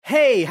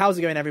Hey, how's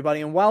it going,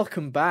 everybody, and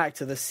welcome back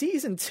to the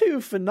Season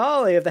 2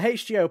 finale of the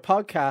HGO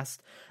podcast.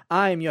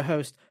 I am your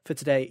host for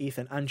today,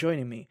 Ethan, and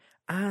joining me,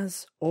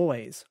 as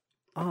always,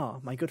 are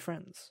my good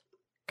friends,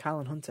 Kyle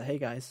and Hunter. Hey,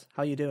 guys,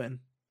 how you doing?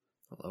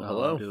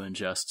 Hello. I'm doing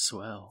just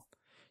swell.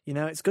 You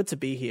know, it's good to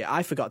be here.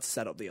 I forgot to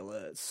set up the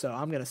alerts, so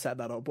I'm going to set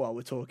that up while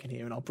we're talking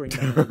here, and I'll bring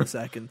that up in a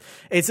second.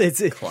 It's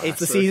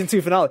the Season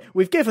 2 finale.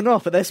 We've given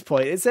up at this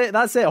point. It's it.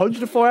 That's it.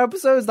 104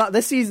 episodes.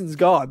 This season's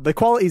gone. The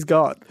quality's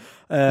gone.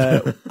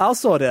 I'll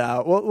sort it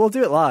out. We'll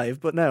do it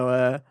live. But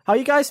no, how are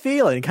you guys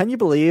feeling? Can you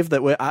believe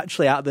that we're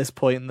actually at this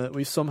point and that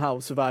we've somehow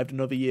survived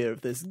another year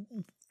of this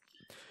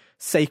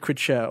sacred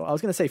show? I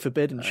was going to say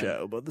forbidden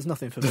show, but there's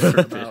nothing forbidden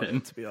about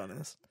it, to be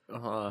honest.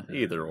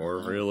 Either or,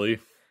 really.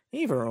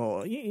 Either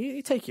or.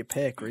 You take your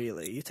pick,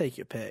 really. You take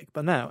your pick.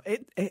 But no,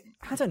 I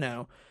don't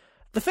know.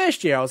 The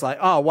first year I was like,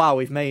 oh, wow,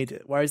 we've made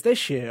it. Whereas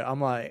this year I'm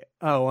like,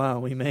 oh, wow,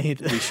 we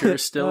made it. We sure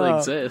still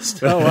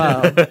exist. Oh,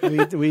 wow.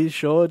 We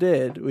sure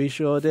did. We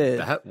sure did.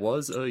 That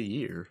was a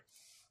year.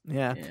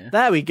 Yeah.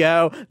 There we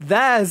go.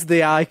 There's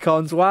the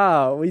icons.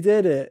 Wow, we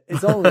did it.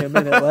 It's only a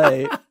minute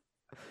late.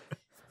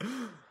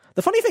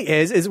 The funny thing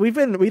is we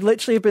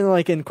literally have been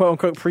like in quote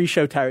unquote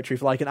pre-show territory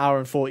for like an hour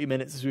and 40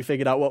 minutes as we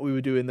figured out what we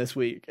were doing this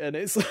week. And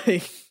it's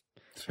like,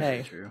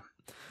 hey, true.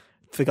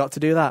 Forgot to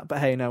do that. But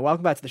hey, no,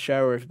 welcome back to the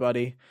show,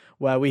 everybody,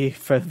 where we,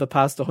 for the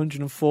past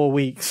 104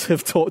 weeks,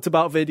 have talked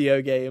about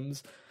video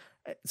games.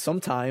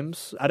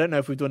 Sometimes. I don't know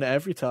if we've done it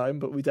every time,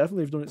 but we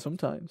definitely have done it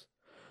sometimes.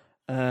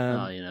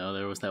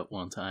 There was that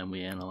one time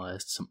we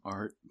analyzed some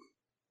art.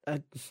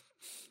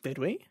 Did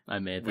we? I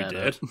made We that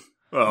did. up.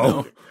 Oh.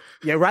 No.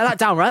 Yeah, write that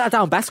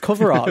down. Best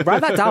cover art.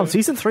 Write that down.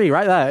 Season 3,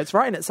 right there. It's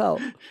writing itself.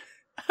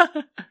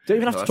 Don't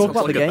even have to talk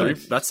about the game.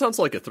 That sounds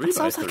like a 3x3. That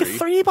sounds like a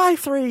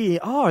 3x3.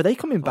 Oh, are they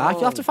coming back?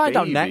 You'll have to find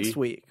out next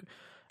week.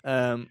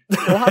 We'll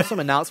have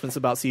some announcements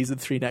about Season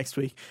 3 next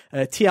week.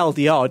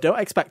 TLDR, don't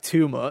expect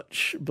too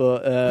much,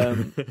 but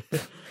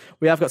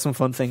we have got some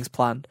fun things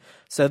planned.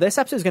 So this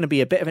episode is going to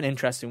be a bit of an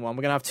interesting one.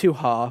 We're going to have two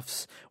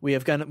halves. We're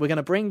going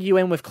to bring you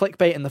in with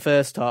clickbait in the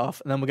first half,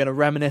 and then we're going to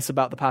reminisce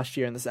about the past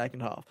year in the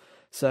second half.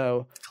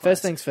 So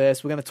first things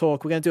first, we're going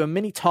to do a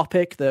mini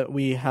topic that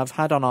we have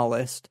had on our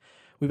list.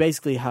 We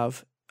basically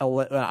have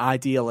an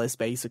idea list,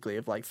 basically,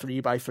 of like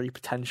 3x3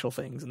 potential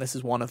things, and this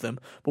is one of them.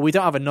 But we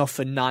don't have enough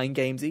for 9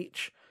 games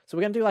each. So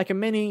we're going to do like a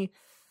mini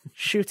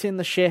shooting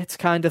the shit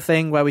kind of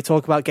thing where we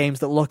talk about games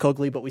that look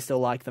ugly, but we still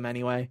like them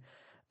anyway.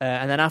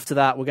 And then after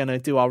that, we're going to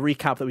do our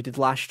recap that we did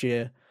last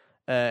year,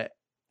 and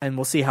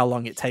we'll see how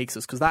long it takes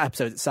us, because that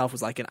episode itself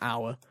was like an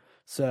hour.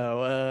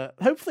 So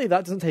hopefully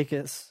that doesn't take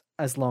us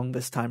as long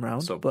this time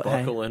around. So but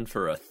buckle in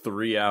for a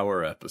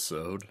 3-hour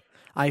episode.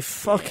 I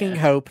fucking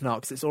hope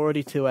not, because it's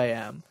already 2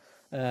 a.m.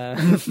 Well,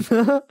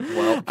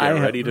 get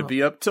ready to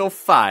be up till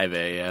 5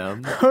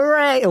 a.m.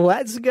 Hooray!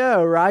 Let's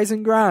go. Rise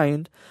and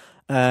grind.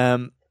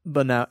 But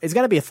no, it's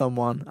going to be a fun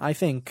one. I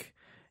think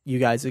you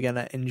guys are going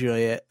to enjoy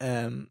it.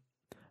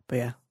 But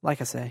yeah, like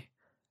I say,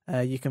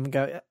 you can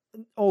go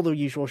all the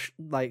usual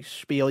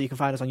spiel. You can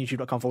find us on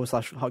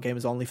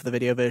youtube.com/hotgamersonly for the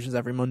video versions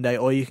every Monday,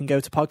 or you can go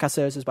to podcast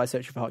services by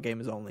searching for Hot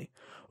Gamers Only,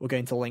 or go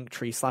into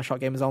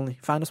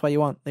Linktree/hotgamersonly. Find us where you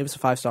want. Leave us a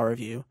 5-star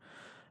review.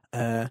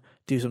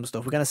 Do some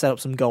stuff. We're going to set up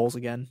some goals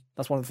again.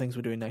 That's one of the things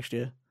we're doing next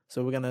year.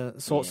 So we're going to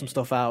sort some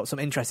stuff out, some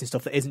interesting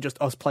stuff that isn't just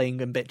us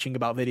playing and bitching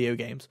about video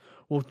games.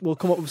 We'll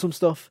come up with some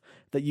stuff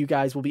that you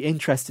guys will be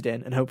interested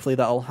in, and hopefully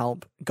that'll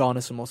help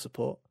garner some more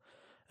support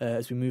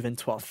as we move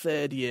into our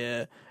third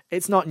year.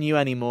 It's not new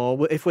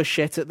anymore. If we're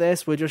shit at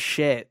this, we're just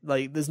shit.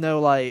 Like, there's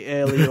no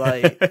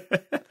early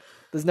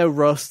there's no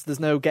rust. There's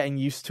no getting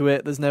used to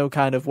it. There's no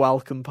kind of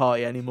welcome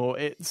party anymore.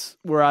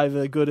 We're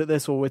either good at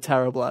this or we're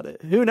terrible at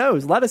it. Who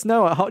knows? Let us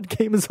know at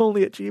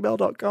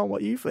hotgamersonly@gmail.com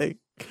what you think.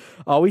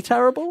 Are we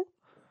terrible?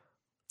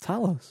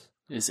 Tell us.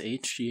 Is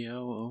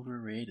HGO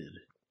overrated?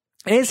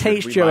 Is Should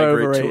HGO we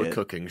migrate overrated? to a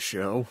cooking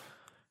show?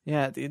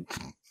 Yeah, dude.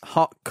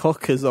 Hot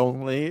cookers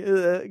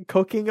only.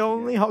 Cooking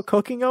only? Hot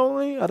cooking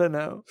only? I don't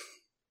know.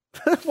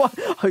 What?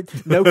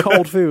 No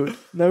cold food.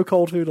 No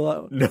cold food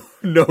allowed.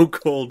 No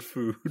cold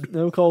food.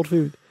 No cold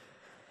food.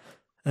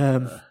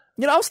 I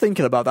was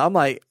thinking about that. I'm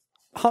like,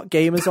 hot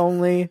gamers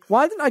only.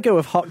 Why didn't I go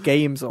with hot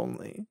games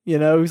only?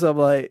 Because I'm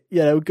like,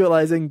 good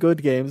as in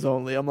good games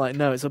only. I'm like,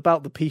 no, it's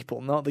about the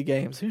people, not the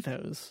games. Who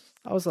knows?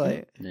 I was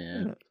like,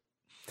 yeah.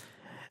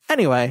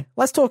 Anyway,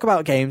 let's talk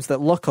about games that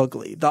look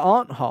ugly, that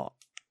aren't hot,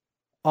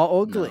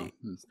 are ugly.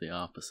 No, it's the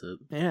opposite.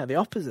 Yeah, the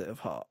opposite of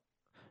hot.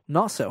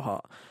 Not so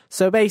hot.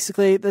 So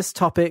basically, this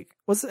topic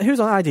whose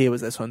idea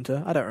was this,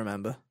 Hunter? I don't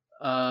remember.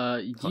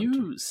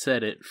 You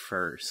said it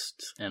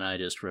first, and I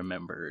just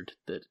remembered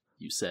that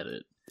you said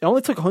it. It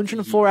only took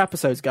 104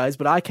 episodes, guys,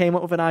 but I came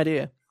up with an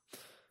idea.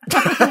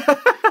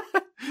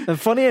 And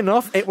funny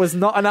enough, it was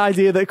not an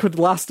idea that could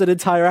last an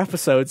entire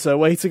episode, so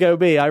way to go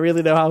me. I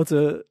really know how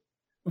to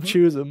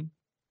choose them.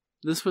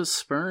 This was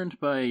spurned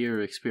by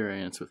your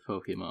experience with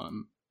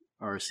Pokemon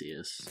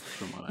Arceus,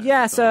 from what I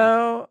Yeah, recall.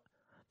 so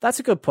that's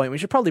a good point. We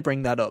should probably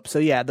bring that up. So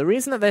yeah, the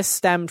reason that this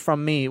stemmed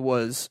from me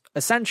was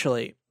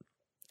essentially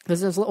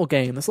there's this little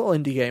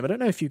indie game. I don't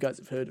know if you guys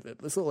have heard of it,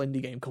 but this little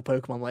indie game called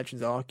Pokemon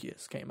Legends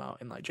Arceus came out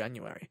in like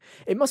January.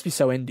 It must be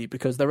so indie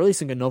because they're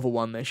releasing another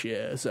one this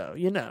year, so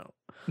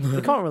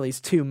they can't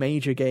release 2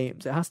 major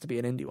games. It has to be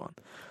an indie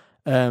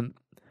one.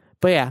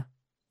 But yeah,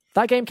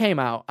 that game came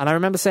out, and I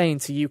remember saying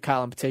to you,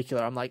 Cal, in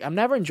particular, I'm like, I've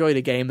never enjoyed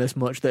a game this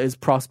much that is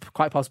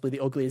quite possibly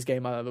the ugliest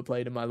game I've ever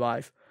played in my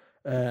life.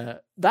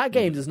 That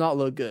game does not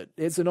look good.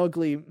 It's an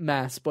ugly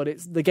mess, but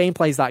the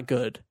gameplay's that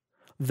good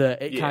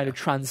that it kind of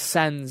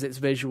transcends its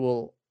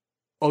visual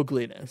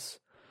ugliness.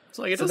 It's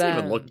like it doesn't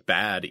even look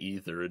bad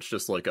either. It's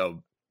just like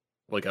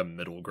a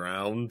middle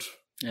ground.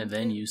 And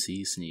then you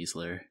see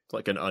Sneasler. It's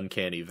like an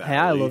uncanny valley. Hey,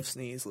 I love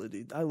Sneasler,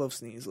 dude. I love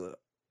Sneasler.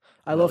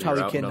 I love how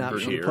he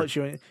kidnaps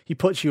you. He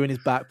puts you in his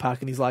backpack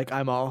and he's like,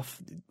 I'm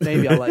off.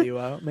 Maybe I'll let you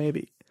out.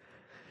 Maybe.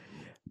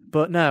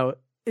 But no,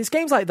 it's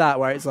games like that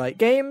where it's like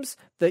games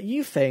that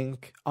you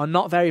think are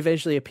not very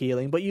visually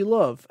appealing, but you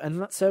love.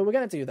 And so we're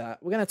going to do that.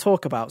 We're going to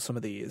talk about some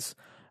of these.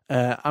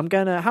 How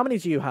many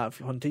do you have,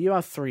 Hunter? You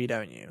have 3,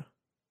 don't you?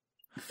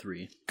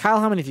 3. Kyle,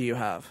 how many do you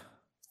have?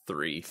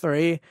 3.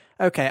 3?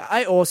 Okay,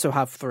 I also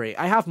have 3.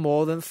 I have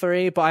more than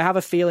 3, but I have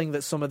a feeling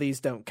that some of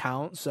these don't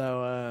count,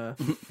 so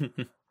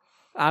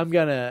I'm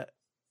gonna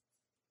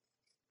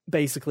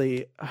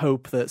basically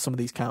hope that some of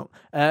these count.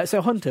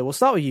 So Hunter, we'll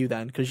start with you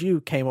then, because you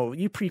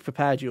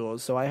pre-prepared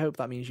yours, so I hope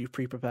that means you've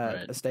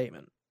pre-prepared a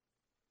statement.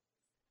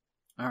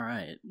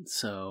 Alright,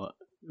 so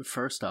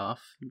first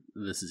off,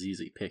 this is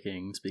easy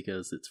pickings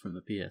because it's from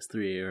the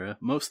PS3 era.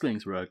 Most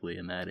things were ugly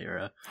in that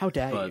era. How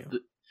dare you?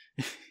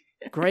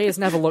 Grey has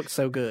never looked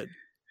so good.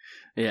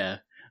 Yeah.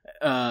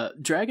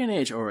 Dragon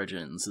Age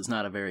Origins is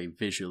not a very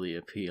visually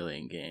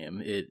appealing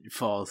game. It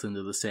falls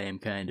into the same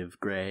kind of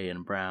gray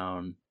and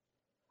brown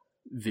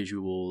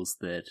visuals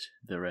that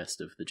the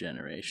rest of the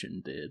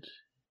generation did.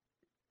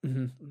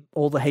 Mm-hmm.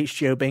 All the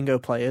HGO bingo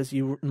players,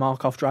 you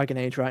mark off Dragon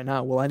Age right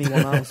now. Will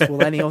anyone else?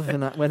 Will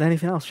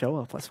anything else show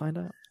up? Let's find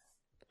out.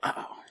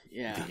 Oh,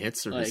 yeah. The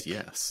answer is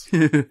yes.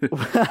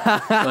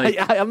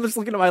 I'm just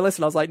looking at my list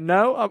and I was like,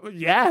 no,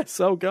 yes.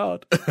 Oh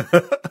God,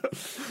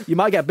 you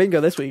might get bingo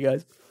this week,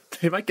 guys.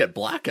 They might get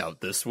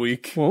blackout this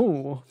week.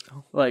 Oh,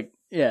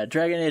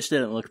 Dragon Age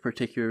didn't look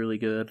particularly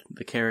good.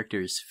 The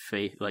characters'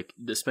 face,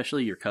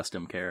 especially your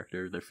custom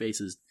character, their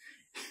faces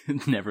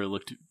never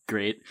looked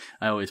great.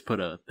 I always put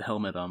a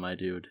helmet on my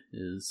dude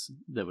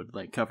that would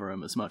cover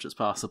him as much as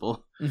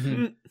possible.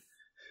 Mm-hmm.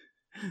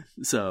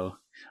 So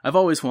I've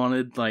always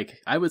wanted,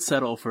 I would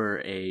settle for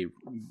a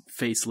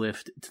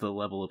facelift to the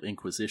level of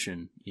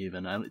Inquisition.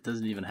 Even it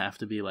doesn't even have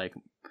to be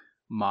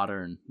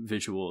modern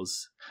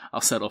visuals. I'll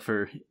settle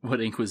for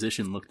what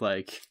Inquisition looked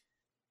like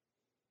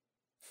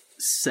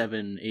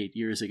 7-8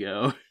 years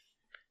ago.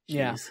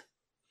 Yeah.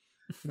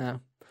 No.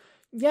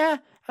 Yeah,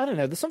 I don't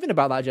know. There's something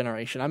about that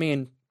generation. I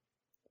mean,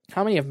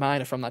 how many of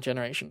mine are from that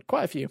generation?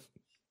 Quite a few.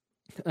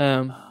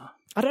 I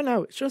don't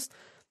know. It's just,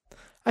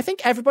 I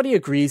think everybody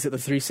agrees that the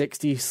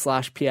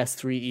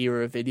 360/PS3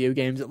 era of video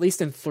games, at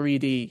least in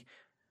 3D,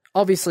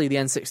 obviously the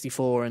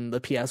N64 and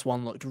the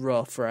PS1 looked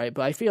rough, right?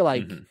 But I feel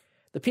like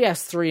the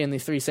PS3 and the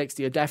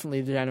 360 are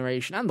definitely the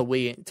generation, and the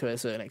Wii to a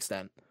certain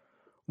extent,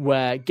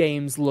 where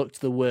games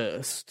looked the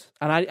worst.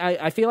 And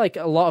I feel like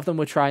a lot of them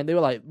they were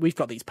like, we've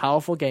got these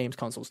powerful games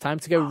consoles, time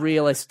to go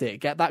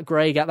realistic, get that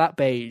grey, get that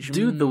beige.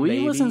 Dude, the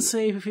Wii wasn't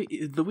safe.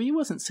 The Wii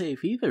wasn't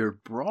safe either.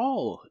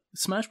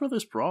 Smash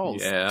Brothers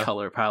Brawl's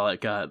color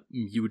palette got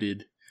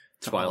muted.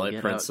 Twilight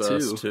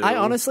Princess too. I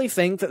honestly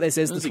think that this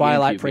is the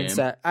Twilight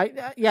Princess.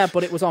 Yeah,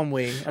 but it was on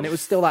Wii, and it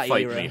was still that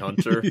Fight era. me,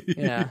 Hunter.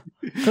 Yeah,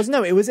 because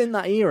it was in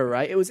that era,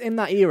 right? It was in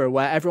that era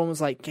where everyone was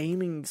like,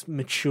 gaming's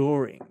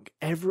maturing.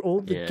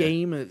 All the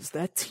gamers,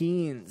 they're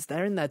teens,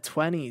 they're in their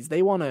 20s.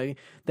 They want to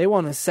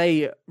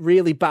say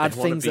really bad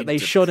things that they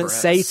shouldn't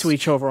say to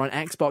each other on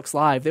Xbox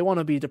Live. They want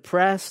to be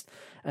depressed.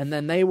 And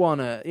then they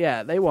want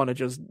to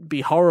just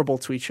be horrible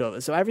to each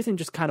other. So everything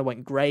just kind of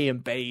went grey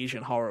and beige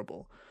and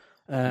horrible.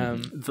 I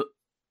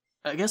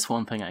guess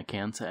one thing I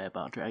can say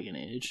about Dragon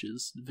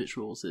Age's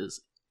visuals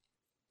is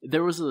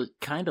there was a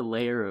kind of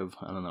layer of,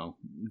 I don't know,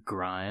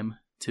 grime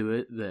to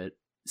it that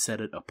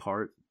set it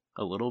apart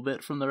a little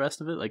bit from the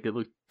rest of it. It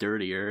looked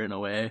dirtier in a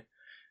way.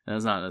 And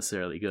it's not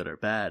necessarily good or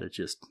bad. It's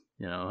just,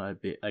 I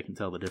can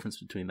tell the difference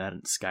between that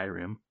and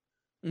Skyrim.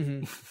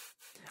 Mm-hmm.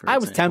 I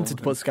was tempted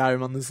to put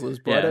Skyrim on this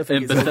list, but I don't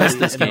think and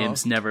Bethesda's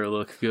games never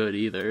look good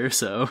either.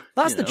 So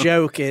that's the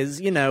joke. Is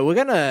you're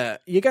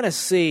gonna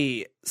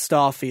see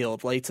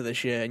Starfield later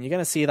this year, and you're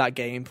gonna see that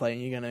gameplay,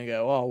 and you're gonna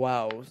go, oh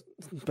wow,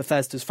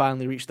 Bethesda's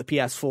finally reached the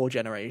PS4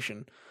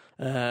 generation.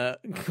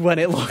 When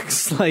it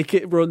looks like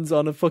it runs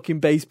on a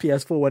fucking base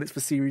PS4 when it's for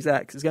Series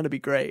X, it's gonna be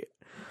great.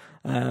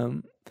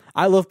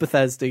 I love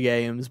Bethesda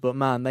games, but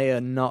man, they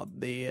are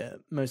not the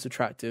most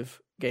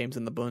attractive games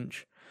in the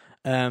bunch.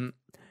 I'm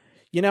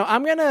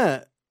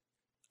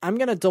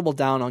gonna double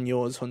down on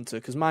yours, Hunter,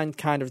 because mine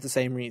kind of the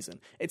same reason.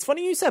 It's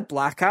funny you said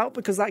Blackout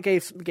because that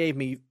gave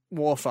me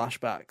war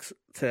flashbacks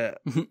to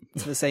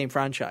the same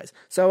franchise.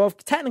 So I've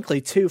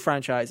technically two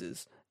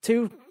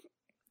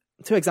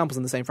examples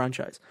in the same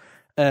franchise.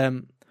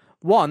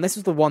 One, this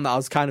is the one that I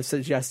was kind of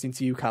suggesting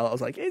to you, Kyle. I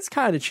was like, it's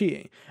kind of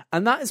cheating.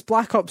 And that is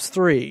Black Ops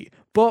 3,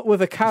 but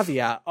with a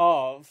caveat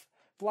of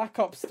Black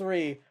Ops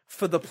 3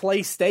 for the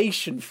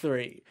PlayStation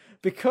 3.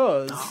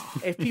 Because,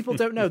 if people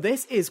don't know,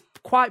 this is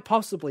quite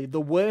possibly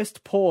the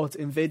worst port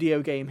in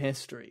video game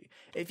history.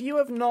 If you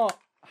have not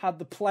had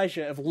the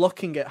pleasure of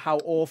looking at how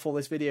awful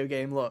this video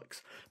game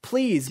looks,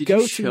 please Did go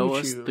you to show YouTube.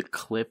 us the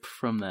clip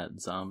from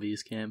that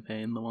Zombies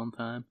campaign the one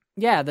time?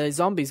 Yeah, the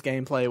Zombies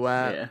gameplay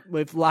where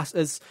with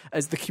as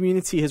the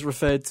community has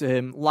referred to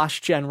him,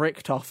 Last Gen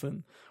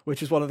Richtofen,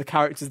 which is one of the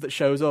characters that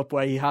shows up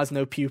where he has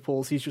no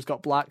pupils, he's just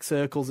got black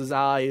circles as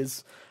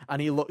eyes,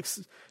 and he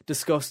looks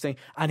disgusting.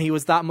 And he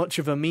was that much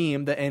of a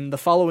meme that in the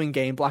following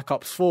game, Black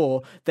Ops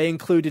 4, they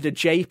included a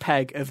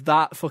JPEG of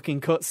that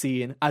fucking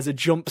cutscene as a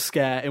jump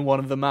scare in one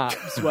of the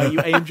maps, where you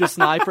aimed your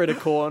sniper at a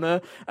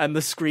corner and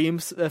the scream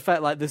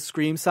effect, like the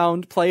scream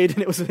sound played,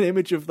 and it was an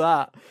image of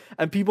that.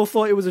 And people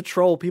thought it was a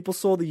troll. People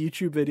saw the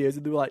YouTube videos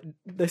and they were like,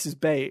 this is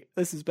bait.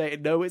 This is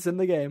bait. No, it's in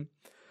the game.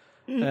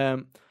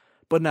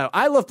 But no,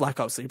 I love Black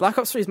Ops 3. Black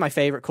Ops 3 is my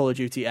favorite Call of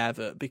Duty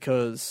ever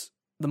because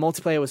the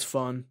multiplayer was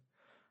fun.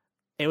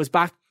 It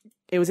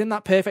was in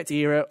that perfect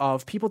era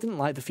of people didn't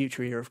like the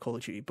future era of Call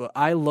of Duty, but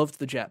I loved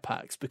the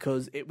jetpacks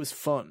because it was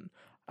fun.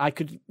 I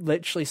could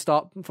literally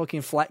start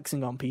fucking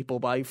flexing on people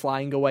by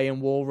flying away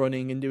and wall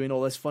running and doing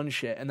all this fun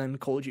shit, and then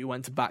Call of Duty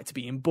went back to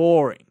being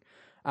boring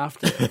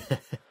after.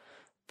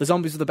 The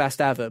zombies were the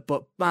best ever,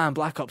 but man,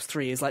 Black Ops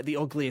 3 is like the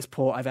ugliest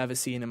port I've ever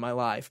seen in my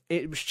life.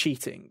 It was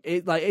cheating.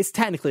 It's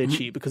technically a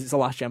cheat because it's a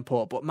last gen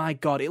port, but my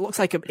god, it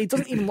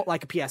doesn't even look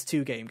like a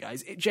PS2 game,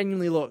 guys. It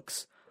genuinely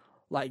looks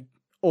like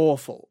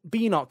awful.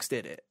 Beanox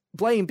did it.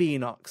 Blame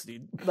Beanox,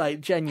 dude. Like,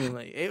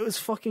 genuinely. It was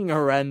fucking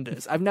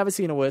horrendous. I've never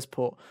seen a worse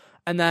port.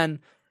 And then,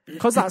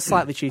 because that's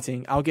slightly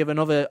cheating, I'll give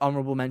another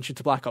honourable mention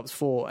to Black Ops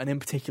 4, and in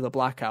particular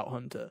Blackout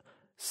Hunter.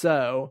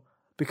 So,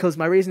 because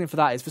my reasoning for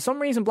that is, for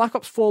some reason, Black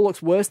Ops 4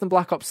 looks worse than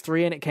Black Ops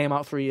 3, and it came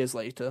out 3 years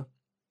later.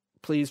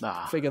 Please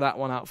figure that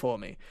one out for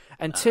me.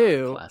 And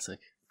two,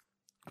 classic.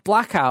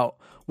 Blackout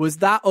was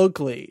that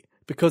ugly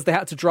because they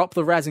had to drop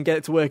the res and get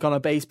it to work on a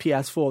base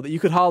PS4 that you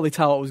could hardly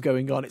tell what was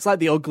going on. It's like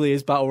the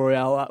ugliest battle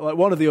royale, like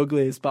one of the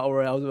ugliest battle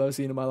royales I've ever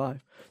seen in my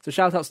life. So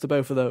shout outs to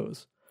both of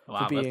those.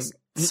 Wow, that's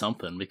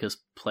something, because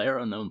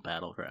PlayerUnknown's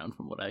Battleground,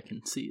 from what I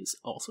can see, is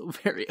also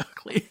very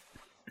ugly.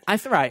 I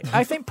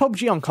think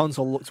PUBG on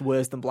console looks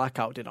worse than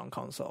Blackout did on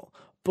console.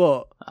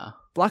 But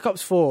Black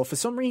Ops 4, for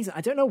some reason,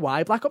 I don't know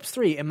why, Black Ops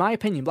 3, in my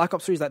opinion, Black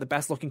Ops 3 is like the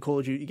best looking Call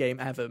of Duty game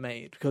ever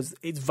made because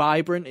it's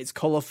vibrant, it's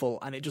colourful,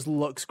 and it just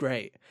looks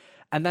great.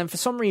 And then for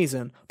some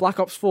reason, Black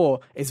Ops 4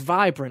 is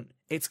vibrant,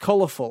 it's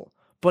colourful,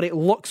 but it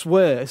looks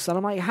worse. And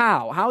I'm like,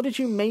 how? How did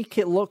you make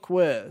it look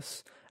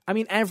worse? I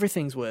mean,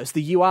 everything's worse.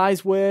 The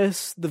UI's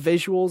worse, the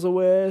visuals are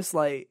worse,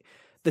 like,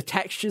 the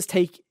textures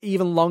take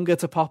even longer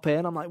to pop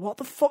in. I'm like, what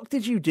the fuck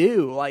did you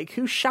do? Like,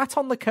 who shat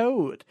on the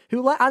code?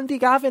 Who let Andy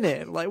Gavin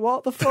in? Like,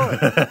 what the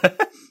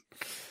fuck?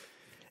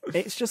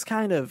 It's just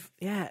kind of,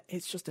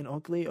 it's just an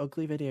ugly,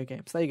 ugly video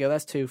game. So there you go,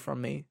 that's 2 from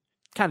me.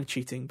 Kind of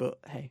cheating, but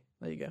hey,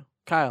 there you go.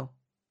 Kyle,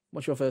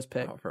 what's your first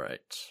pick? All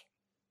right.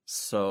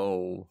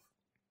 So,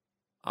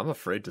 I'm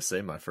afraid to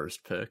say my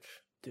first pick.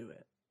 Do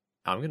it.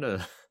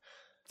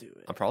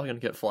 I'm probably going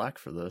to get flack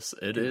for this.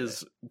 It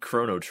is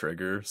Chrono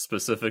Trigger,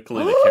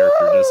 specifically the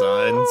character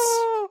designs.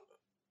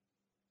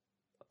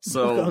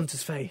 So, look at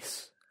Hunter's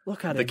face.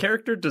 Look at the him.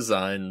 character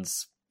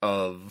designs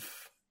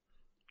of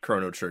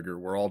Chrono Trigger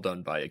were all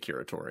done by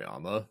Akira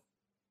Toriyama.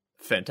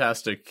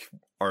 Fantastic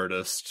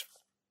artist.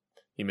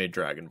 He made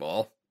Dragon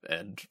Ball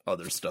and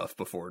other stuff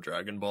before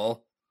Dragon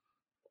Ball.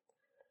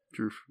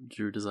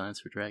 Drew designs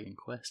for Dragon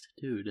Quest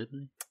too,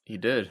 didn't he? He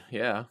did,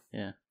 yeah.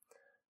 Yeah.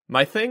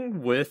 My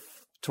thing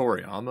with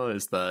Toriyama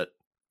is that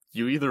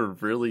you either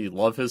really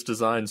love his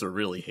designs or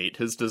really hate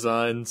his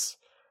designs,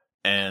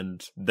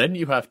 and then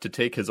you have to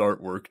take his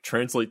artwork,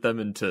 translate them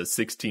into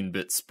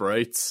 16-bit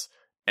sprites,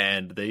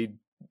 and they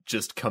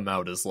just come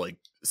out as like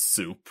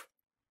soup.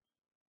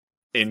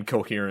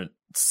 Incoherent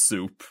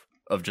soup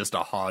of just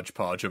a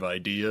hodgepodge of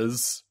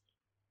ideas.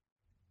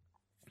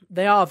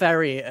 They are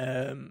very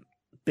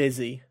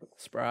busy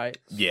sprites.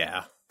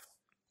 Yeah.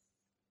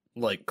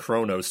 Like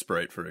Chrono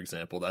Sprite, for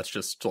example, that's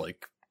just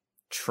like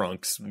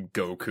Trunks,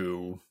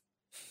 Goku,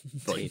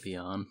 like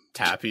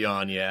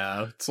Tapion,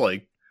 yeah. It's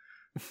like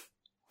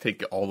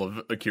take all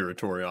of Akira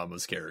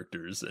Toriyama's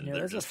characters and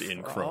they're just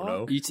in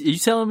Chrono. You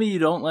telling me you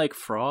don't like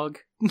Frog?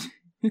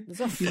 It's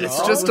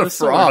just a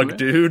frog,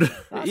 dude.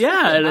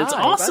 Yeah, and it's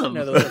awesome.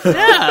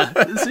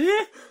 Yeah,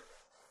 see?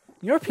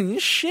 Your opinion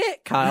is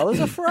shit, Kyle. There's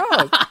a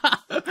frog.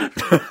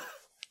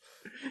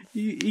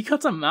 He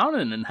cuts a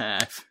mountain in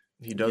half.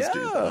 He does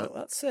do that.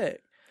 That's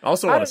it. I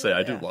also want to say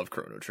I do love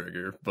Chrono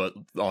Trigger, but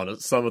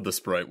some of the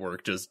sprite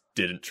work just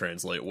didn't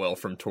translate well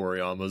from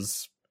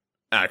Toriyama's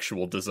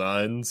actual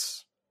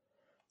designs.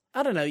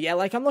 I don't know,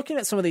 like I'm looking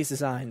at some of these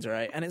designs,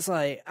 right? And it's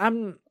like,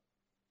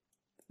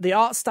 the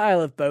art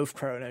style of both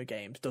Chrono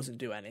games doesn't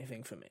do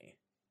anything for me,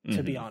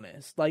 to be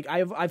honest. Like,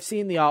 I've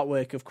seen the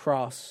artwork of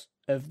Cross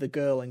of the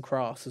girl in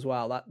Cross as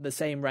well. That the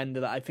same render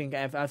that I think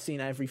I've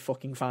seen every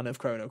fucking fan of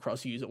Chrono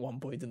Cross use at one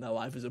point in their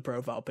life as a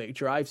profile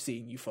picture. I've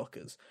seen you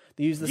fuckers.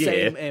 They use the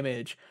same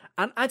image,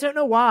 and I don't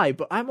know why,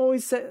 but I'm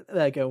always sitting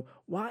there go,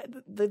 why?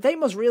 They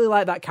must really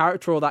like that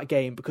character or that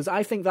game, because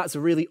I think that's a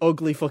really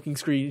ugly fucking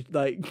screen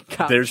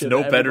capture. There's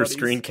no better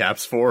screen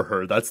caps for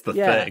her. That's the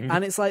thing.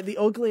 And it's like the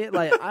ugly.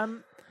 Like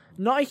I'm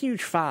not a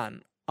huge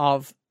fan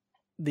of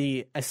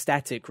the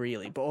aesthetic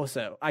really, but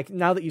also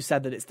now that you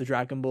said that it's the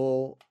Dragon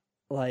Ball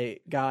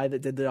guy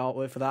that did the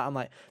artwork for that, I'm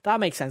like, that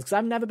makes sense, because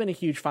I've never been a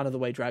huge fan of the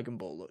way Dragon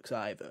Ball looks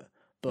either.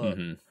 But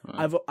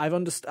I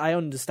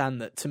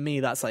understand that. To me,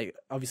 that's like,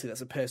 obviously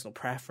that's a personal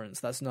preference.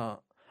 That's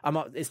not.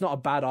 It's not a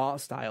bad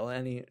art style in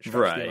any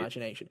stretch of the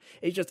imagination.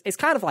 It's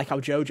kind of like how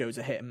JoJo's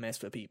a hit and miss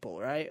for people,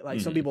 right?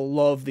 Like some people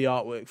love the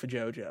artwork for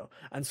JoJo,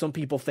 and some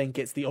people think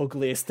it's the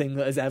ugliest thing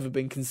that has ever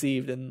been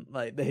conceived in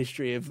like the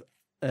history of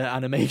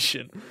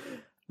animation.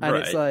 And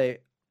it's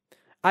like,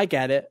 I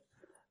get it.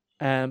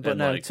 But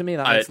no, to me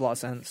that makes a lot of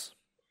sense.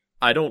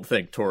 I don't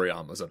think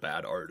Toriyama's a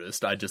bad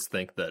artist. I just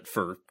think that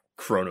for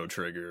Chrono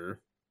Trigger,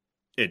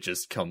 it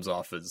just comes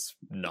off as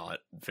not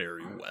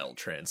very well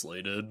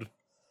translated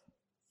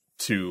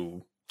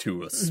to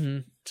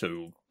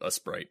a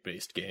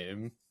sprite-based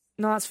game.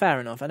 No, that's fair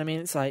enough. And I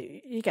mean, it's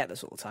like, you get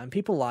this all the time.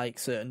 People like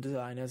certain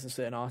designers and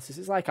certain artists.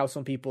 It's like how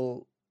some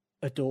people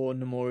adore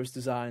Nomura's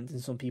designs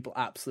and some people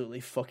absolutely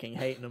fucking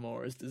hate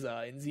Nomura's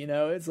designs. You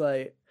know, it's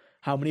like,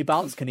 how many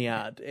belts can he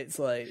add? It's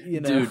like,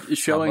 you know... Dude,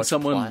 showing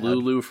someone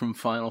Lulu from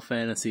Final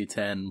Fantasy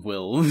X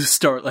will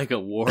start like a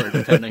war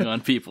depending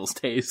on people's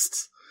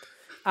tastes.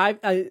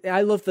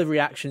 I love the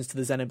reactions to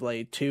the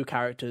Xenoblade 2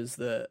 characters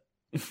that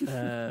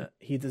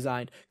he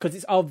designed, because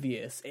it's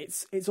obvious.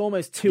 It's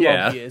almost too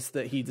obvious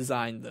that he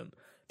designed them,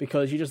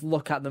 because you just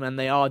look at them and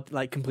they are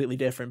like completely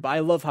different. But I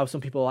love how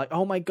some people are like,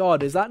 oh my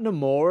god, is that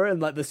Nomura?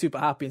 And like they're super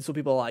happy, and some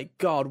people are like,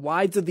 god,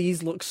 why do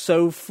these look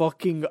so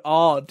fucking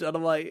odd? And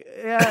I'm like,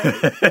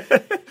 yeah.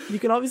 You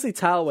can obviously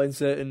tell when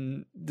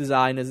certain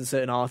designers and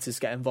certain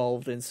artists get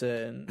involved in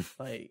certain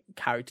like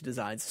character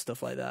designs and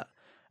stuff like that.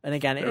 And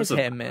again, it is hit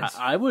and miss.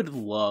 I would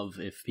love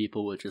if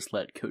people would just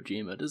let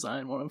Kojima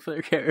design one of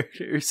their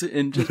characters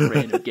in just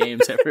random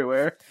games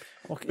everywhere.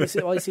 Well, you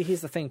see,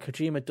 here's the thing.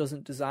 Kojima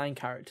doesn't design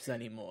characters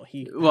anymore.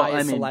 He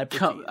hires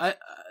celebrities.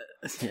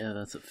 Yeah,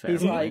 that's a fair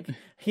He's point. like,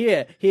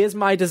 here's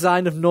my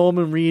design of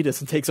Norman Reedus,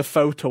 and takes a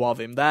photo of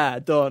him.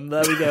 There, done.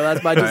 There we go.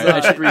 That's my design.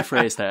 Right, I should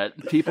rephrase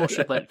that. People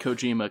should let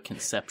Kojima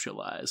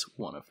conceptualize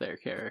one of their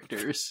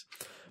characters.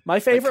 My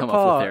favorite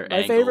part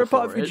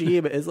of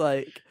Kojima is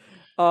like,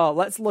 oh,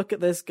 let's look at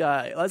this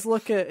guy. Let's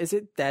look at, is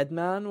it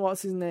Deadman?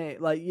 What's his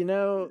name? Like, you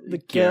know, the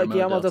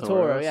Guillermo del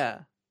Toro, yeah.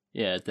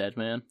 Yeah,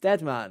 Deadman.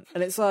 Deadman.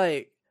 And it's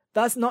like,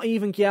 that's not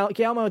even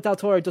Guillermo del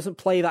Toro doesn't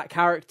play that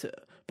character.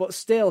 But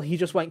still, he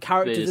just went,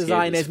 character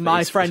design is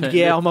my friend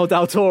Guillermo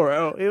del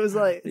Toro. It was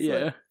like...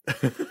 Yeah.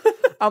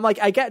 I'm like,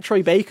 I get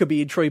Troy Baker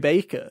being Troy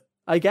Baker.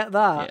 I get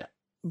that.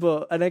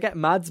 Yeah. And I get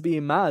Mads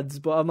being Mads.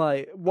 But I'm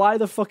like, why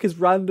the fuck is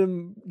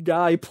random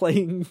guy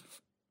playing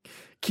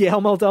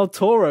Guillermo del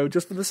Toro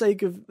just for the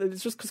sake of...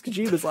 It's just because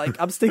Kojima's like,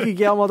 I'm sticking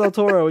Guillermo del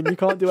Toro and you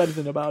can't do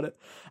anything about it.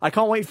 I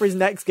can't wait for his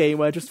next game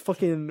where just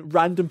fucking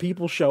random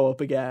people show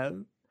up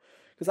again.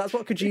 Because that's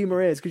what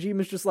Kojima is.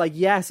 Kojima's just like,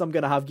 yes, I'm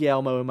going to have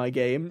Guillermo in my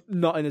game,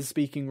 not in a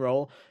speaking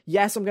role.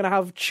 Yes, I'm going to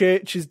have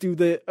Churches do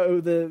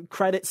the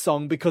credit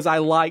song because I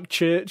like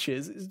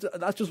Churches.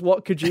 That's just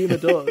what Kojima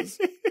does.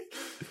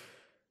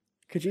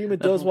 Kojima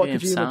does what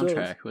Kojima does. The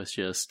soundtrack was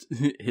just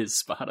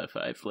his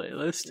Spotify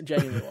playlist. It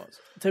genuinely was.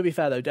 To be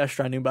fair, though, Death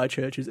Stranding by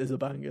Churches is a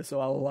banger, so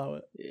I'll allow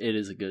it. It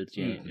is a good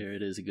game.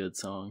 It is a good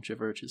song.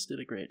 Chiverches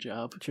did a great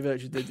job.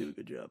 Chiverches did do a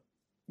good job.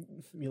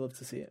 You love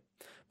to see it.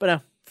 But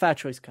no, fair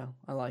choice, Cal.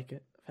 I like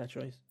it. Fair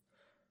choice.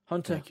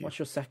 Hunter, what's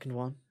your second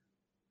one?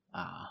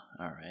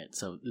 Alright.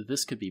 So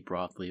this could be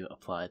broadly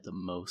applied to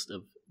most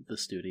of the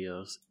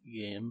studio's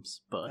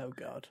games, but... Oh,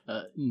 God.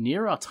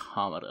 Nier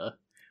Automata,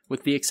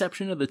 with the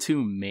exception of the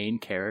two main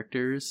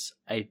characters,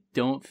 I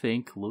don't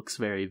think looks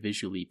very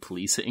visually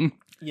pleasing.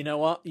 You know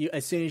what?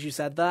 As soon as you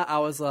said that, I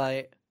was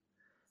like...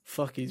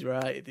 Fuck, he's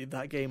right, dude.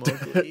 That game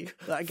ugly.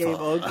 That game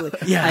ugly.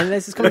 Yeah. And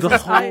this is coming from...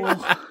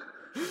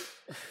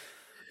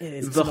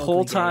 The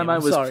whole time I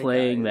was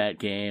playing that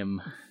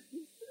game,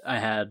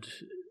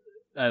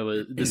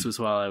 this was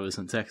while I was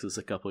in Texas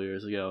a couple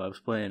years ago. I was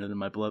playing it in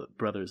my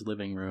brother's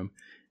living room,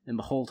 and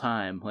the whole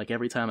time, like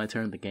every time I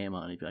turned the game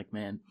on, he'd be like,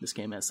 "Man, this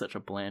game has such a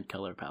bland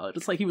color palette."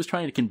 It's like he was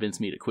trying to convince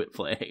me to quit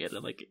playing it.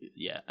 I'm like,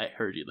 "Yeah, I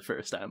heard you the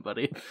first time,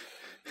 buddy."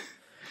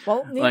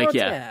 Well,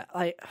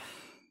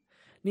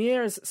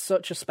 Nier is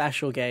such a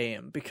special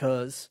game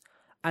because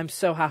I'm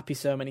so happy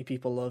so many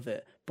people love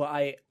it. But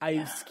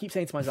I keep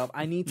saying to myself,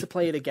 I need to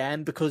play it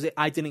again because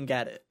I didn't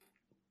get it.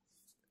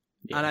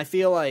 Yeah. And I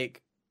feel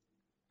like...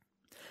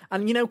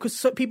 And, you know,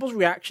 because people's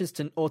reactions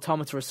to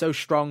Automata are so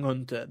strong,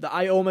 Hunter, that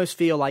I almost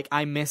feel like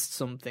I missed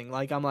something.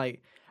 Like, I'm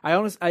like...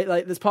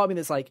 there's part of me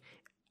that's like...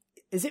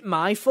 is it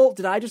my fault?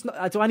 Did I just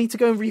not, do I need to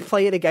go and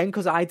replay it again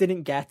because I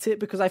didn't get it?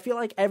 Because I feel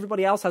like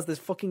everybody else has this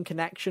fucking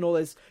connection or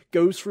this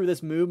goes through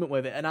this movement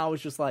with it, and I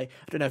was just like,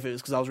 I don't know if it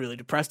was because I was really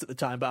depressed at the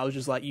time, but I was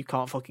just like, you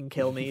can't fucking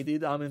kill me,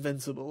 dude. I'm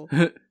invincible.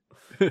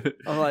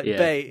 I'm like,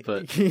 bait,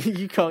 but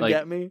you can't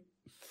get me.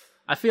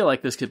 I feel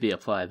like this could be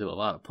applied to a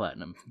lot of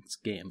Platinum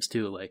games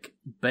too. Like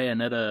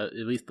Bayonetta,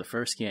 at least the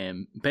first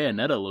game,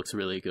 Bayonetta looks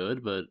really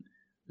good, but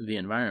the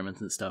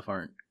environments and stuff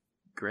aren't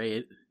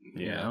great.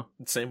 You know?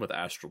 Same with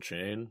Astral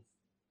Chain.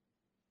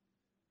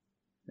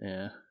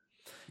 Yeah.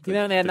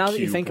 Now that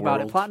you think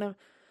about it, Platinum,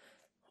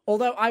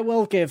 although I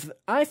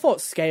thought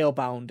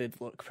Scalebound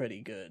did look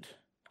pretty good.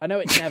 I know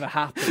it never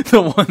happened.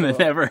 The one that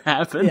never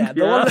happened. Yeah,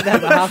 the one that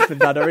never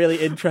happened had a really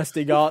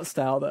interesting art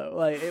style, though.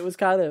 Like, it was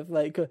kind of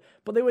like,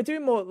 but they were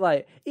doing more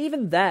like,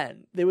 even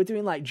then, they were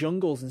doing like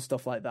jungles and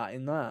stuff like that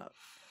in that.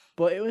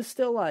 But it was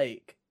still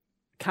like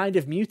kind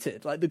of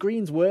muted. Like the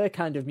greens were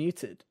kind of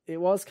muted.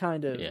 It was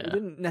kind of, it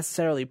didn't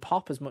necessarily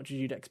pop as much as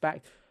you'd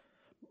expect.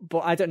 But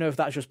I don't know if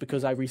that's just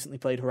because I recently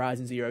played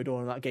Horizon Zero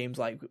Dawn and that game's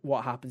like,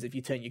 what happens if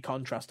you turn your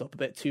contrast up a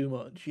bit too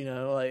much, you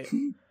know, like.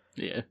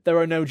 Yeah, there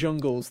are no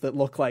jungles that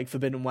look like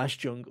Forbidden West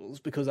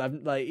jungles because I've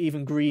like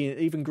even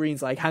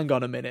green's like, hang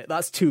on a minute,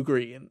 that's too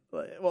green.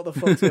 Like, what the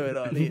fuck's going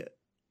on here?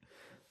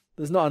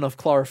 There's not enough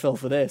chlorophyll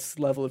for this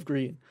level of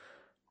green.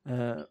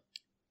 But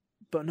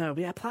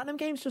yeah, Platinum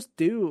games just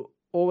do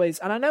always,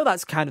 and I know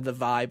that's kind of the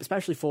vibe,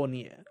 especially for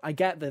Nier. I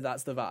get that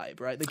that's the vibe,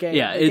 right? The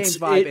game's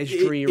vibe is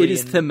dreary. It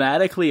is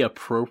thematically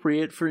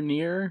appropriate for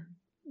Nier,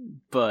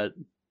 but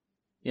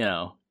you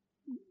know.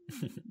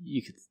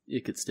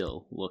 It could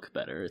still look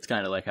better. It's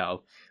kind of like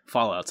how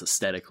Fallout's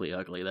aesthetically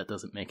ugly. That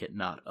doesn't make it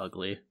not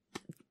ugly.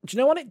 Do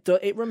you know what it does?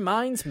 It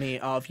reminds me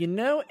of, you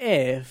know,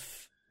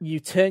 if you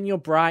turn your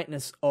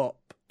brightness up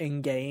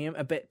in game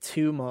a bit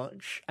too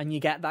much and you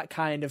get that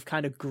kind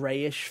of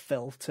grayish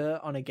filter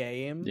on a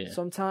game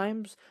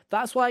sometimes.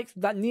 That's why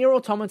that Nier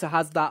Automata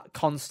has that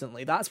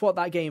constantly. That's what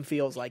that game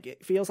feels like.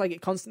 It feels like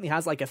it constantly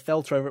has like a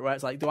filter over it where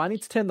it's like, do I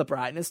need to turn the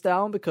brightness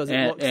down because it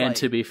looks like... And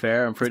to be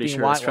fair, I'm pretty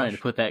sure it's trying to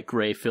put that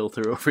gray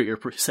filter over your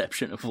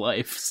perception of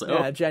life. So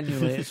yeah,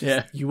 genuinely. It's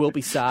just, you will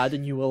be sad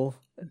and you will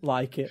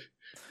like it.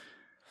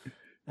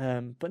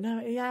 But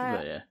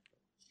no,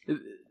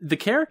 the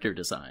character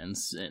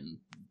designs in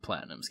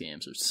Platinum's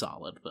games are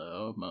solid,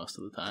 though, most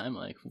of the time.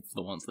 Like,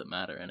 the ones that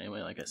matter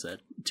anyway. Like I said,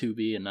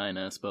 2B and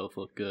 9S both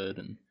look good,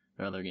 and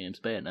their other games,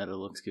 Bayonetta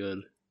looks good,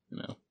 you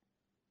know.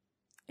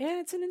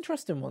 Yeah, it's an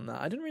interesting one, that.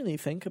 I didn't really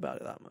think about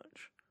it that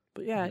much.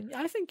 But yeah,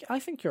 I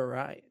think you're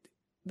right.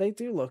 They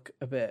do look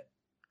a bit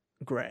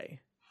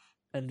grey,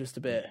 and just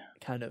a bit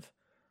kind of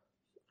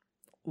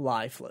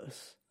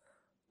lifeless.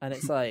 And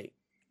it's like,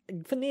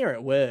 for Nier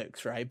it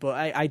works, right?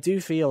 But I do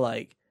feel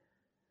like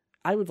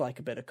I would like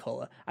a bit of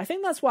colour. I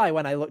think that's why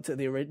when I looked at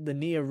the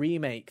Nier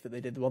remake that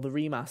they did, well, the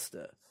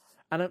remaster,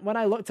 and when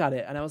I looked at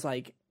it and I was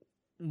like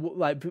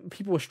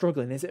people were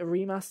struggling. Is it a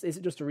remaster? Is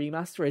it just a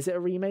remaster? Is it a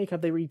remake?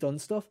 Have they redone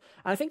stuff?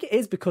 And I think it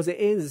is, because it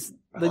is,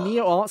 the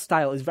Nier art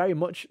style is very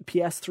much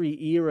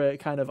PS3 era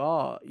kind of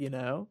art, you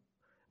know?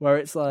 Where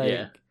it's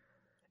like,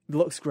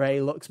 looks grey,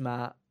 looks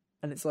matte,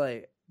 and it's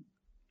like,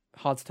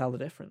 hard to tell the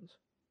difference.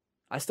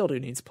 I still do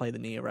need to play the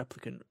Nier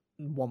Replicant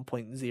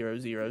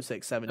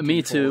 1.00672.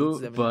 Me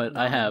too, but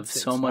I have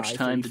so much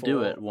time to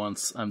do it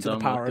once I'm done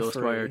with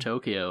Ghostwire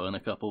Tokyo in a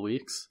couple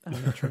weeks.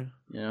 True.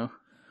 You know?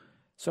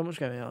 So much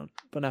going on.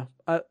 But no,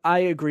 I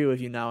agree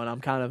with you now, and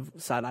I'm kind of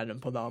sad I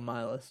didn't put that on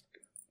my list.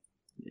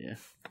 Yeah.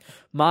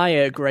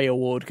 My grey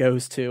award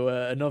goes to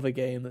another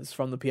game that's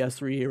from the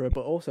PS3 era,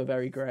 but also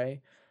very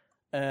grey.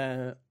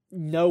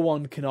 No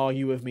one can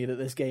argue with me that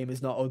this game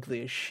is not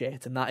ugly as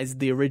shit, and that is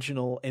the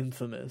original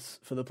Infamous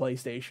for the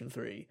PlayStation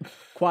 3.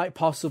 Quite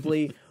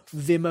possibly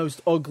the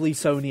most ugly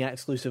Sony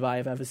exclusive I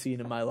have ever seen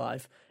in my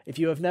life. If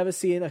you have never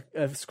seen a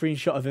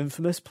screenshot of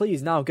Infamous,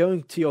 please now go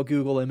into your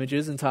Google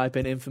Images and type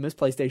in Infamous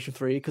PlayStation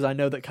 3, because I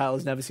know that Kyle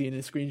has never seen a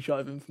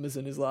screenshot of Infamous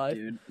in his life.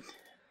 Dude,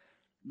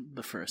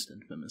 the first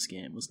Infamous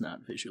game was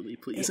not visually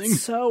pleasing.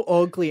 It's so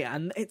ugly,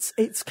 and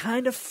it's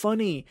kind of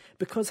funny,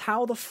 because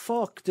how the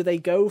fuck do they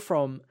go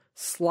from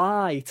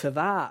Sly to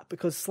that?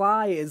 Because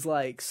Sly is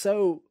like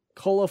so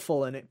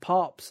colourful and it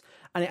pops,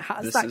 and it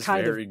has that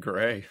kind of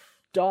grey,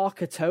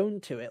 darker tone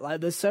to it.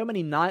 Like, there's so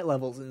many night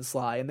levels in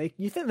Sly, and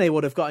you think they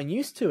would have gotten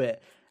used to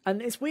it.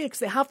 And it's weird because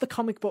they have the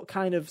comic book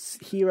kind of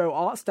hero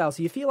art style,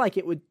 so you feel like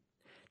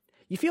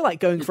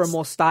going for a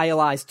more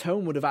stylized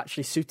tone would have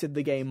actually suited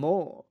the game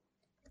more.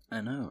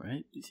 I know,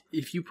 right?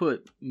 If you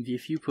put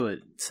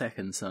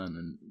Second Son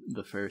and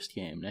the first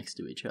game next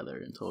to each other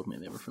and told me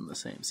they were from the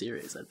same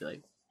series, I'd be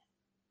like,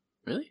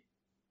 really?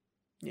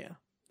 Yeah.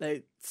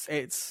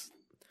 It's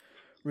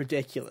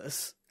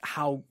ridiculous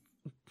how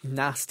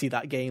nasty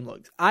that game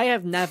looked. I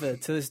have never,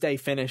 to this day,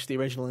 finished the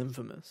original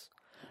Infamous.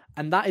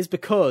 And that is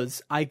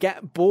because I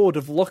get bored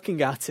of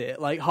looking at it,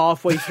 like,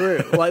 halfway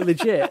through. Like,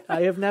 legit.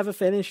 I have never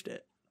finished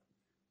it.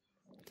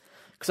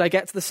 Because I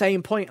get to the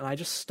same point and I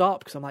just stop,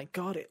 because I'm like,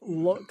 God, it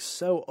looks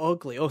so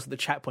ugly. Also, the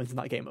checkpoints in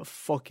that game are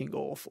fucking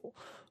awful.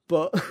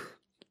 But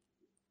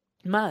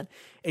man,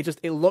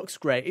 it looks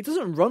great. It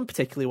doesn't run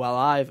particularly well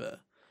either.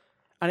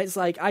 And it's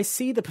like, I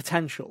see the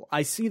potential.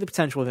 I see the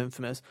potential of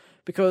Infamous,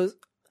 because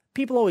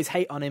people always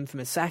hate on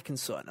Infamous Second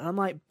Son, and I'm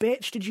like,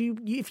 bitch,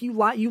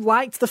 you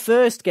liked the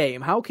first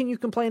game, how can you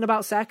complain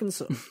about Second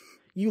Son?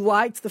 You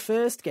liked the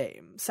first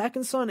game.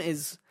 Second Son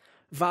is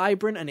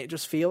vibrant and it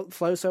just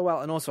flows so well.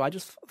 And also,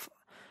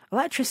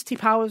 electricity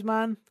powers,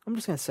 man, I'm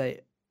just gonna say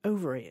it,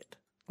 overrated.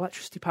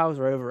 Electricity powers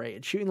are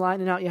overrated. Shooting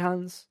lightning out your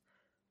hands,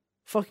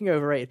 fucking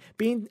overrated.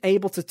 Being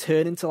able to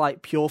turn into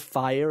like pure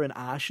fire and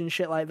ash and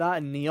shit like that,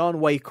 and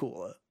neon, way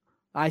cooler.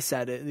 I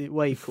said it,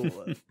 way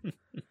cooler.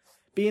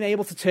 Being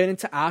able to turn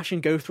into ash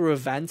and go through a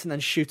vent and then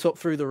shoot up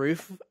through the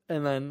roof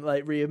and then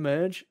like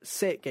re-emerge,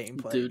 sick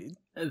gameplay. Dude,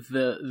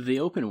 the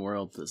open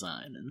world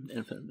design in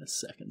Infamous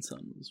Second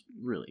Son was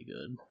really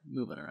good.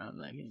 Moving around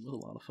in that game was a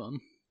lot of fun.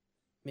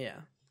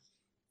 Yeah.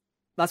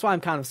 That's why I'm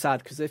kind of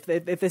sad, because if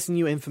this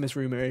new Infamous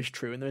rumor is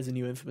true and there is a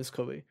new Infamous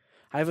copy,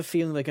 I have a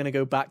feeling they're going to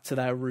go back to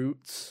their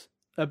roots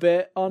a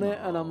bit on it,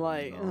 and I'm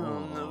like,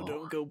 oh no,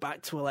 don't go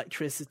back to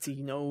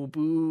electricity, no,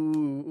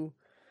 boo.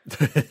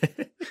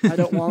 I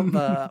don't want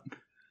that.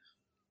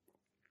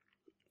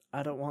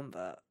 I don't want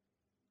that.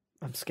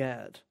 I'm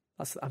scared.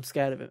 I'm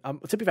scared of it.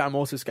 To be fair, I'm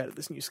also scared of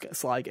this new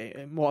Sly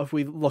game. What if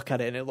we look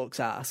at it and it looks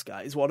ass,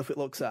 guys? What if it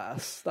looks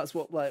ass? That's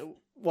what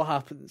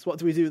happens? What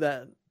do we do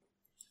then?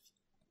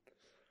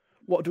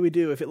 What do we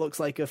do if it looks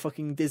like a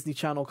fucking Disney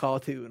Channel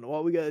cartoon? What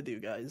are we gonna do,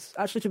 guys?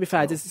 Actually, to be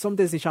fair, some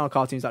Disney Channel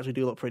cartoons actually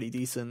do look pretty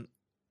decent.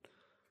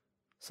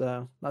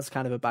 So that's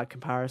kind of a bad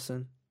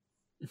comparison.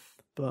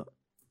 But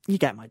you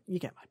get my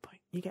point.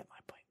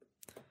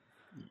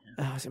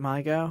 Yeah. Is it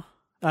my go?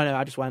 Oh no,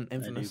 I just went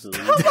Infamous.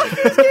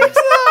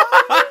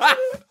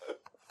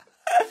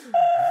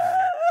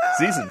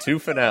 Season 2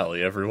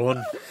 finale,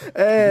 everyone.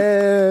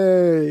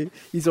 Hey,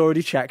 he's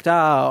already checked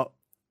out.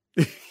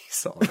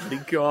 He's already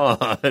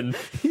gone.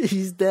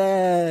 He's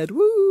dead.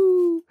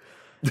 Woo!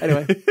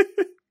 Anyway,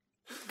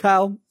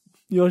 Kyle,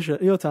 your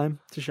time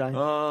to shine.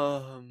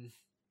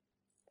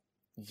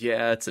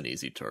 Yeah, it's an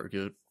easy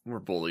target. We're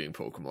bullying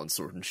Pokemon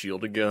Sword and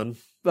Shield again.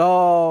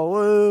 Oh,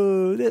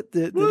 woo!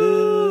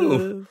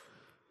 Woo!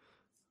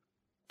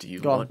 Do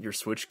you want your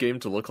Switch game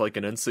to look like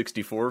an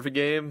N64 of a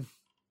game?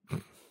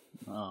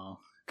 Oh.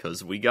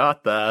 Because we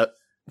got that.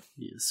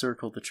 You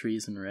circle the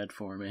trees in red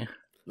for me.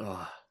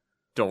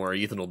 Don't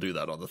worry, Ethan will do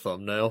that on the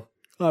thumbnail.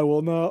 I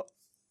will not.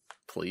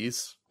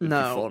 Please? It'd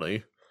No. be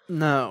funny.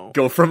 No.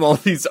 Go from all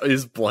these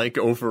is blank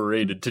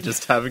overrated to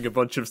just having a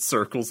bunch of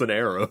circles and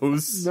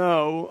arrows.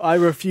 No, I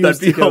refuse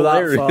That'd be to go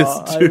that hilarious,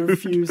 far. dude. I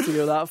refuse to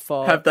go that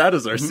far. Have that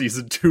as our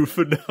Season 2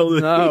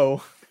 finale.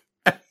 No.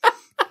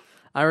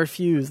 I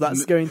refuse.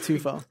 That's going too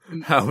far.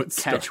 How it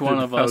Catch started, one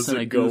of us how's in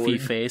it a goofy going?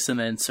 face and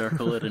then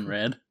circle it in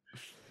red.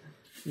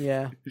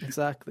 Yeah,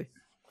 exactly.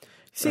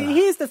 See,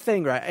 here's the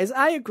thing, right? Is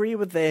I agree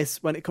with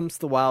this when it comes to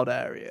the wild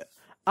area.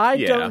 I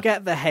don't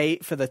get the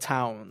hate for the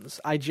towns.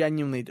 I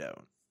genuinely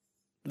don't.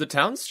 The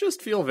towns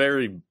just feel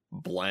very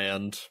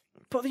bland.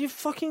 But you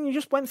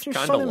just went through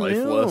Kinda Sun and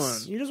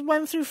lifeless. Moon. You just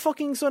went through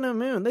fucking Sun and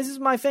Moon. This is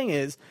my thing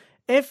is,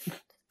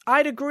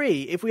 I'd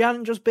agree if we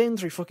hadn't just been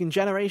through fucking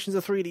generations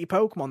of 3D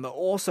Pokemon that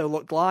also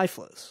looked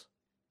lifeless.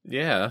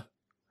 Yeah.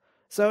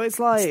 So it's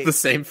like... It's the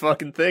same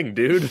fucking thing,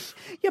 dude.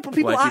 Yeah, but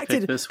people Why'd you acted...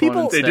 pick this people,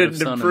 one instead They didn't of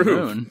Sun and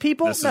improve. Moon?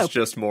 people, This is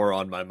just more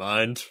on my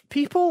mind.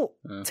 people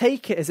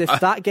take it as if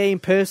that game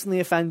personally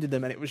offended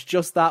them and it was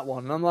just that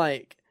one. And I'm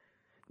like,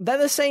 they're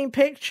the same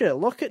picture.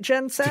 Look at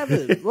Gen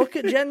 7. Look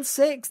at Gen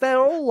 6. They're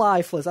all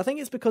lifeless. I think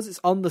it's because it's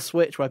on the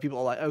Switch where people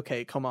are like,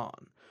 okay, come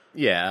on.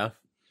 Yeah.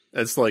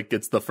 It's like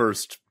it's the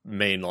first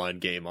mainline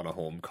game on a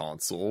home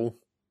console.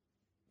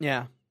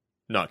 Yeah.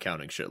 Not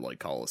counting shit like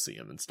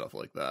Coliseum and stuff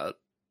like that.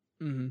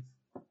 Mm-hmm.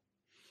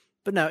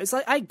 But no, it's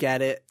like, I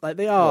get it. Like,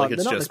 they are, Like,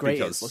 it's they're not the just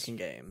greatest because- looking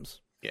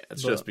games. Yeah,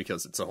 it's But- just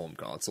because it's a home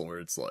console where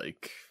it's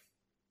like...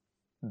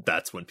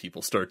 That's when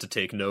people start to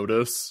take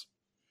notice.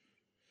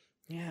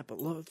 Yeah, but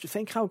look,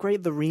 think how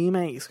great the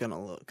remake's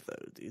gonna look,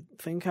 though, dude.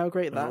 Think how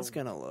great that's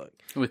gonna look.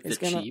 With It's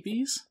the gonna-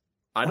 chibis?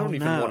 I don't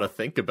even no. want to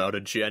think about a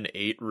Gen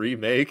 8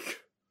 remake.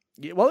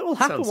 Yeah, well, it will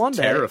happen Sounds one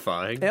day.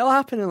 terrifying. It'll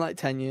happen in like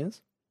 10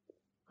 years.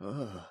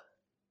 Ugh.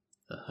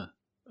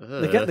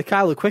 The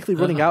Kyle are quickly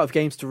running out of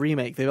games to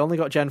remake. They've only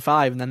got Gen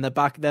 5, and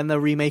then they're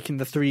remaking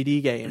the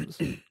 3D games.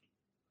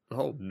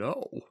 Oh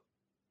no.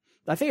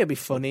 I think it'd be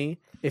funny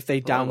if they I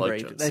like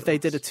downgrade, Gen if they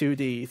did a 6.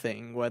 2D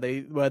thing where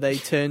they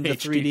turned the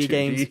HD 3D 2D.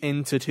 games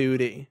into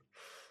 2D.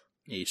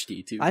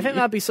 HD2. I think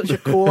that'd be such a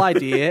cool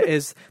idea.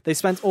 Is they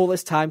spent all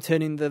this time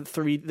turning the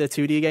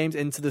 2D games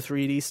into the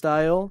 3D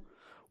style.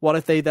 What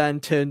if they then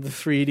turned the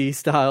 3D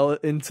style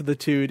into the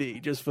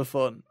 2D just for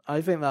fun?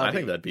 I think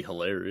that'd be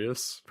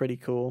hilarious. pretty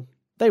cool.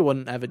 They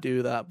wouldn't ever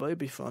do that, but it'd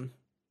be fun.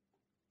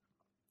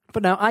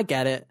 But no, I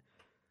get it.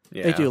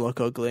 Yeah. They do look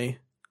ugly,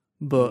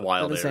 but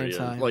Wild at the area. same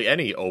time, Like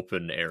any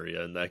open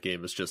area in that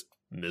game is just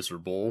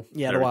miserable.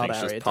 yeah, the wild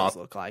Everything's area just does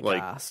look like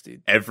ass,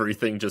 dude.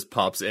 Everything just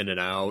pops in and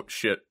out.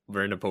 Shit,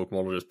 random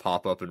Pokemon will just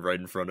pop up and right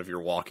in front of your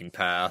walking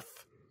path.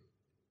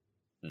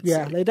 It's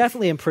Yeah, like- they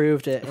definitely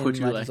improved it. Would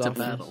in you like Legends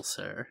to Arceus. battle,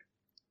 sir?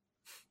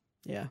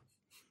 Yeah,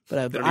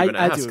 They but don't even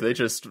I ask. do.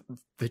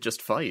 They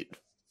just fight.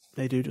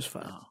 They do just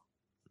fine. Oh.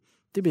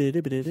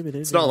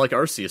 It's not like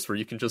Arceus where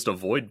you can just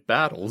avoid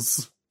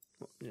battles.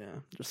 Yeah,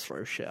 just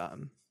throw shit at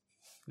them.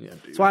 Yeah,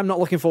 dude. That's why I'm not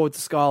looking forward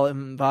to Scarlet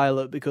and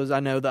Violet, because I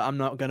know that I'm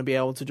not going to be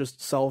able to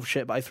just solve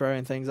shit by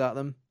throwing things at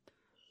them.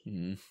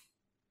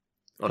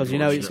 Because you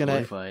know it's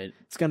Unfortunately,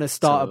 gonna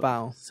start so, a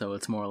battle. So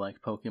it's more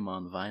like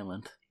Pokemon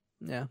Violent.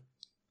 Yeah,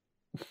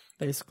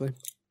 basically.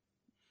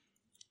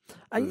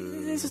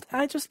 It's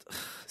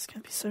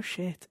gonna be so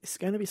shit. It's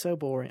gonna be so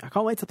boring. I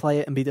can't wait to play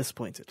it and be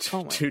disappointed.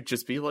 Can't wait. Dude,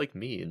 just be like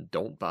me and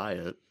don't buy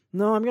it.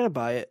 No, I'm gonna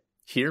buy it.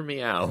 Hear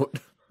me out.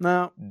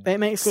 No, it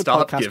makes good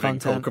Stop podcast giving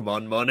content.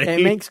 Pokemon money.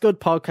 It makes good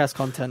podcast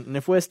content, and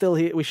if we're still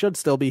here, we should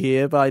still be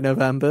here by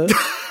November,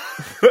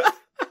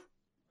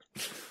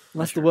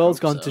 unless the world's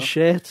gone to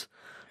shit.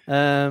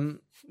 Unless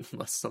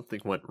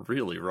something went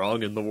really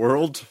wrong in the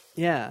world.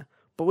 Yeah,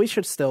 but we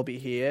should still be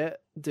here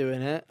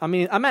doing it. I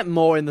mean, I meant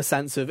more in the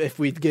sense of if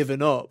we'd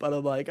given up, and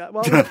I'm like,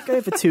 well, we'll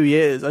go for 2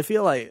 years. I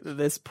feel like at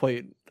this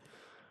point,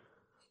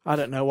 I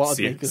don't know what would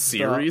make us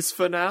series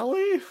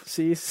finale?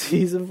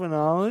 season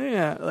finale.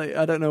 Yeah, like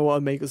I don't know what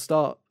would make us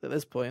start at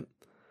this point,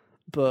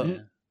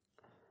 but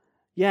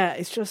yeah,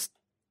 it's just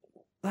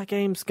that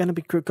game's gonna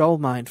be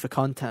goldmine for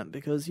content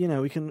because you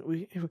know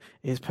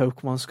is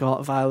Pokemon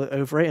Scarlet Violet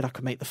overrated? I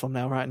could make the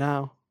thumbnail right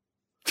now,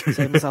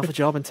 save myself a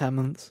job in 10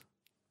 months.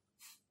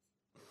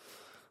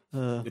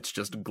 It's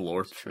just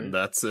Glorp, and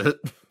that's it.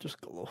 Just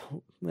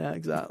Glorp. Yeah,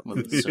 exactly.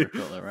 With a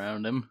circle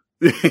around him.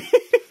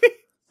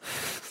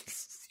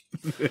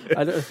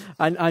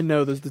 I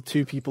know there's the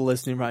 2 people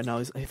listening right now.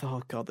 Is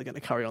oh god, they're gonna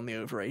carry on the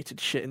overrated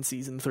shit in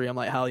season 3. I'm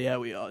like, hell yeah,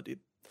 we are, dude.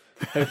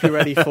 Hope you're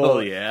ready for. Oh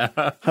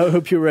yeah.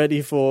 Hope you're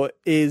ready for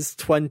is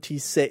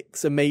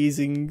 26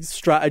 amazing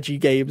strategy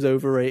games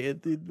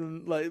overrated.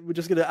 Like we're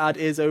just gonna add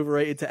is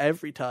overrated to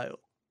every title.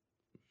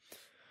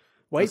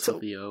 Wait That's till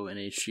what the O and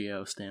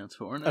HGO stands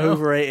for now.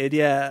 overrated,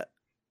 yeah.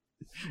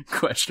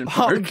 Question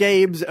Hot mark.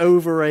 games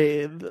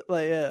overrated.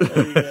 Like yeah,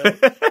 there you go.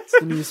 It's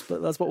the new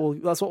split. That's what we'll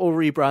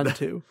rebrand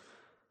to.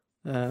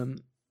 But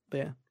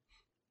yeah.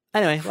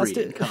 Anyway, let's Free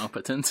do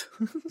incompetent.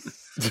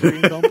 Free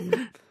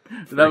incompetent.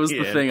 That was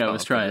the Free thing I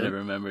was trying to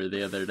incompetent. remember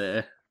the other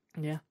day.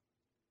 Yeah.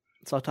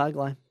 It's our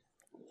tagline.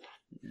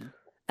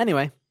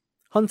 Anyway,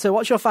 Hunter,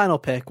 what's your final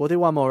pick? We'll do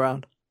one more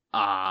round.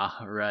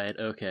 Ah, right,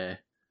 okay.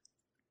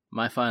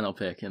 My final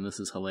pick, and this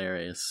is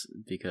hilarious,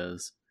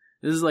 because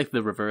this is like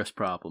the reverse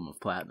problem of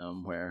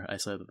Platinum, where I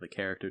said that the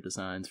character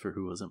designs for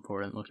who was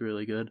important looked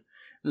really good.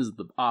 This is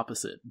the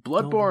opposite.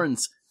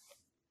 Bloodborne's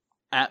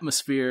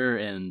atmosphere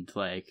and,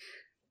 like,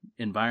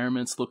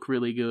 environments look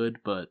really good,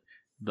 but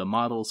the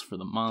models for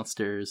the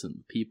monsters and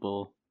the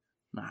people,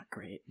 not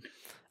great.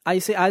 I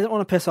don't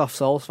want to piss off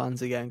Souls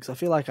fans again, because I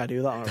feel like I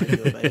do that on a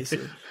regular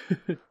basis.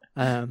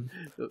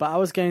 But I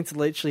was going to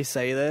literally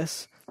say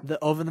this, that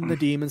other than the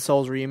Demon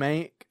Souls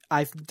remake,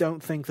 I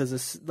don't think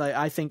there's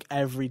I think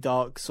every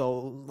Dark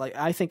Soul,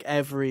 I think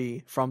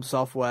every From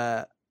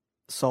Software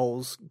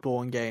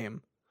Soulsborne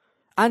game,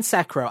 and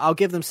Sekiro, I'll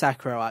give them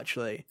Sekiro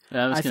actually.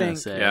 I was going to think-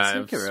 say, Yeah,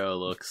 Sekiro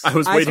looks... I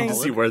was waiting to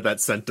think- see where that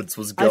sentence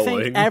was I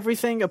going. think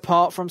everything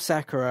apart from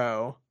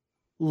Sekiro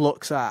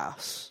looks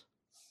ass.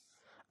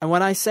 And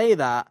when I say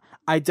that,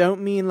 I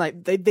don't mean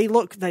like they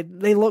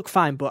look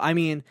fine, but I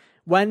mean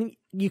when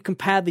you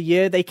compare the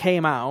year they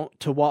came out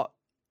to what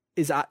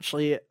is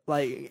actually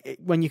like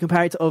when you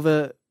compare it to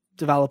other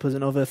developers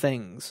and other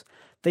things,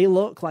 they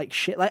look like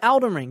shit. Like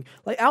Elden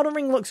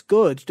Ring looks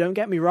good, don't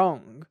get me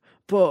wrong,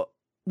 but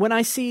when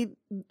I see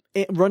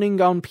it running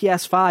on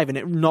PS5 and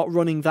it not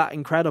running that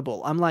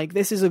incredible, I'm like,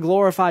 this is a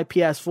glorified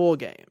PS4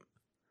 game.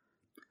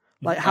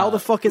 Like, how the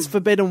fuck is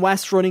Forbidden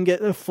West running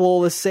at a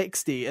flawless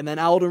 60 and then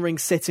Elden Ring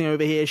sitting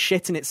over here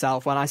shitting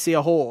itself when I see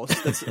a horse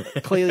that's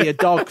clearly a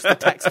dog because the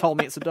text told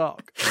me it's a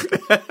dog?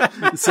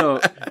 So,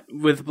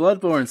 with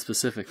Bloodborne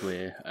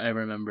specifically, I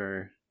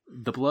remember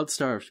the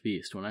Blood-Starved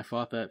Beast. When I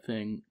fought that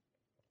thing,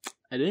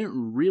 I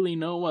didn't really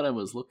know what I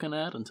was looking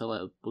at until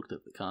I looked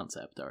at the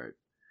concept art.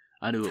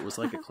 I knew it was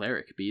like a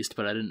cleric beast,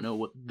 but I didn't know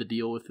what the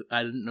deal with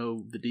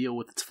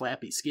its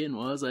flappy skin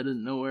was. I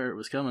didn't know where it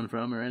was coming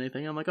from or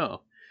anything. I'm like,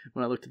 oh.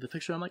 When I looked at the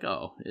picture, I'm like,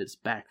 oh, its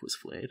back was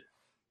flayed.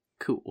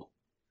 Cool.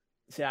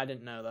 See, I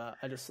didn't know that.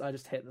 I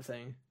just hit the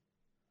thing.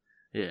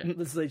 Yeah.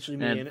 This is literally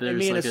me And and there's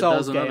me in like a a Souls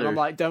dozen game. other- I'm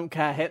like, don't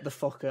care, hit the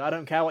fucker. I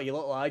don't care what you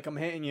look like. I'm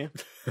hitting you.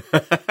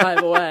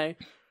 Either way,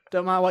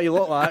 don't matter what you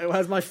look like.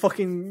 Where's my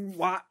fucking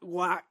whack?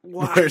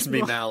 Where's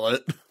me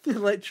mallet?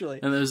 Literally.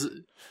 And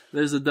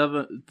there's a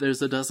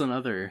dozen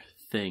other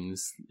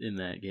things in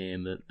that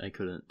game that I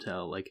couldn't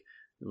tell. Like,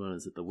 what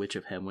is it? The Witch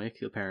of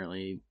Hemwick.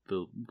 Apparently,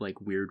 the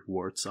like weird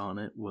warts on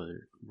it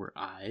were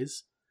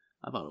eyes.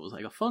 I thought it was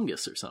like a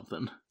fungus or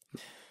something.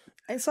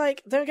 It's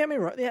like, don't get me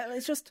wrong. Yeah,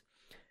 it's just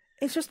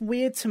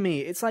weird to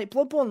me. It's like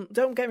Bloodborne.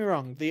 Don't get me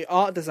wrong. The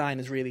art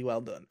design is really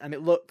well done, and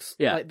it looks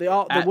like the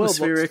world looks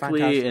Atmospherically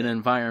fantastic.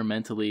 and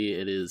environmentally,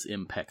 it is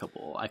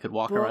impeccable. I could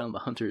walk But- around the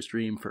Hunter's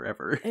Dream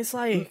forever. It's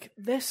like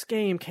this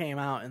game came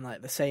out in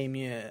like the same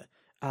year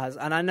as,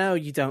 and I know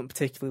you don't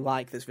particularly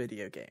like this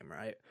video game,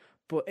 right?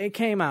 but it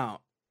came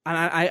out, and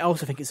I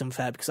also think it's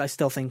unfair because I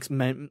still think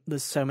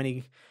there's so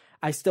many.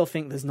 I still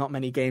think there's not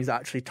many games that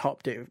actually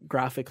topped it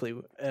graphically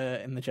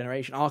in the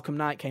generation. Arkham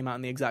Knight came out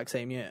in the exact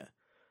same year,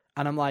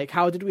 and I'm like,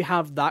 how did we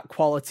have that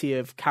quality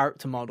of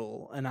character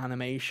model and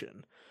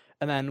animation?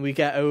 And then we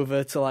get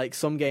over to like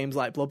some games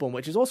like Bloodborne,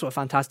 which is also a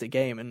fantastic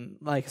game, and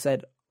like I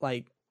said,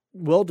 like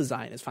world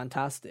design is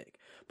fantastic.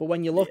 But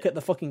when you look at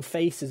the fucking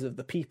faces of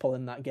the people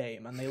in that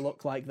game, and they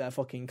look like they're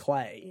fucking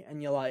clay,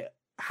 and you're like,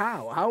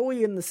 how are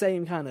we in the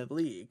same kind of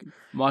league?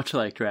 Much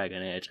like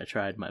Dragon Age, I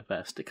tried my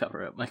best to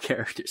cover up my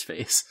character's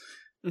face.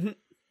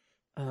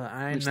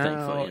 I Which know,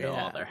 thankfully,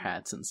 yeah. all their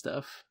hats and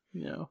stuff,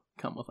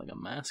 come with like a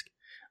mask.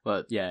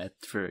 But yeah,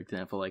 for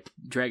example, like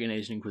Dragon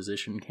Age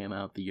Inquisition came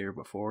out the year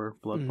before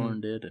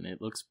Bloodborne did, and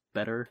it looks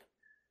better.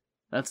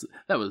 That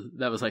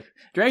was like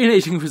Dragon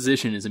Age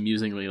Inquisition is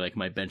amusingly like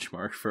my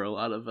benchmark for a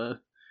lot of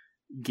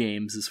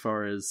games as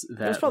far as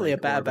that. It's probably like,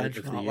 a better orbit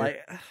of the benchmark.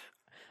 year. Like,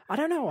 I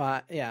don't know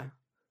why. Yeah,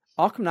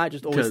 Arkham Knight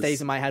just always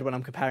stays in my head when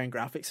I'm comparing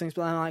graphics things,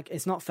 but I'm like,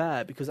 it's not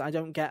fair because I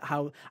don't get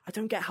how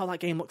that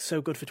game looks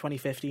so good for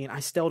 2015.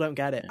 I still don't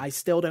get it. I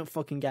still don't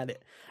fucking get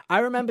it. I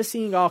remember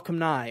seeing Arkham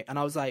Knight and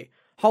I was like,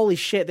 holy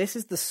shit, this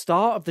is the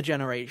start of the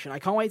generation. I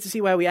can't wait to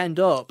see where we end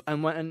up.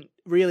 And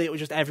really, it was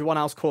just everyone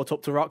else caught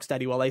up to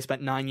Rocksteady while they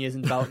spent 9 years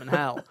in development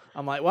hell.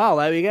 I'm like, wow,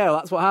 there we go.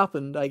 That's what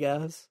happened, I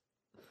guess.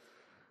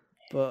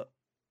 But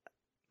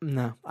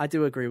no, I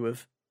do agree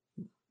with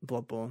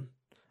Bloodborne.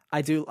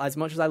 I do, as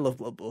much as I love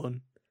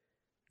Bloodborne.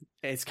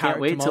 It's Can't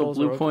wait till models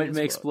Blue are Point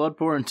ugly, makes but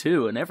Bloodborne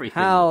 2 and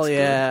everything. hell looks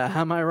yeah!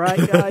 Am I right,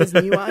 guys?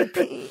 New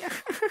IP.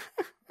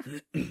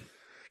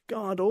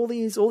 God, all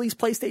these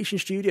PlayStation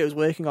studios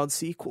working on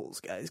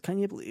sequels, guys. Can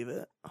you believe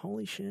it?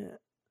 Holy shit!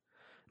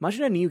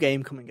 Imagine a new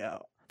game coming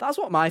out. That's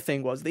what my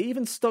thing was. They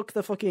even stuck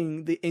the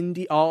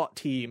indie art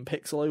team,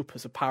 Pixel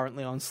Opus,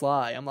 apparently on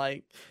Sly. I'm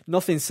like,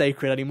 nothing's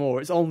sacred anymore.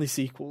 It's only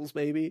sequels,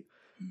 baby.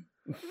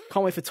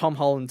 Can't wait for Tom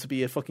Holland to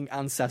be a fucking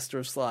ancestor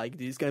of Sly.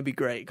 Dude, it's gonna be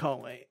great.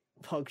 Can't wait.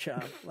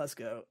 PogChamp, let's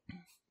go.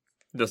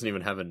 It doesn't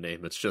even have a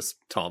name. It's just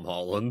Tom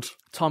Holland.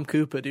 Tom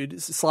Cooper, dude.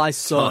 It's Sly's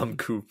son. Tom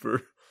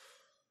Cooper.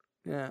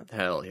 Yeah.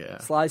 Hell yeah.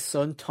 Sly's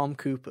son, Tom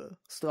Cooper,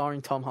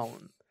 starring Tom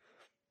Holland.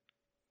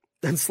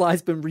 Then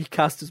Sly's been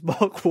recast as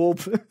Mark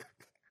Wahlberg.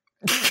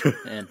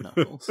 And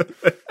Knuckles.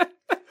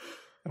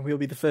 And we'll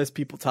be the first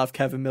people to have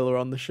Kevin Miller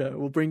on the show.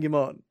 We'll bring him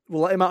on.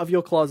 We'll let him out of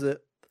your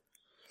closet.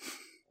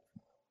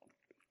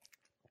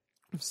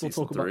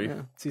 Season 3.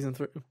 Season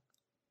 3.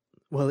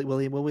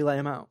 Will we let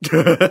him out?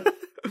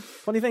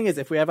 Funny thing is,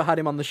 if we ever had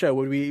him on the show,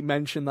 would we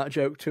mention that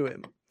joke to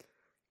him?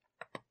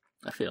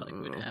 I feel like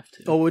we'd have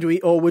to.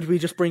 Or would we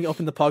just bring it up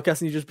in the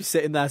podcast and he'd just be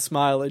sitting there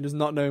smiling, just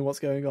not knowing what's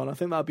going on? I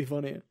think that'd be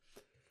funny.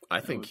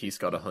 I think he's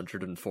got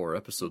 104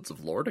 episodes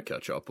of lore to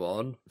catch up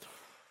on.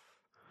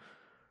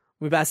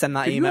 We better send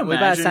that Could you email. We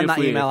better imagine send if that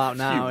we- email out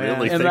now. you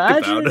really Yeah.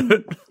 think about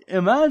it.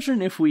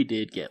 Imagine if we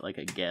did get like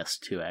a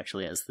guest who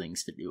actually has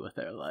things to do with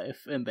their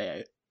life, and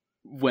they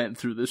went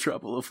through the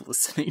trouble of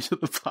listening to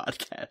the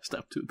podcast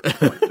up to the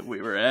point that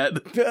we were at.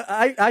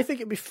 I think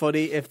it'd be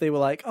funny if they were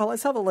like, oh,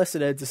 let's have a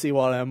listen in to see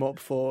what I'm up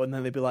for, and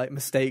then they'd be like,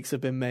 mistakes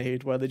have been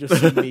made, where they just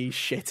see me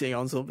shitting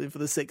on something for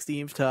the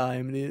 16th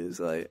time, and it's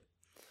like...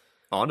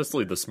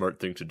 Honestly, the smart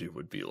thing to do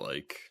would be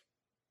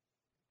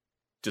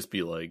just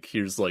be like,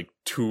 here's like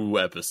 2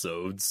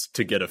 episodes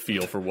to get a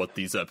feel for what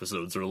these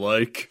episodes are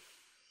like.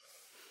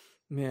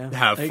 Yeah.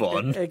 Have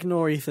fun.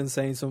 Ignore Ethan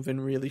saying something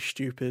really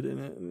stupid in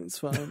it, and it's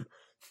fine.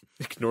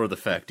 Ignore the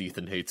fact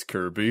Ethan hates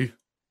Kirby.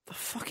 I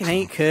fucking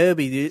hate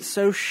Kirby, dude. It's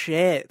so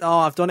shit. Oh,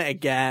 I've done it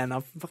again.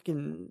 I've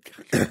fucking...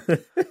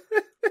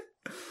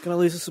 Gonna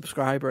lose a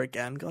subscriber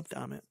again. God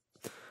damn it.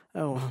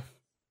 Oh, well.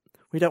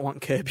 We don't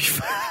want Kirby.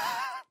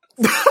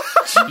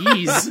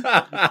 Jeez.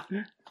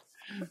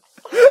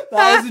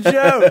 That was a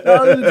joke.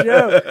 That was a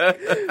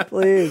joke.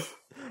 Please.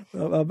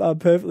 I'm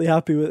perfectly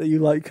happy with that you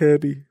like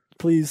Kirby.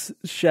 Please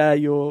share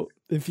your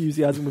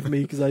enthusiasm with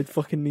me because I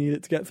fucking need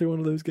it to get through one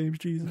of those games.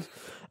 Jesus.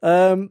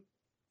 Right.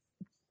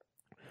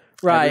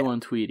 Everyone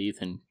tweet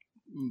Ethan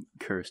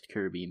cursed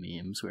Kirby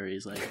memes where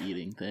he's like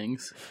eating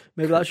things.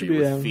 Maybe that should be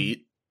with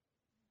feet.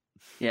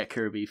 Yeah,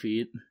 Kirby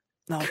feet.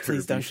 No, Kirby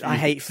please don't. feet. I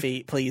hate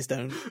feet. Please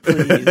don't.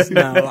 Please.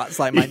 No, that's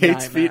like my He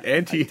hates nightmare. feet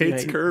and he I do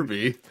hates hate-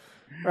 Kirby.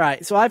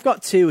 Right, so I've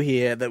got 2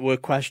 here that were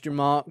question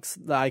marks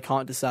that I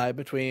can't decide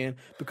between,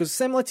 because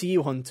similar to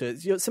you, Hunter,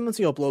 similar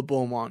to your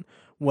Bloodborne one,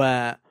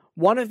 where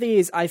one of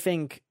these, I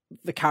think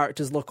the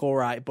characters look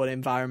alright, but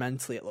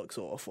environmentally it looks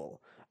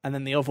awful. And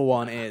then the other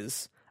one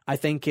is, I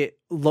think it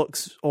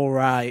looks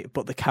alright,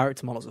 but the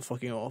character models are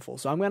fucking awful.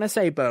 So I'm going to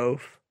say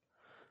both,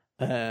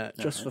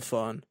 just for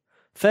fun.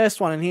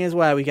 First one, and here's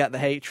where we get the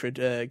hatred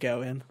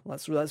going.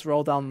 Let's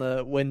roll down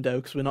the window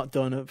because we're not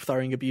done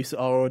throwing abuse at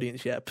our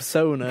audience yet.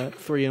 Persona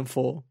 3 and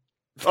 4.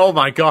 Oh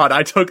my god,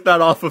 I took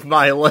that off of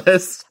my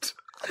list.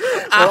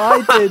 Well,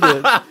 I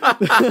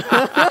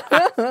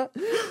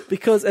didn't.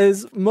 Because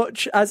as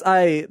much as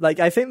I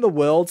think the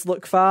worlds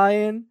look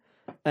fine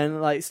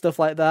and like stuff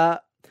like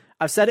that,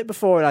 I've said it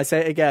before and I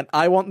say it again.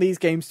 I want these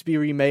games to be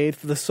remade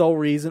for the sole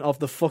reason of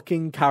the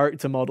fucking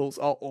character models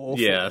are awful.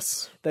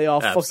 Yes. They are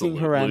absolutely.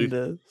 fucking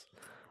horrendous. Give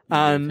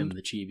And him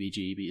the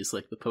chibi-jibis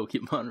like the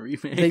Pokemon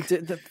remake.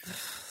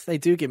 they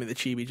do give me the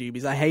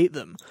chibi-jibis. I hate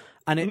them.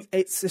 And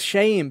it's a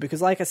shame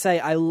because, like I say,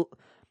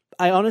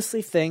 I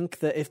honestly think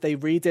that if they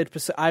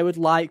redid I would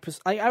like...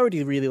 I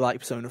already really like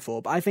Persona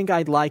 4, but I think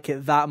I'd like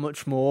it that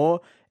much more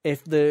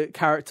if the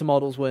character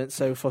models weren't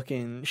so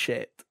fucking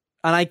shit.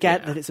 And I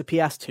get that it's a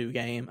PS2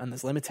 game and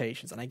there's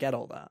limitations, and I get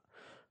all that.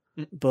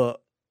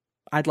 But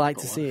I'd like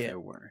to see it. There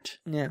weren't.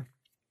 Yeah.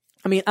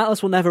 I mean,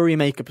 Atlas will never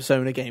remake a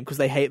Persona game because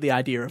they hate the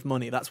idea of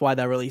money. That's why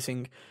they're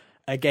releasing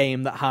a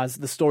game that has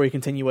the story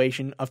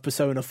continuation of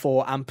Persona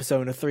 4 and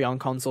Persona 3 on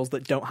consoles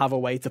that don't have a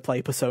way to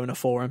play Persona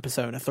 4 and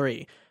Persona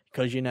 3.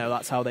 Because,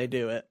 that's how they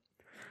do it.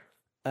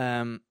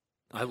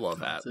 I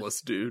love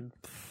Atlas, dude.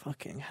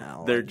 Fucking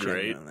hell. They're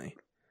great. Genuinely.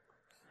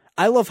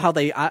 I love how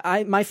they...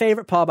 my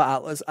favourite part about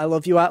Atlas, I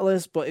love you,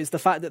 Atlas, but it's the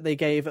fact that they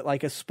gave it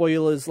like a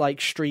spoilers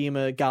like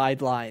streamer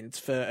guidelines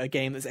for a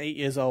game that's 8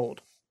 years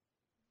old.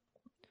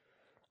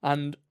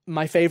 And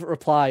my favourite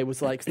reply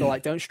was like, they're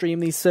like, don't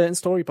stream these certain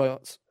story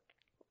parts.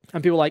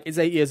 And people were like, it's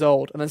 8 years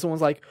old. And then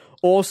someone's like,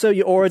 also,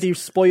 you're already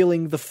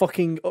spoiling the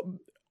fucking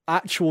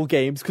actual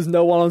games because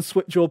no one on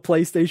Switch or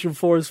PlayStation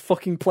 4 has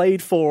fucking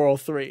played 4 or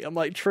 3. I'm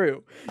like,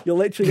 true. You're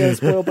literally going to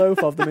spoil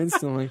both of them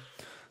instantly.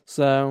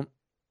 So,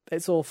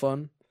 it's all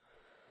fun.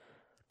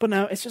 But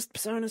no, it's just,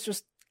 Persona's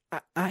just,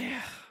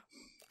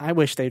 I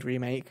wish they'd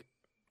remake.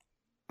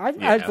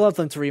 I'd love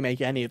them to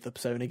remake any of the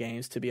Persona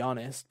games, to be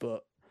honest,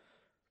 but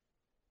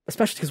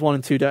especially because 1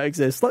 and 2 don't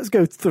exist. Let's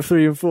go to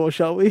 3 and 4,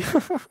 shall we?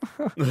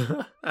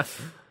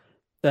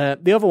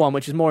 The other one,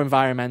 which is more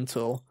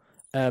environmental,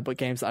 but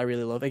games that I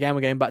really love. Again,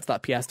 we're going back to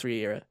that PS3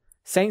 era.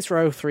 Saints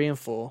Row 3 and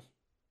 4,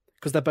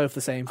 because they're both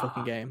the same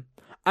fucking game.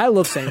 I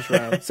love Saints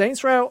Row.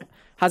 Saints Row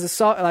has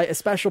a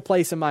special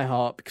place in my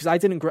heart because I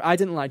didn't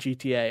like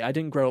GTA. I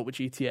didn't grow up with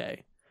GTA,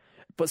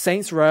 but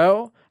Saints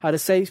Row had a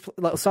safe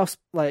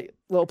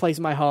little place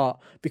in my heart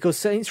because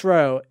Saints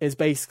Row is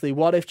basically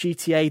what if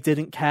GTA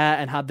didn't care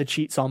and had the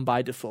cheats on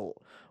by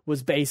default.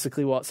 Was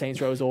basically what Saints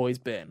Row has always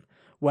been,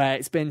 where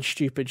it's been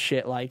stupid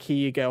shit like here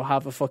you go,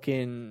 have a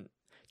fucking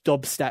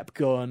dubstep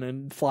gun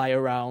and fly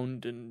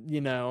around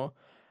and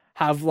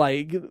have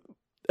like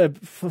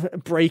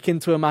break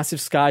into a massive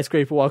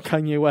skyscraper while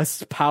Kanye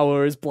West's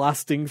power is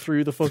blasting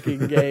through the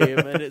fucking game.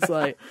 And it's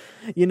like,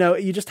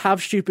 you just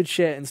have stupid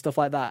shit and stuff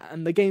like that.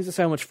 And the games are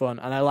so much fun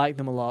and I like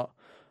them a lot,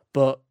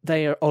 but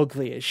they are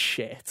ugly as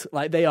shit.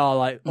 Like they are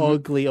like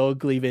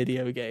ugly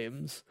video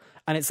games.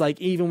 And it's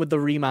like, even with the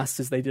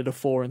remasters they did of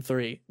 4 and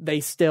 3, they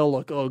still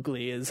look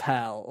ugly as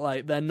hell.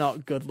 Like they're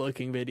not good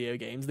looking video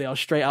games. They are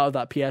straight out of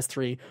that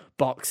PS3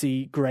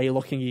 boxy grey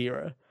looking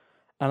era.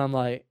 And I'm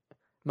like,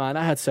 man,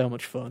 I had so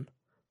much fun.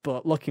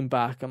 But looking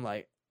back, I'm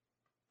like,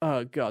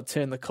 oh god,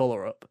 turn the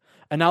color up.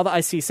 And now that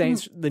I see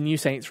the new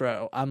Saints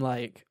Row, I'm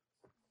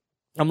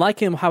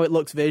liking how it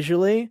looks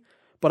visually,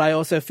 but I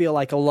also feel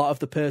like a lot of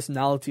the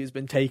personality has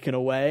been taken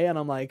away. And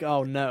I'm like,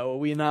 oh no, are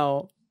we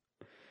now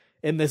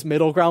in this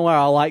middle ground where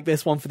I like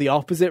this one for the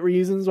opposite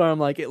reasons? Where I'm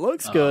like, it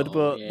looks good,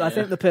 but yeah. I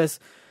think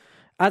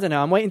I don't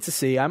know. I'm waiting to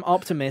see. I'm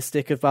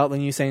optimistic about the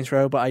new Saints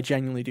Row, but I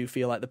genuinely do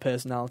feel like the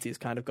personality has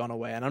kind of gone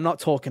away. And I'm not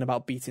talking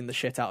about beating the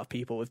shit out of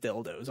people with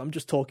dildos. I'm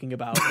just talking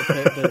about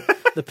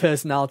the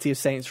personality of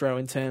Saints Row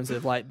in terms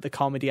of like the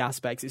comedy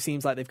aspects. It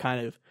seems like they've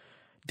kind of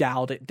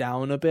dialed it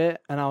down a bit.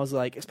 And I was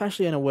like,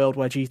 especially in a world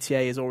where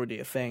GTA is already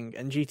a thing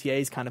and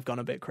GTA's kind of gone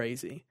a bit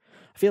crazy.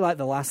 I feel like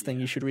the last thing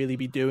you should really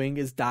be doing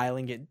is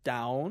dialing it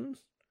down.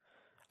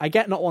 I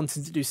get not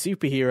wanting to do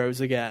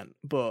superheroes again,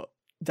 but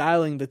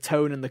dialing the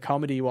tone and the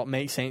comedy, what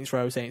makes Saints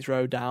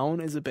Row down,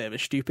 is a bit of a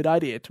stupid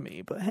idea to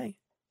me. But hey,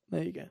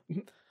 there you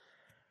go.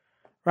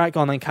 Right,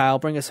 go on then, Kyle.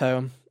 Bring us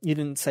home. You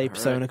didn't say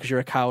Persona because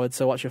you're a coward.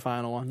 So what's your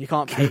final one? You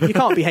can't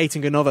be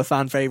hating another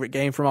fan favorite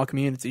game from our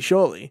community,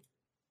 surely.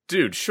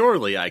 Dude,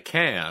 surely I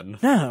can.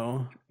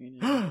 No.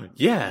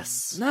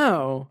 Yes.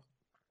 No.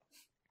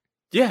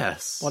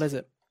 Yes. What is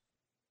it?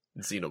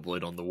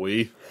 Xenoblade on the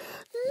Wii.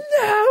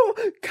 No,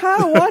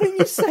 Kyle. Why didn't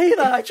you say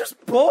that? I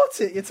just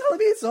bought it. You're telling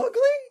me it's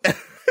ugly?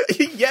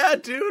 Yeah,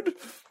 dude.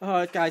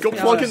 Oh, guys, go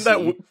plug in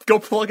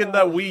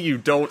that Wii you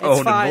don't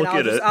own fine. and look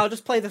at it. I'll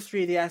just play the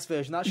 3DS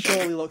version. That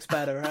surely looks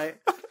better, right?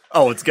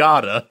 Oh, it's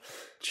gotta.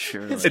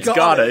 Sure. It's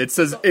gotta. It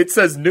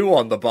says new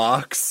on the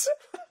box.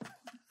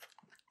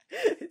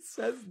 It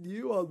says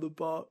new on the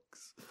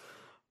box.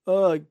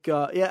 Oh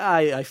god. Yeah,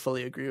 I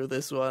fully agree with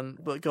this one.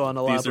 But go on,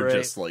 elaborate. These are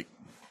just like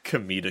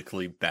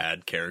comedically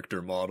bad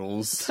character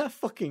models. They're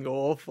fucking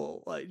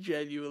awful, like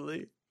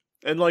genuinely.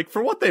 And like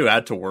for what they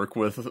had to work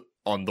with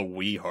on the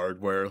Wii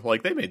hardware,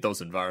 like they made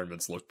those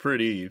environments look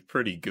pretty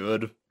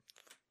good.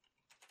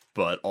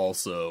 But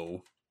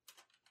also,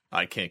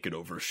 I can't get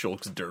over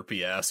Shulk's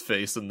derpy ass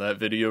face in that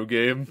video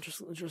game.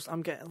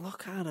 I'm getting,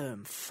 look at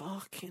him,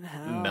 fucking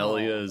hell.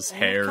 Melia's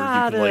hair,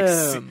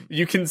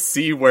 you can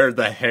see where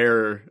the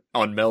hair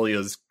on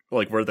Melia's,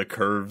 like where the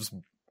curves,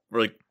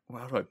 like,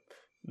 how do I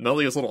None of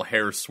these little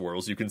hair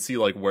swirls. You can see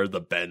like where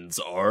the bends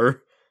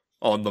are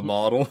on the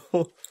model.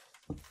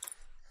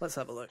 Let's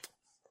have a look.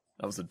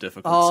 That was a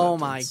difficult Oh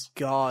sentence. my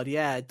god,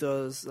 yeah, it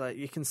does. Like,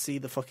 you can see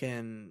the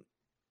fucking...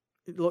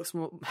 It looks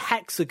more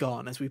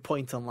hexagon as we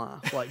point and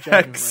laugh. Like,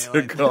 genuinely.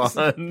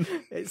 Hexagon.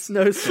 It's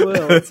no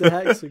swirl, it's a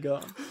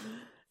hexagon.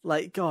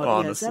 Like, God,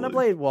 Honestly. yeah,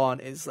 Xenoblade 1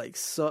 is like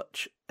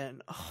such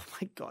an... Oh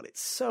my god,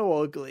 it's so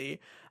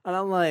ugly. And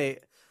I'm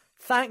like,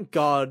 thank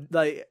God.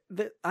 Like,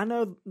 I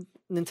know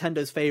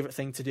Nintendo's favourite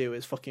thing to do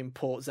is fucking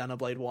port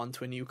Xenoblade 1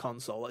 to a new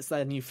console. It's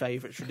their new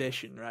favourite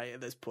tradition, right,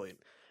 at this point.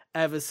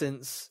 Ever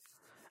since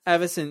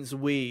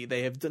Wii,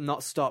 they have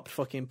not stopped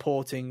fucking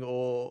porting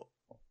or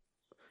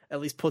at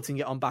least putting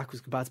it on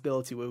backwards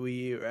compatibility with Wii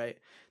U, right?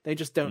 They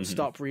just don't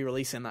stop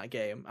re-releasing that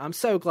game. I'm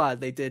so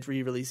glad they did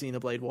re-release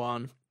Xenoblade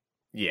 1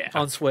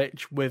 on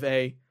Switch with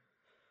a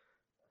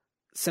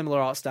similar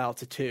art style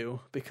to 2,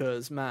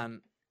 because,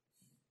 man,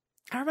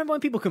 I remember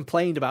when people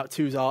complained about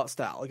 2's art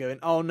style, going,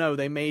 oh no,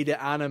 they made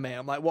it anime.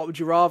 I'm like, what would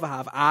you rather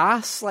have?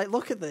 Ass? Like,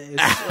 look at this.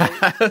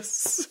 Like,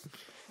 Ass.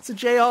 it's a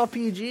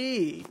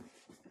JRPG.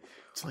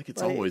 It's like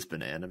it's always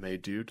been anime,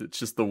 dude. It's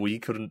just the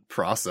Wii couldn't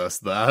process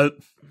that.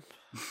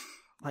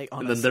 Like,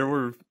 And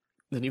honestly.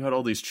 then you had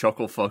all these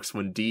chuckle fucks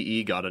when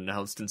DE got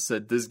announced and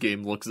said, this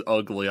game looks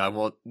ugly, I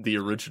want the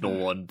original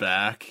one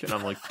back. And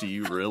I'm like, do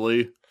you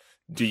really?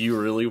 Do you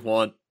really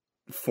want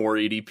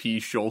 480p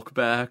Shulk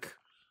back?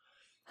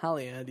 Hell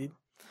yeah, dude.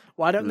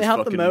 Why don't This they have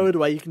the fucking- mode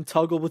where you can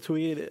toggle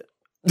between it?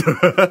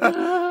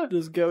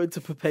 Just go into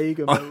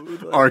Papega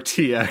mode. Like,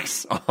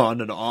 RTX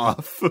on and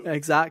off.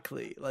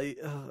 exactly. Like,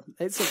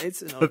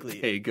 it's an ugly,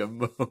 Pega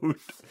mode.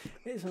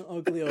 it's an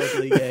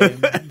ugly game.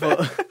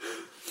 But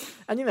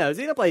and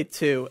Xenoblade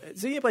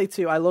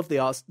 2, I love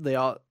the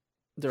art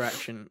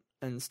direction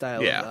and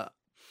style Yeah. of that.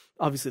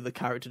 Obviously, the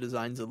character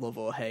designs are love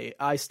or hate.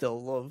 I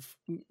still love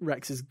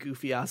Rex's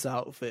goofy ass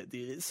outfit,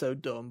 dude. It's so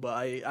dumb, but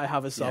I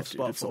have a soft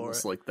spot it's for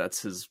almost it. like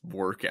that's his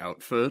work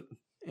outfit.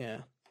 Yeah.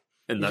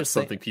 And You that's just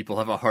think- something people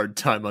have a hard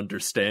time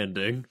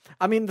understanding.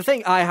 I mean, the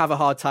thing I have a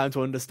hard time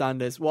to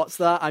understand is, what's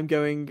that?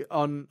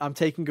 I'm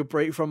taking a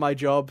break from my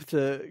job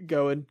to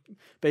go and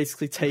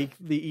basically take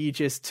the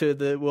Aegis to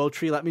the World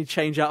Tree. Let me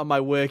change out of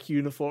my work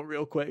uniform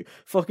real quick.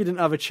 Fucker didn't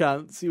have a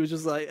chance. He was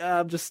just like,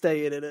 I'm just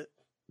staying in it.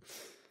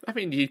 I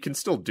mean, you can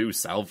still do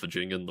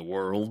salvaging in the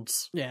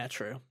worlds, Yeah,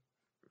 true.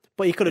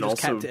 But he could have And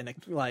just also- kept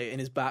it in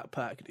his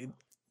backpack, dude.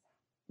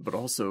 but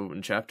also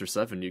in Chapter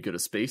 7 you get a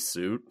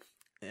spacesuit,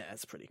 Yeah,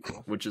 it's pretty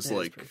cool. which is Yeah, it's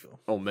like pretty cool.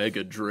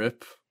 Omega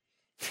drip.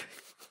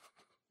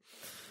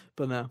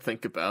 But no,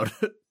 Think about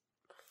it.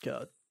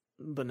 God,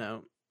 but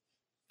no.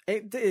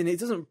 It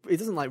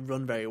doesn't like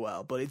run very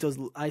well, but it does.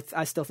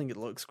 I still think it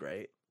looks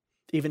great.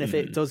 Even if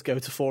it does go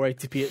to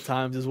 480p at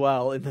times as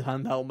well in the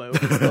handheld mode,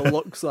 it still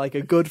looks like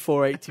a good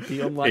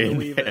 480p, unlike In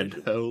the Wii version.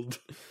 handheld.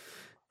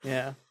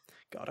 Yeah.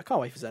 God, I can't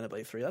wait for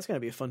Xenoblade 3. That's going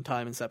to be a fun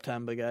time in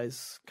September,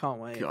 guys. Can't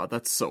wait. God,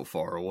 that's so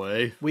far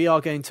away. We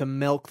are going to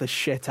milk the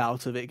shit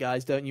out of it,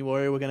 guys. Don't you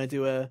worry. We're going to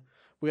do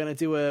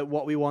a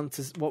what we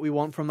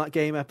want from that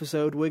game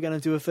episode. We're going to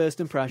do a first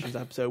impressions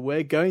episode.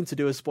 We're going to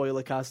do a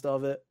spoiler cast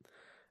of it.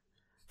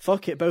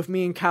 Fuck it, both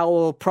me and Cal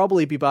will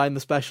probably be buying the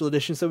special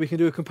edition so we can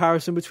do a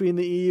comparison between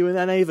the EU and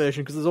NA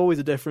version, because there's always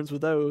a difference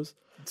with those.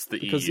 It's the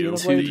Because EU. Xenoblade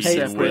The Two hates EU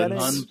the separate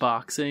wins.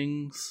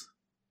 unboxings.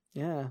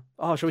 Yeah.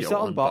 Oh, shall we Yo,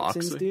 start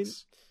unboxings, dude?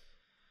 unboxings.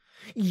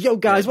 Yo,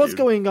 guys, Yeah, what's dude.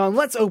 going on?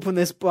 Let's open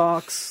this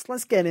box.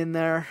 Let's get in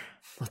there.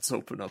 Let's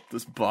open up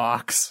this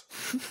box.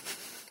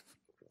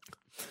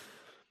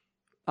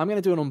 I'm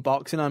going to do an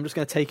unboxing. I'm just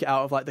going to take it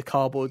out of like the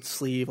cardboard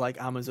sleeve, like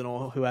Amazon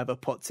or whoever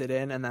puts it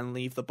in, and then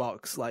leave the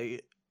box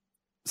like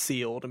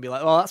sealed and be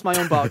like, well, that's my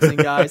unboxing,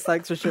 guys.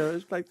 Thanks for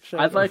showing.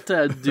 I'd like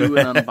to do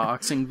an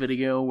unboxing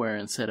video where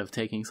instead of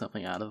taking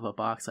something out of a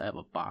box, I have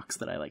a box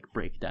that I like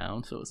break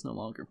down so it's no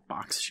longer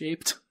box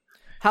shaped.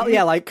 Hell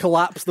yeah, like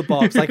collapse the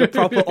box, like a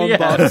proper Yeah.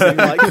 unboxing,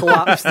 like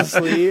collapse the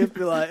sleeve,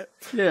 be like,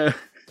 Yeah,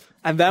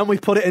 and then we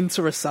put it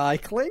into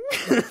recycling,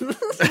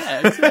 yeah,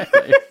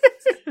 exactly.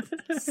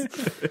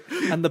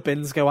 and the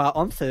bins go out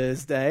on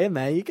Thursday, and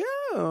there you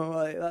go.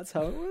 Like, that's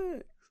how it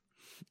works.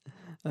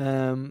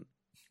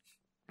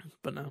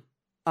 But no,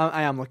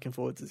 I am looking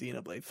forward to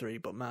Xenoblade 3.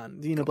 But man,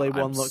 Xenoblade 1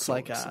 I'm looks so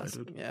like ass.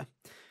 excited. Yeah,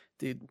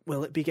 dude.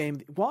 Will it be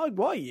game? What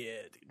a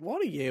year, dude.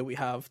 What a year we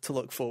have to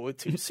look forward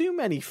to. So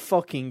many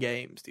fucking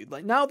games, dude.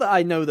 Like, now that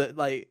I know that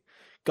like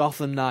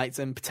Gotham Knights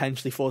and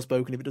potentially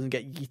Forspoken, if it doesn't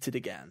get yeeted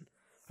again,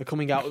 are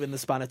coming out within the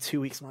span of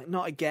 2 weeks. I'm like,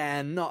 not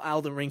again, not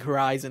Elden Ring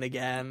Horizon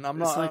again. I'm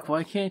not It's like,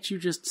 why can't you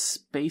just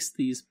space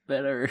these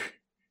better?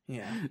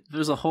 yeah.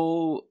 There's a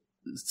whole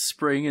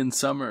spring and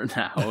summer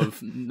now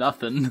of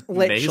nothing.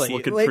 May's Literally,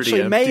 looking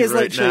pretty May empty is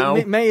right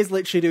literally now. May is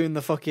literally doing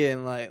the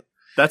fucking like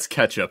That's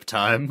catch-up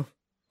time.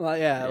 yeah,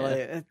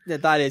 Yeah.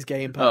 like that is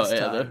Game Pass Oh, yeah,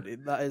 time.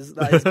 Dude. That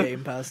is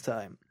Game Pass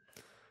time.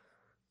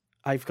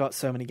 I've got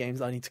so many games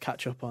that I need to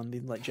catch up on.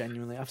 Dude, like,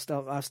 genuinely, I've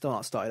still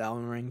not started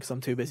Elden Ring because I'm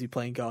too busy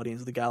playing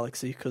Guardians of the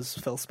Galaxy. Because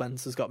Phil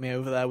Spencer's got me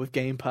over there with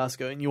Game Pass,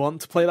 going, "You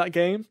want to play that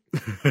game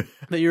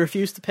that you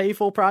refuse to pay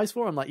full price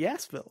for?" I'm like,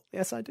 "Yes, Phil.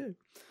 Yes, I do."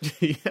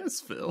 Yes,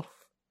 Phil.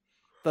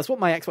 That's what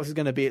my Xbox is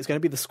going to be. It's going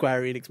to be the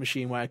Square Enix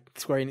machine where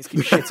Square Enix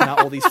keeps shitting out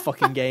all these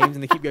fucking games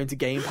and they keep going to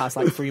Game Pass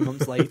like 3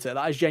 months later.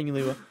 That's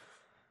genuinely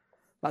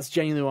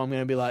what I'm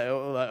going to be like,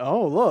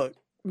 oh look.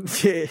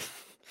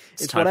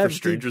 It's time for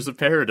Strangers of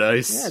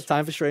Paradise. Yeah, it's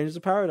time for Strangers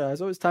of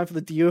Paradise. Oh, it's time for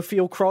the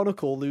Deerfield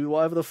Chronicle,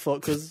 whatever the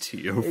fuck. Because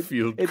it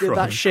did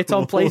that shit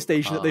on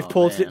PlayStation that they've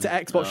ported it to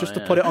Xbox just to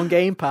put it on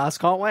Game Pass.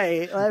 Can't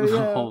wait. There we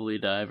go. Holy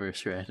diver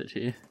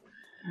strategy.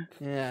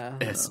 Yeah.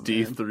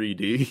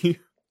 SD3D.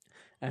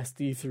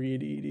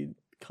 SD3D, dude.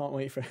 Can't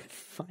wait for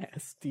my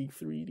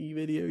SD3D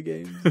video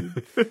games.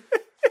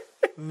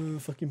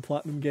 Fucking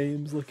Platinum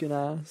Games looking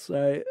ass.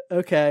 Right.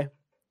 Okay.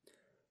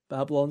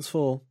 Babylon's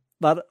Fall.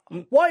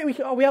 We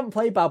haven't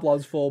played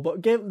Babylon's Fall,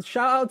 but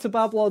shout out to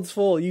Babylon's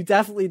Fall. You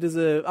definitely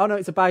deserve. Oh no,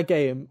 it's a bad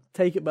game.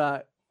 Take it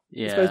back.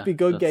 Yeah, it's supposed to be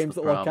good games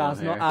that look ass,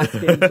 not ass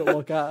games that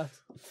look ass.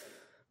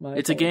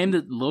 It's a game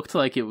that looked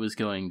like it was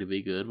going to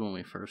be good when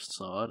we first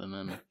saw it, and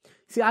then...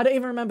 See, I don't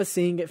even remember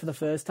seeing it for the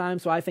first time,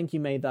 so I think you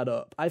made that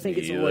up. I think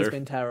it's always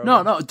been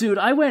terrible. No, dude,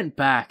 I went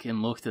back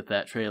and looked at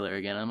that trailer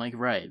again. I'm like,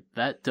 right,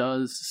 that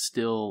does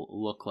still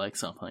look like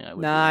something I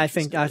would. Nah, I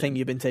think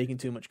you've been taking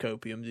too much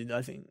copium, dude.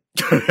 I think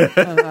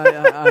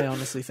I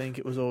honestly think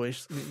it was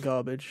always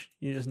garbage.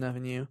 You just never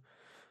knew.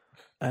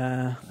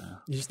 You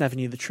just never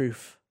knew the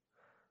truth.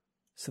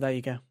 So there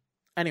you go.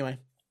 Anyway,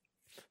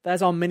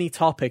 there's our mini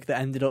topic that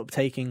ended up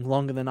taking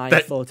longer than I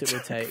thought it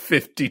would take.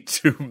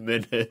 52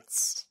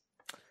 minutes.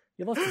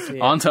 You'll have to see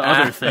it. On to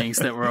other things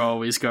that were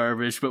always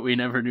garbage, but we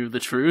never knew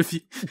the truth.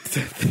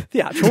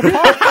 The actual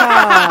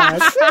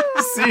podcast!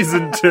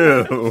 Season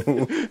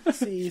 2!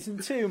 Season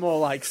 2, more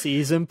like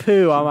season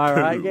poo, am I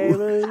right,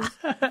 gamers?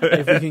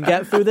 If we can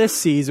get through this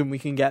season, we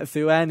can get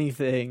through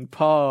anything.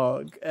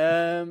 Pog.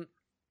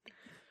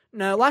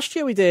 No, last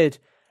year we did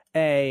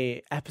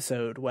a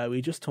episode where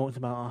we just talked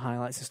about our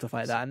highlights and stuff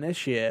like that, and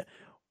this year...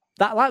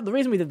 the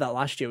reason we did that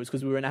last year was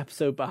because we were an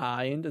episode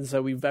behind, and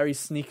so we very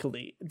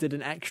sneakily did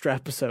an extra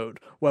episode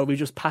where we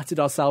just patted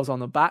ourselves on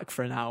the back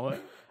for an hour,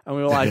 and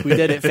we were like, we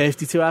did it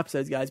 52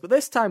 episodes, guys. But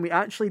this time we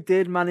actually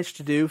did manage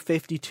to do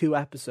 52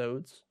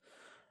 episodes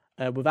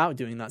without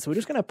doing that, so we're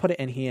just going to put it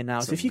in here now.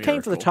 So if you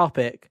came for the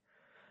topic,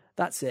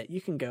 that's it.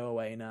 You can go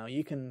away now.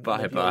 You can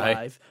live your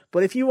life.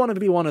 But if you wanted to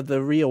be one of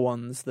the real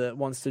ones that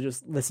wants to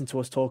just listen to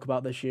us talk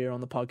about this year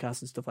on the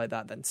podcast and stuff like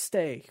that, then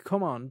stay.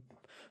 Come on.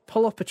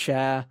 Pull up a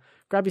chair.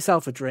 Grab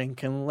yourself a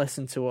drink and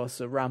listen to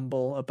us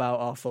ramble about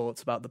our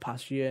thoughts about the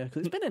past year, because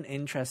it's been an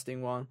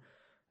interesting one.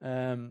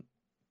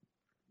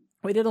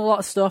 We did a lot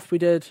of stuff. We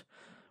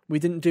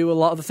didn't do a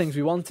lot of the things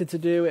we wanted to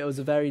do. It was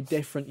a very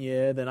different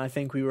year than I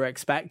think we were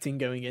expecting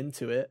going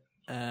into it.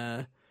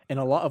 In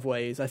a lot of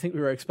ways, I think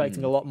we were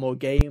expecting a lot more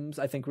games.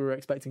 I think we were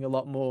expecting a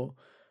lot more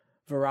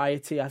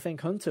variety. I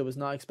think Hunter was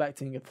not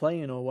expecting a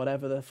plane or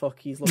whatever the fuck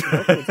he's looking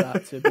upwards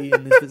at to be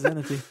in this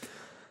vicinity.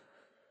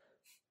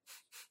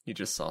 You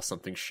just saw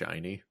something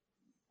shiny.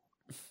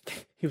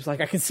 He was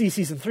like, I can see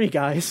season 3,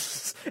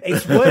 guys.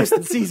 It's worse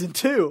than season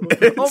 2.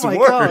 Oh my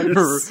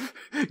worse.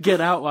 God.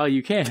 Get out while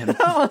you can. Get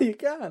out while you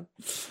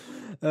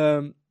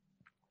can.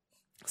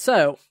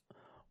 So,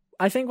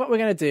 I think what we're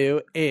going to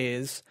do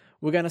is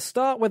we're going to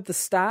start with the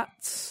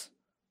stats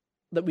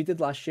that we did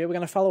last year. We're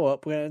going to follow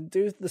up. We're going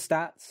to do the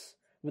stats.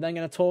 We're then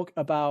going to talk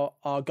about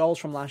our goals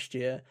from last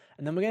year.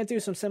 And then we're going to do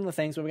some similar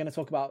things where we're going to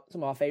talk about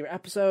some of our favourite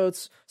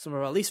episodes, some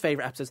of our least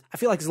favourite episodes. I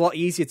feel like it's a lot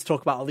easier to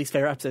talk about our least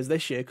favourite episodes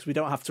this year because we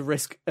don't have to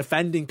risk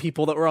offending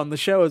people that were on the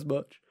show as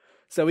much.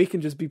 So we can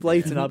just be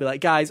blatant. I'll be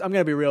like, guys, I'm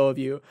going to be real with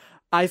you.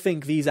 I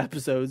think these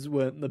episodes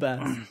weren't the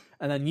best.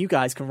 And then you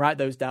guys can write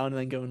those down and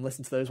then go and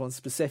listen to those ones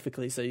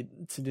specifically. So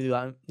to do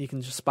that, you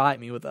can just spite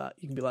me with that.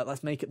 You can be like,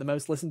 let's make it the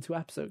most listened to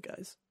episode,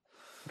 guys.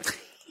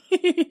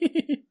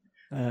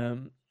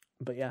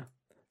 But yeah.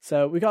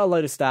 So we got a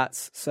load of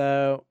stats.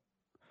 So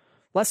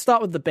let's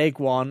start with the big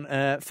one.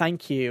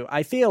 Thank you.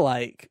 I feel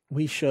like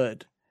we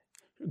should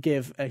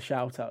give a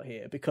shout out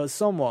here because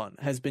someone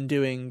has been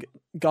doing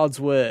God's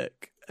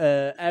work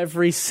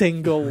every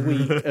single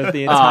week of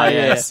the entire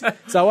year.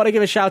 So I want to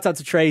give a shout out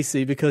to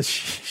Tracy because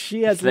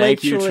she has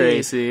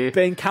literally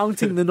been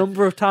counting the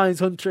number of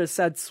times Hunter has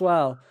said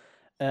swell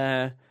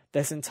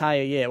this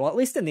entire year. Well, at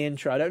least in the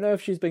intro. I don't know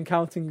if she's been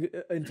counting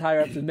entire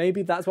episodes.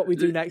 Maybe that's what we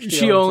do next year.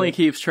 She only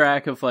keeps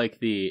track of like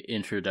the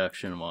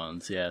introduction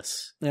ones,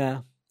 yes.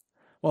 Yeah.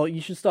 Well,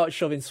 you should start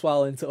shoving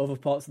swell into other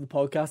parts of the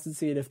podcast and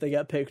seeing if they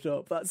get picked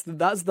up. That's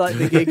like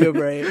the Giga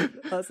brain.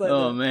 That's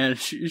like man,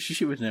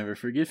 she would never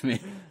forgive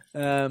me.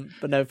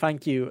 But no,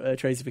 thank you,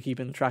 Tracy, for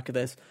keeping track of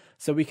this.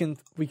 So we can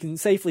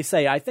safely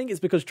say, I think it's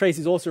because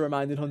Tracy's also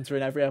reminded Hunter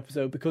in every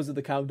episode because of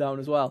the countdown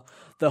as well.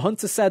 The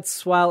Hunter said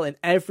swell in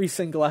every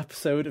single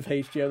eposode of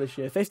HGO this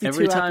year. 52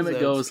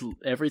 episodes.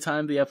 Every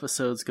time the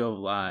episodes go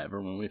live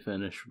or when we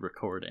finish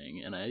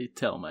recording, and I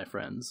tell my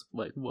friends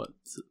like what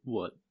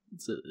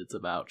it's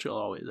about, she'll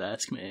always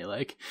ask me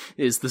like,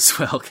 is the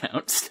swell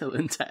count still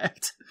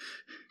intact?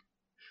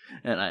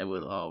 And I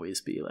will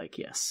always be like,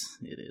 yes,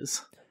 it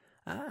is.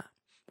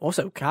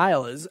 Also,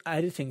 Kyle is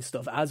editing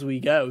stuff as we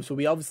go, so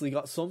we obviously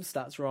got some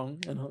stats wrong,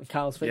 and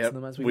Kyle's fixing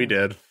them as we go. We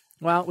did.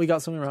 Well, we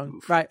got something wrong.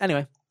 Right,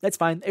 anyway, it's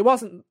fine. It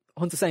wasn't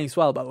Hunter saying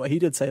swell, by the way. He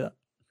did say that.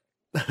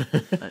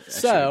 I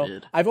So, sure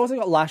did. I've also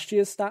got last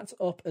year's stats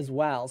up as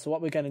well. So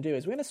what we're going to do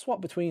is we're going to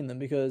swap between them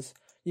because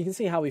you can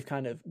see how we've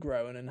kind of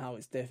grown and how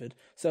it's differed.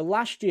 So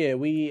last year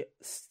we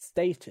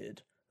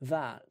stated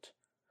that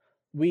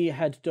we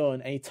had done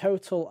the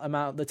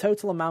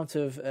total amount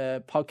of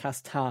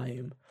podcast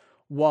time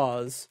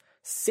was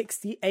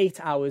 68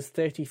 hours,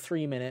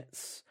 33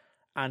 minutes,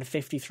 and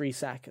 53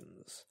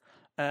 seconds.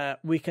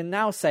 We can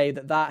now say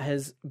that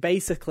has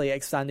basically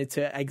extended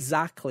to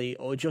exactly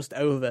or just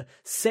over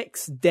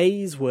 6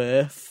 days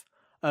worth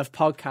of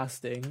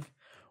podcasting,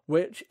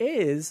 which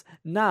is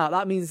now,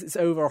 that means it's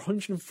over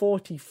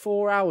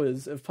 144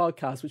 hours of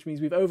podcast, which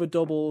means we've over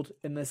doubled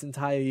in this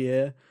entire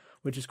year,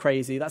 which is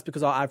crazy. That's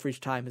because our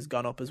average time has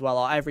gone up as well.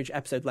 Our average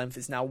episode length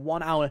is now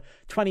 1 hour,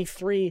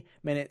 23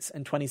 minutes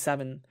and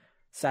 27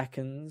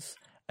 seconds.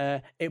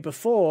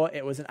 Before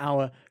it was an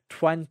hour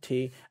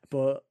 20,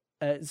 but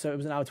so it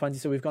was an hour 20,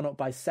 so we've gone up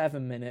by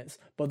 7 minutes.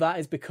 But that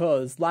is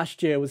because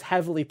last year was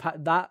heavily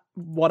that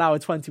 1 hour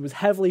 20 was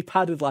heavily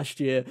padded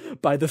last year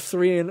by the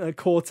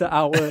 3.25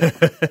 hour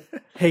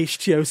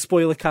HBO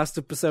spoiler cast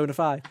of Persona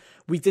 5.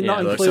 We did not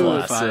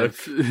include. Persona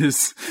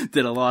 5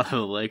 did a lot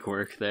of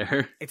legwork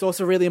there. It's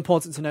also really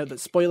important to note that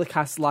spoiler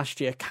casts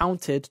last year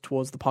counted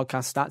towards the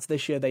podcast stats.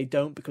 This year they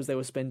don't because they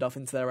were spinned off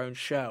into their own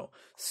show.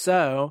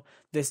 So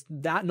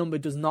that number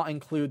does not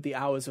include the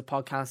hours of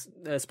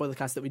podcast spoiler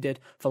cast that we did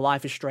for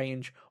Life is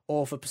Strange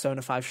or for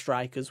Persona 5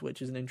 Strikers,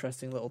 which is an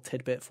interesting little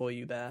tidbit for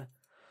you there.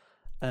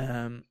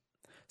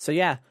 So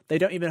yeah, they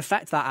don't even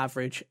affect that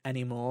average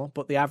anymore,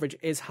 but the average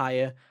is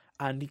higher.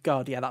 And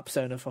God, yeah, that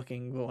Persona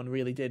fucking one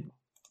really did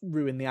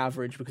ruin the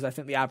average, because I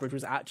think the average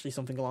was actually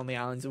something along the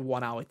lines of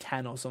 1 hour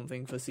 10 or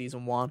something for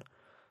season 1.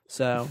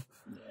 So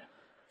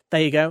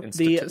there you go. In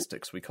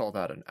statistics, we call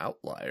that an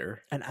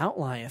outlier. An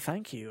outlier,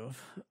 thank you,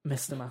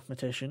 Mr.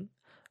 Mathematician.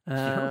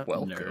 You're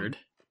welcome. Nerd.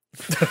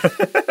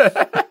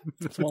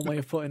 That's one way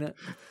of putting it.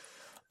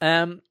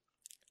 The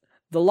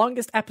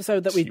longest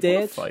episode that we You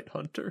wanna did, fight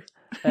Hunter.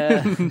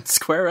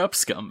 Square up,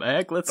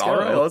 scumbag. Let's go. All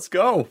right, let's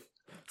go.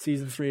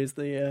 season 3 is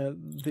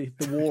the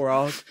war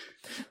arc.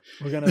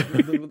 We're gonna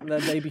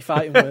they be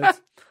fighting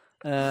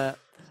words.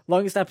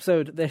 Longest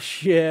episode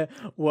this year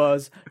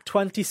was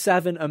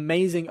 27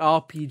 amazing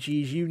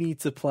RPGs you need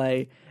to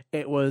play.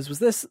 It was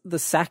this the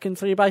second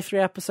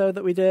 3x3 episode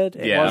that we did?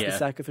 It was the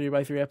second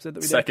 3x3 episode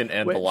that we did. Second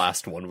and the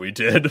last one we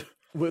did.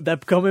 They're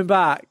coming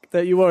back.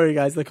 Don't you worry,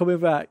 guys. They're coming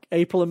back.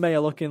 April and May are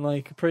looking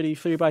like pretty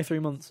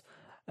 3x3 months.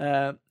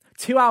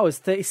 2 hours,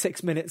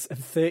 36 minutes, and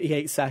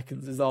 38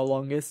 seconds is our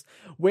longest.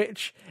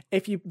 Which,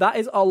 that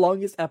is our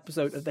longest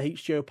episode of the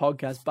HGO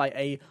podcast by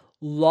a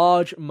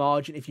large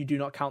margin. If you do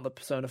not count the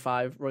Persona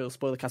 5 Royal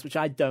Spoiler Cast, which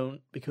I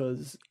don't,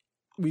 because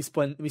we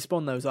spun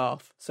those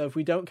off. So if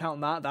we don't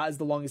count that is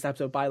the longest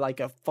episode by like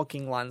a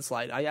fucking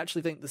landslide. I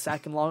actually think the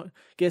second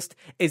longest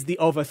is the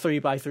other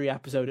 3x3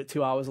 episode at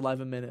 2 hours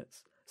 11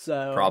 minutes.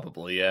 So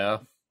probably, yeah.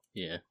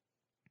 Yeah.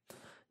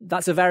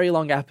 That's a very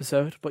long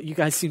episode, but you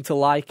guys seem to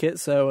like it,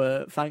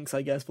 so thanks,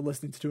 I guess, for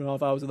listening to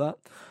 2.5 hours of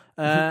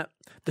that.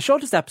 The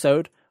shortest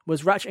episode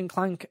was Ratchet &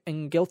 Clank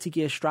and Guilty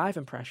Gear Strive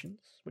impressions,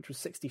 which was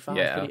 65,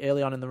 pretty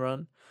early on in the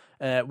run.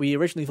 We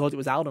originally thought it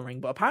was Elden Ring,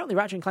 but apparently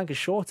Ratchet & Clank is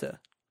shorter.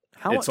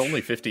 It's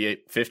only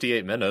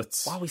 58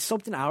 minutes. Wow, we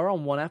subbed an hour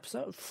on one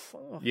episode?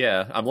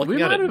 Yeah, I'm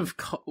looking at it.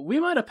 We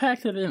might have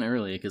packed it in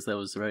early, because that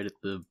was right at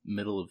the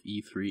middle of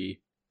E3.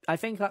 I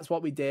think that's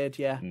what we did,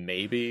 yeah.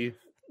 Maybe.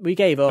 We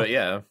gave up. But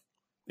yeah,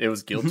 it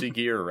was Guilty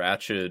Gear,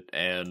 Ratchet,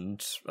 and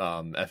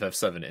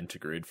FF7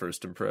 Integrate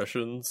first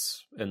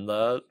impressions in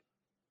that.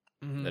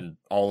 Mm-hmm. And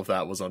all of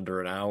that was under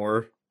an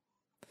hour.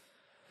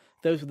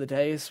 Those were the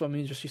days when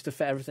we just used to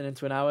fit everything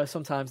into an hour.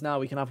 Sometimes now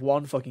we can have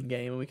one fucking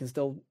game and we can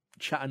still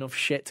chat enough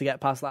shit to get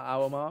past that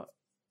hour mark.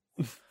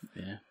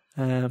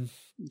 Yeah.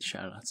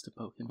 Shout outs to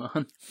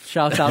Pokemon.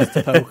 Shout outs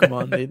to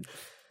Pokemon, dude.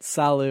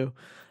 Salu.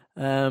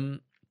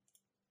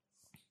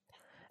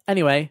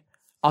 Anyway,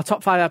 our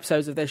top 5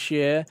 episodes of this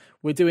year,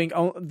 we're doing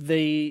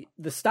the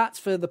stats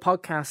for the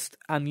podcast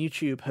and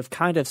YouTube have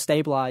kind of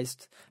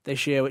stabilized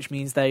this year, which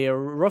means they are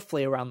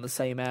roughly around the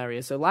same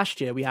area. So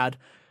last year we had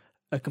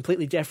a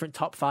completely different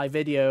top 5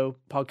 video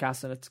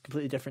podcast and a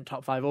completely different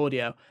top 5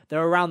 audio.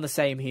 They're around the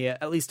same here,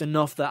 at least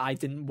enough that I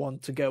didn't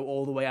want to go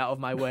all the way out of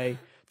my way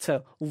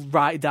to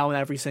write down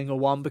every single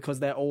one, because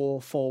they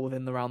all fall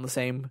within around the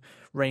same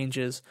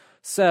ranges.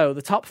 So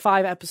the top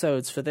 5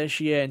 episodes for this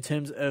year in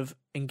terms of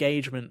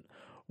engagement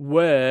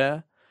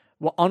were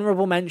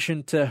honorable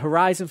mention to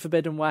Horizon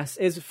Forbidden West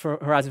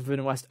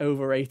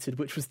Overrated,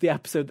 which was the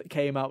episode that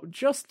came out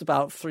just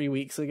about 3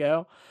 weeks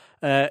ago.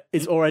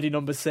 Is already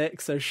number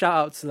 6, so shout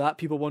out to that.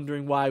 People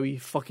wondering why we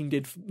fucking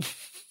did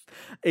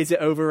Is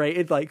It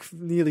Overrated like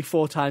nearly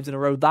 4 times in a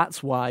row.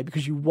 That's why,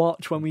 because you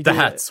watch when we do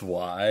That's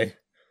why.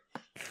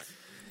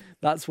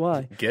 That's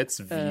why. Gets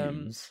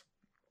views.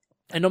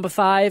 And number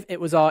 5,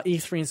 it was our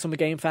E3 and Summer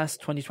Game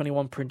Fest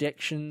 2021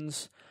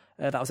 predictions.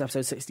 That was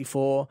episode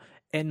 64.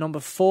 In number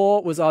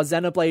 4 was our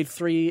Xenoblade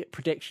 3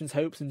 predictions,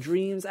 hopes, and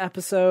dreams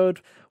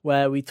episode,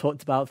 where we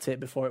talked about it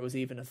before it was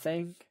even a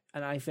thing.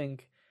 And I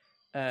think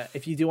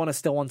if you do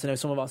still want to know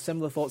some of our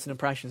similar thoughts and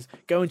impressions,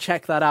 go and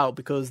check that out,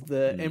 because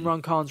the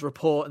Imran Khan's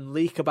report and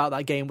leak about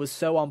that game was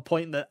so on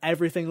point that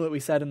everything that we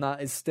said in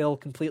that is still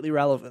completely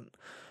relevant.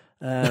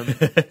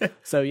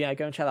 So yeah,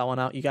 go and check that one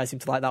out. You guys seem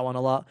to like that one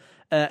a lot.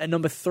 And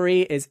number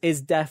 3 is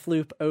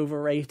Deathloop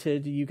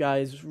overrated? You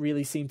guys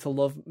really seem to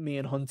love me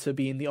and Hunter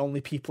being the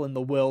only people in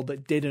the world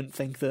that didn't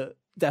think that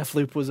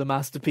Deathloop was a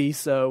masterpiece.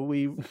 So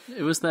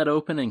it was that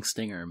opening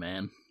stinger,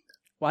 man.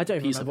 Well, I don't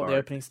even Piece remember of what the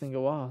art. opening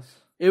stinger was.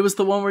 It was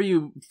the one where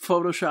you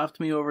photoshopped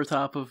me over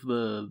top of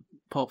the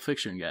Pulp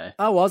Fiction guy.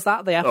 Oh, was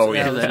that the episode? Oh,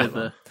 yeah. that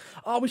That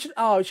was is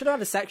we should have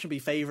had a section be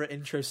favorite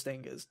intro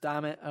stingers.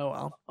 Damn it! Oh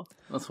well,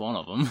 that's one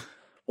of them.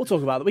 we'll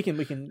talk about it. We can.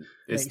 Make some of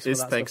Is that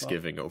stuff up.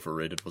 Thanksgiving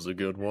overrated was a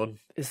good one.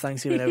 Is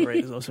Thanksgiving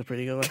overrated? Is also a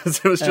pretty good one. Because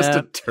it was just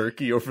a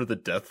turkey over the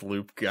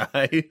Deathloop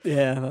guy.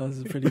 Yeah, that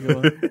was a pretty good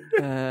one.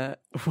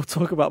 We'll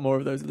talk about more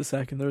of those in a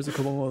second. There's a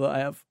couple more that I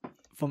have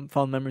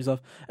fond memories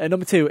of.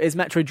 Number 2 is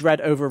Metroid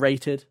Dread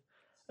overrated.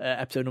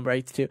 Episode number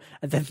 82.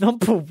 And then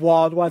number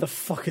 1, why the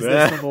fuck is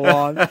this number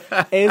 1?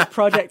 Is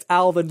Project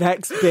L the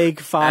next big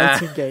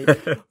fighting game?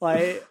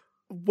 Like,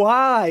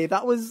 why?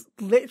 That was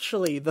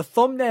literally the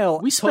thumbnail.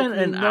 We spent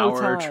an no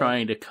hour time.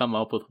 trying to come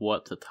up with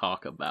what to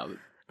talk about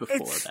before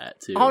It's- that,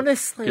 too.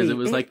 Honestly, Because it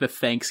was like the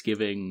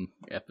Thanksgiving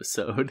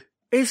episode.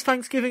 is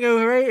Thanksgiving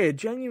overrated?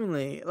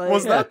 Genuinely, like,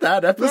 Was that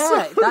episode?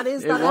 Yeah, that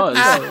is It that was.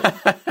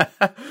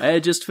 episode. I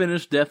had just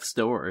finished Death's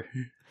Door.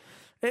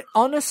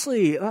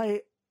 Honestly,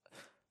 like,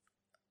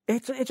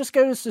 it just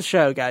goes to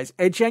show, guys.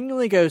 It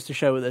genuinely goes to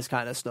show with this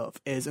kind of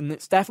stuff is, and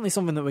it's definitely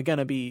something that we're going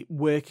to be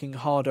working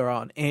harder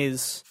on,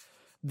 is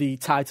the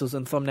titles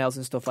and thumbnails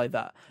and stuff like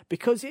that,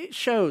 because it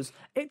shows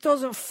it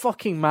doesn't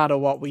fucking matter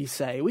what we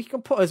say. We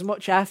can put as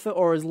much effort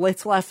or as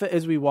little effort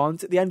as we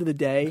want. At the end of the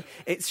day,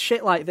 it's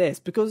shit like this,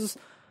 because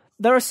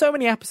there are so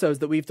many episodes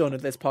that we've done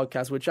of this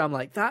podcast which I'm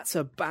like, that's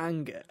a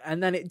banger,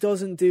 and then it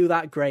doesn't do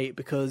that great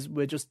because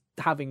we're just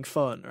having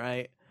fun,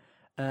 right?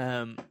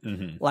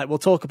 Like, we'll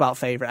talk about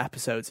favorite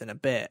episodes in a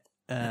bit.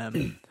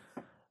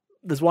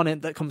 There's one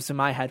that comes to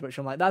my head which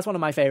I'm like, that's one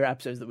of my favorite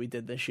episodes that we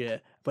did this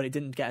year, but it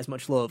didn't get as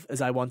much love as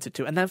I wanted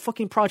to. And then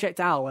fucking Project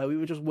Owl, where we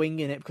were just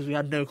winging it because we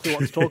had no clue what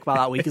to talk about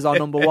that week, is our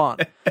number 1.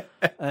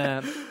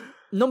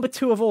 Number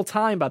 2 of all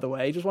time, by the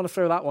way. Just want to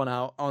throw that one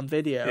out on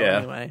video. Yeah.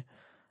 Anyway,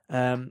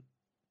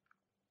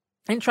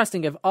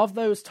 interesting. Of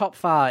those top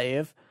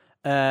 5,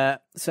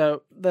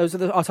 so those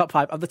are our top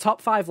 5 of the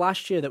top 5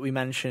 last year that we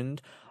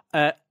mentioned.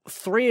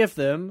 3 of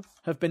them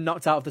have been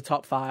knocked out of the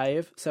top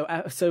 5. So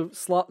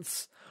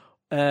slots.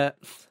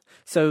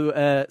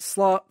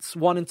 Slots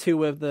 1 and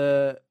 2 of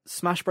the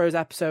Smash Bros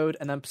episode,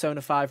 and then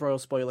Persona 5 Royal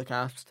Spoiler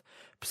Cast.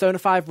 Persona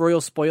 5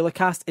 Royal Spoiler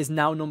Cast is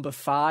now number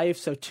 5.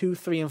 So 2,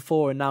 3, and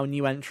 4 are now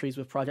new entries,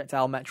 with Project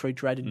L, Metroid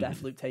Dread, and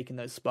Deathloop taking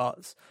those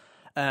spots.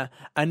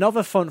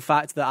 Another fun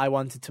fact that I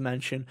wanted to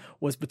mention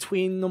was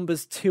between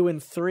numbers 2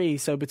 and 3,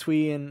 so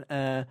between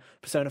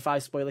Persona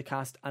 5 Spoiler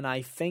Cast and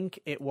I think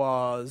it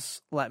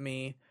was, let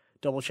me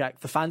double check,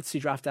 the Fantasy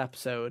Draft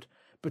episode,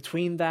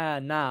 between there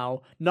and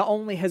now, not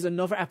only has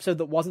another episode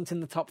that wasn't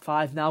in the top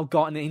 5 now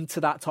gotten into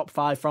that top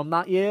 5 from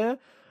that year,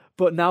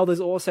 but now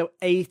there's also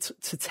 8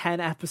 to 10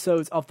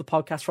 episodes of the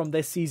podcast from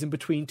this season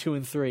between 2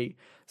 and 3.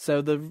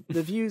 So the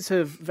views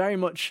have very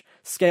much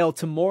scaled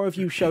to more of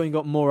you showing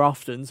up more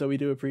often, so we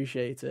do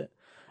appreciate it.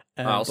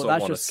 I also but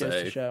that want just to goes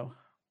say, to show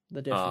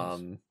the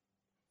difference.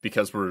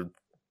 because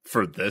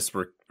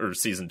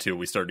season 2,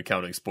 we started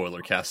counting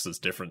spoiler casts as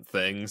different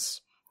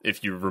things.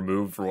 If you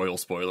remove Royal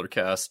Spoiler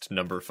Cast,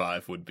 number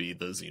 5 would be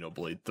the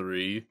Xenoblade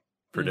 3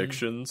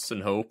 predictions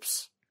and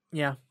hopes.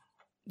 Yeah.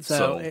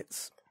 So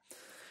it's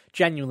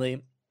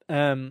genuinely,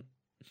 it's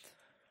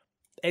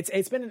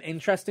been an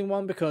interesting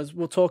one, because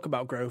we'll talk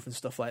about growth and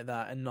stuff like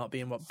that and not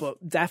being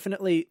but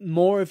definitely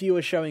more of you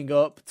are showing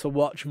up to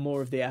watch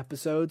more of the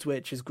episodes,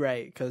 which is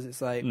great, because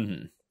it's like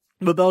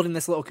we're building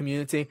this little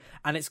community,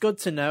 and it's good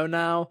to know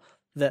now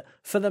that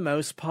for the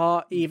most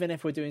part, even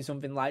if we're doing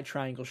something like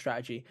Triangle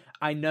Strategy,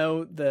 I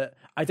know that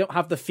I don't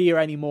have the fear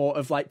anymore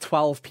of like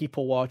 12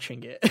 people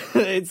watching it.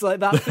 It's like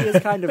that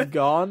fear's kind of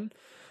gone.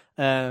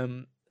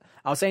 I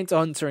was saying to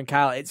Hunter and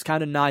Kyle, it's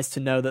kind of nice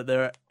to know that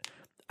there are,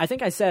 I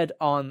think I said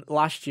on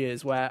last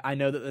year's, where I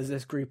know that there's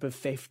this group of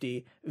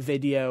 50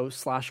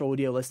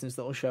 video/audio listeners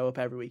that will show up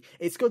every week.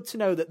 It's good to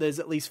know that there's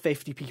at least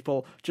 50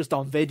 people just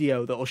on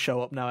video that will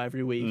show up now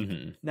every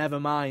week. Never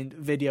mind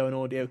video and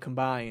audio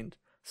combined.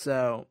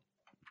 So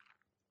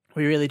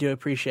we really do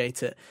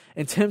appreciate it.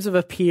 In terms of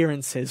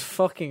appearances,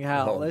 fucking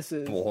hell, this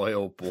is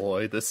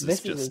boy, this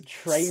is just a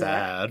train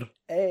sad.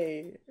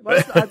 Hey,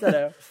 I don't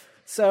know.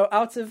 So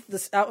out of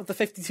the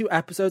 52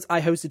 episodes,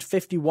 I hosted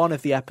 51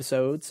 of the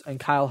episodes, and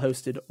Kyle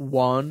hosted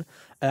 1.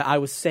 I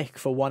was sick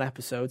for 1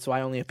 episode, so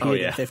I only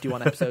appeared in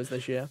 51 episodes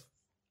this year.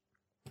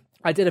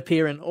 I did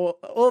appear in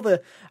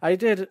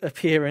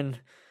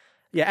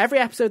every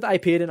episode that I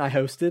appeared in, I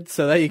hosted.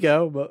 So there you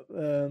go. But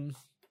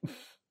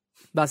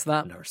that's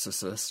that.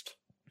 Narcissist.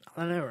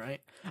 I know,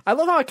 right? I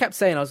love how I kept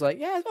saying, I was like,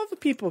 yeah, other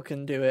people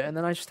can do it, and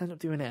then I just end up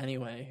doing it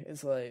anyway.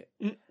 It's like,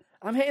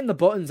 I'm hitting the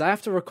buttons. I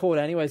have to record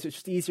anyway, so it's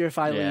just easier if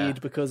I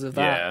lead because of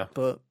that. Yeah.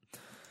 But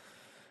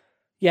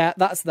yeah,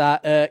 that's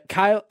that.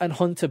 Kyle and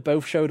Hunter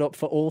both showed up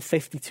for all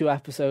 52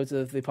 episodes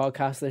of the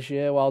podcast this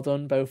year. Well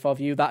done, both of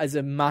you. That is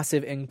a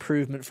massive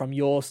improvement from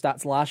your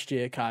stats last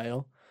year,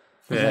 Kyle.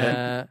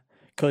 Yeah.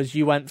 Because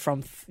you went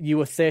from, you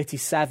were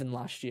 37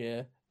 last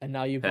year, and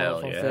now you've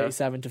gone from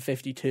 37 to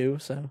 52,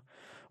 so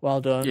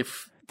well done.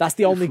 That's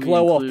the only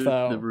glow up,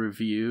 though. The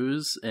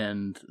reviews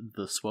and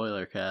the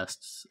spoiler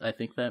casts, I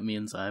think that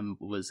means I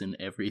was in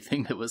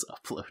everything that was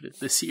uploaded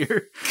this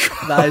year.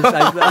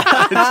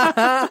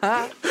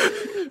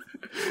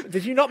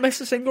 Did you not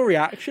miss a single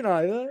reaction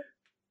either?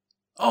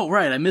 Oh,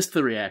 right, I missed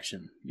the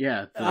reaction.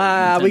 Yeah.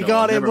 We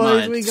got it,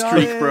 boys. We got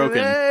Streak it. broken.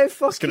 Hey,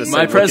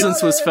 My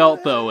presence was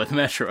felt, though, with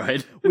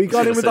Metroid. We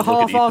got in with the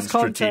half-assed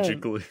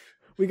content.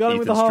 We got in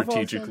with the half-assed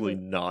strategically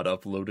not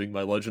uploading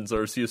my Legends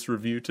Arceus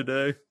review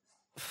today.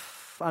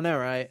 I know,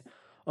 right?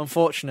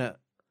 Unfortunate.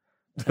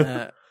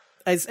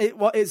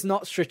 It's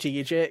not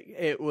strategic.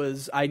 It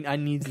was I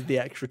needed the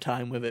extra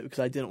time with it because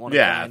I didn't want to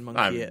blind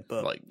monkey it.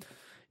 But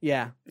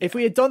if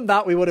we had done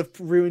that, we would have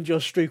ruined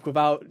your streak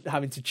without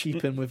having to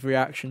cheapen with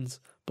reactions.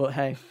 But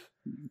hey,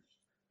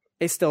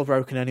 it's still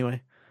broken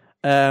anyway.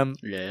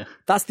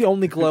 That's the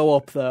only glow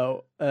up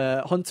though.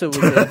 Hunter was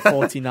in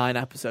 49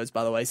 episodes,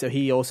 by the way, so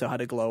he also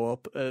had a glow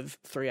up of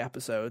 3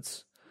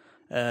 episodes.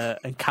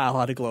 And Kyle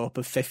had a glow up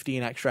of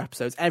 15 extra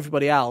episodes.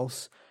 Everybody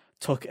else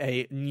took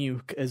a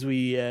nuke as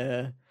we,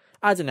 I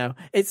don't know.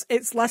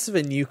 It's less of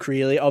a nuke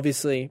really.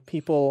 Obviously,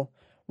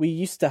 we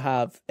used to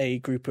have a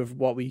group of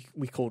what we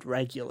called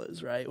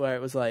regulars, right? Where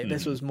it was like,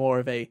 this was more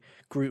of a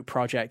group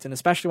project. And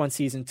especially when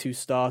season 2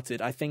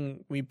 started, I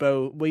think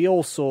we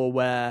all saw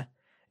where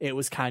it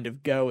was kind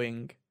of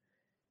going,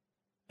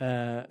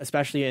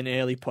 especially in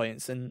early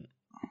points. And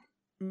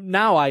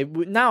now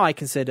I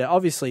consider,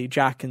 obviously,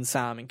 Jack and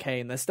Sam and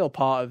Kane, they're still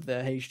part of the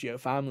HGO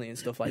family and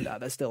stuff like that.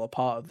 They're still a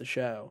part of the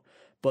show.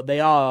 But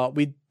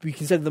we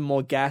consider them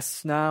more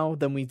guests now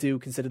than we do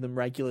consider them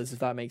regulars, if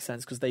that makes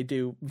sense, because they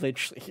do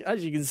literally,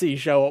 as you can see,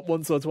 show up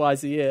once or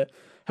twice a year.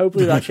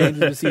 Hopefully that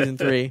changes with season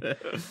 3.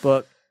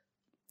 But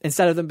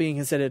instead of them being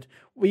considered,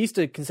 we used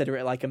to consider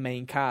it like a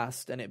main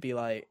cast, and it'd be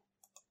like,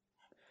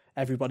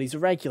 everybody's a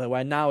regular,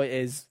 where now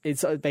it's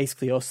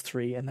basically us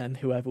 3 and then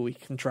whoever we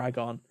can drag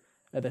on.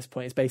 At this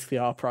point, it's basically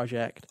our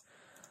project.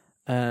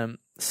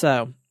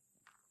 So,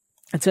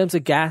 in terms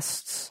of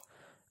guests,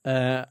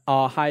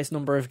 our highest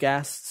number of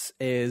guests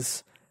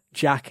is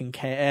Jack and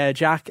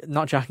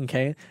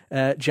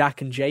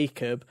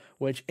Jacob.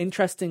 Which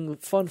interesting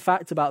fun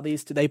fact about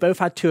these two: they both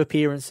had 2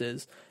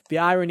 appearances. The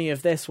irony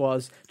of this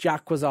was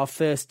Jack was our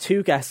first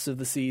 2 guests of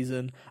the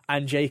season,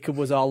 and Jacob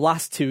was our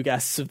last 2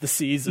 guests of the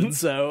season.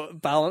 So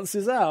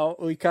balances out.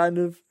 We kind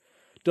of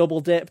double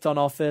dipped on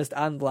our first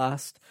and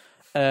last.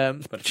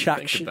 But if you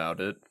think about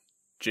it,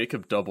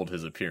 Jacob doubled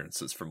his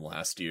appearances from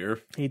last year.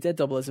 He did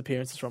double his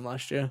appearances from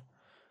last year.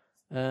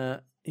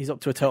 He's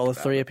up to a total of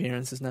 3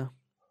 appearances now.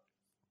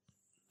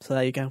 So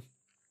there you go.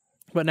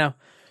 But now,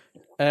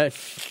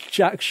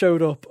 Jack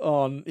showed up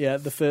on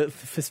the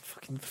first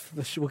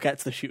we'll get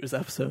to the shooters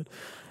episode,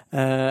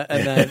 and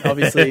then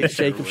obviously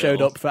Jacob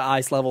showed up for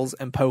Ice Levels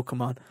and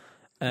Pokemon.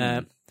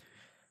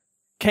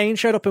 Kane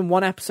showed up in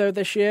 1 episode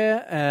this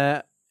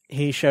year.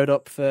 He showed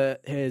up for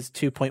his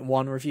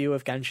 2.1 review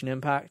of Genshin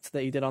Impact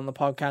that he did on the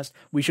podcast.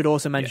 We should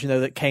also mention, though,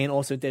 that Kane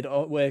also did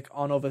work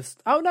on other...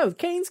 Oh, no,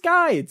 Kane's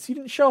guides! You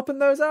didn't show up in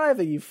those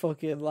either, you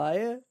fucking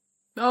liar.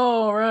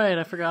 Oh, right,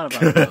 I forgot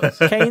about those.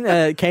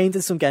 Kane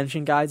did some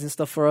Genshin guides and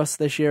stuff for us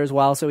this year as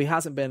well, so he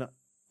hasn't been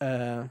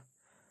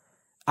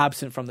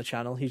absent from the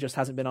channel. He just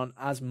hasn't been on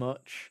as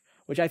much,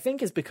 which I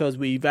think is because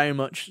we very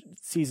much,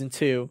 season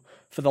 2,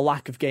 for the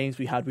lack of games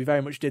we had, we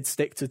very much did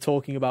stick to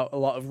talking about a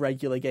lot of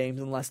regular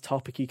games and less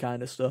topic-y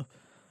kind of stuff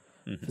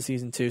for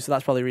season 2. So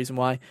that's probably the reason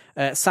why.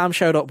 Sam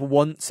showed up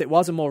once. It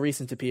was a more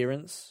recent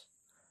appearance.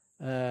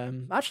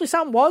 Actually,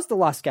 Sam was the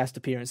last guest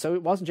appearance, so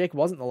Jacob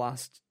wasn't the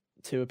last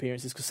 2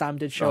 appearances, because Sam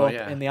did show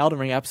up in the Elden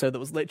Ring episode that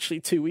was literally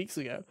 2 weeks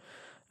ago.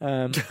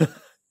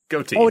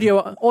 Go team.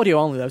 Audio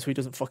only, though, so he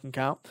doesn't fucking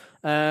count.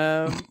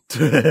 I'm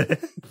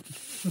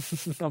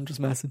just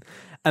messing.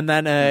 And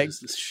then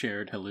just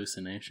shared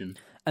hallucination.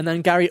 And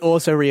then Gary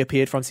also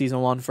reappeared from season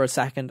 1 for a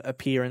second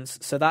appearance.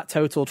 So that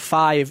totaled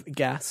 5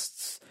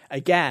 guests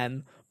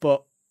again,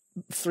 but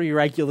 3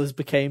 regulars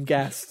became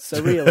guests.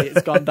 So really,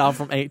 it's gone down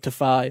from 8 to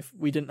 5.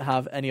 We didn't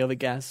have any other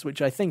guests,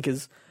 which I think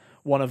is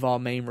one of our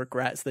main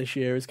regrets this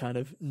year, is kind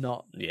of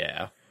not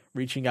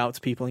reaching out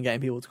to people and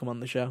getting people to come on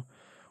the show,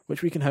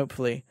 which we can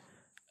hopefully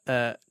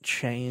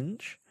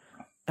change.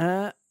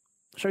 Shall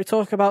we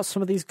talk about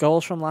some of these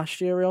goals from last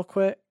year real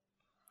quick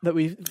that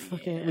we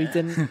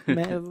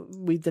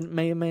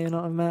may or may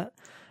not have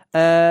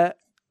met?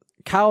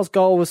 Kyle's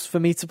goal was for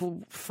me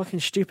to fucking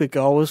stupid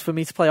goal was for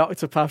me to play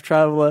Octopath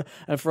Traveler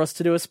and for us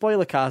to do a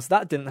spoiler cast.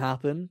 That didn't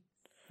happen.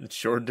 It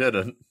sure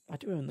didn't. I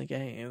do own the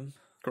game.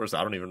 Of course,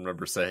 I don't even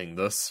remember saying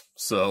this.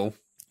 So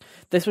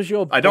This was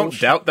your. I don't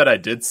doubt that I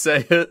did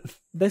say it.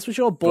 This was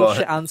your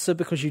bullshit answer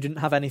because you didn't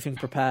have anything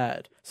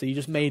prepared, so you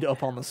just made it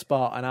up on the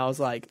spot. And I was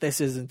like,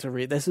 "This isn't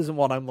This isn't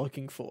what I'm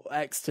looking for."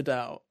 X to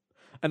doubt,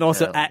 and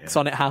also X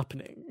on it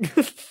happening.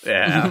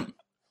 Yeah.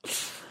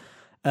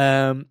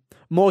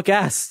 More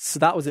guests.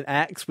 That was an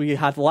X. We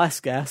had less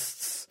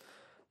guests.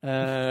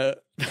 I'm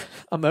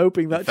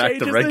hoping that. In fact,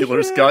 changes the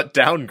regulars this year. got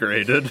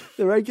downgraded.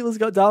 The regulars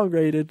got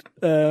downgraded.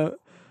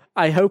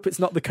 I hope it's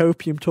not the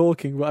copium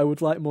talking, but I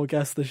would like more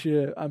guests this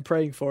year. I'm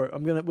praying for it.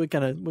 We're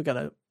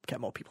gonna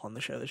get more people on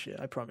the show this year.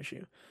 I promise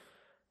you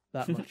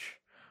that much.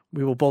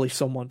 We will bully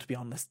someone to be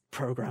on this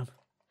program.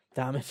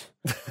 Damn it!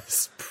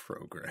 This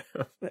program.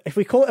 If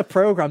we call it a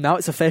program, now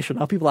it's official.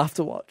 Now people have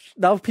to watch.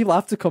 Now people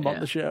have to come on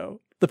the show.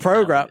 The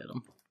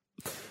program.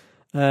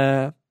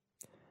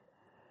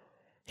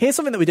 Here's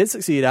something that we did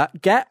succeed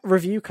at. Get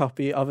review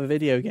copy of a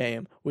video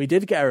game. We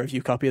did get a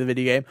review copy of the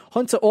video game.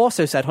 Hunter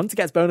also said, Hunter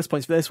gets bonus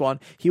points for this one.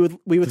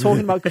 We were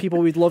talking about people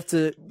we'd love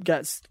to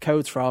get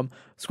codes from.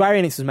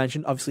 Square Enix was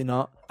mentioned, obviously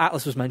not.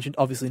 Atlas was mentioned,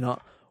 obviously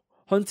not.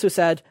 Hunter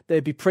said that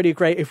it'd be pretty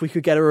great if we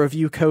could get a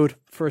review code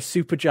for a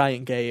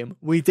Supergiant game.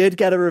 We did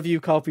get a review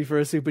copy for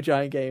a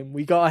Supergiant game.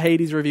 We got a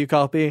Hades review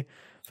copy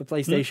for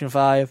PlayStation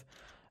 5.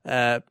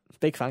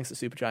 Big thanks to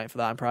Supergiant for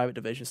that, and Private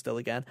Division still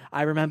again.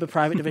 I remember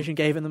Private Division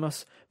gave them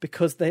us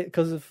because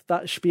of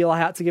that spiel I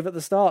had to give at the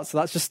start, so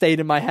that's just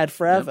stayed in my head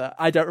forever. Yep.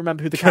 I don't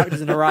remember who the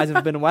characters in Horizon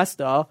Forbidden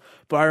West are,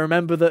 but I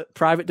remember that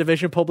Private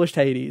Division published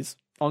Hades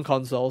on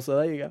console, so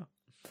there you go.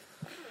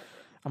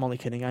 I'm only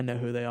kidding, I know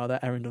who they are. They're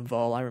Erend and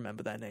Vol. I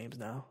remember their names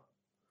now.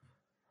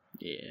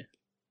 Yeah.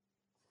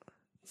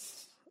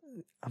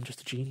 I'm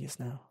just a genius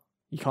now.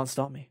 You can't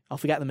stop me. I'll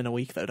forget them in a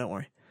week, though, don't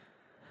worry.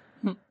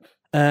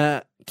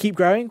 Keep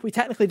growing. We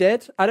technically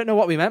did. I don't know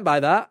what we meant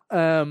by that.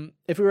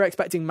 If we were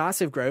expecting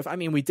massive growth, I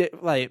mean, we did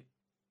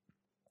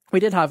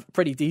have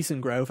pretty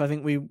decent growth. I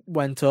think we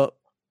went up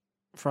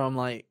from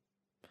like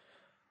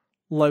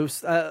low.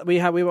 We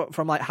went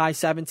from like high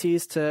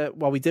 70s to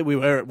we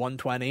were at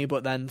 120,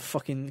 but then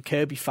fucking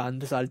Kirby fan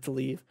decided to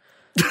leave.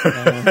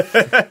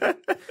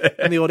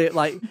 And the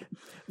audio,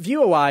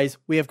 viewer wise,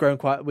 we have grown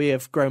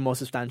more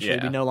substantially.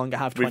 Yeah. We no longer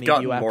have 20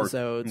 view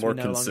episodes. More we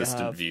no consistent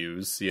longer have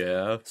views,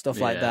 yeah. stuff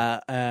like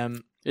that.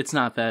 It's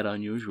not that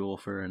unusual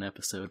for an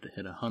episode to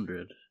hit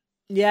 100.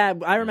 Yeah,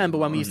 I remember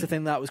when we used to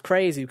think that was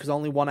crazy because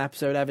only one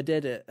episode ever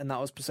did it, and that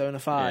was Persona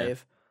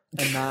 5.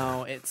 Yeah. And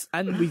now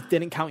and we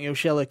didn't count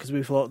Yoshilla because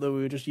we thought that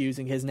we were just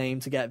using his name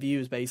to get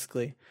views,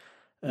 basically.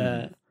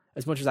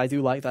 As much as I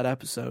do like that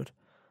episode.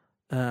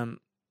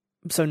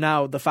 So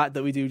now the fact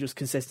that we do just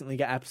consistently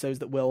get episodes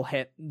that will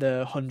hit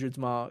the hundreds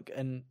mark,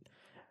 and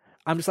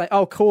I'm just like,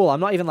 oh, cool. I'm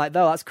not even like,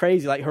 no, that's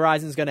crazy. Like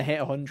Horizon's going to hit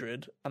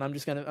 100, and I'm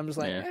just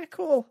like,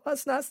 cool.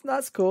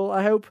 That's cool.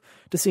 I hope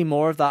to see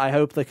more of that. I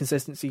hope the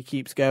consistency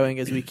keeps going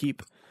as we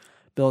keep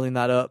building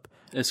that up.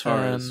 As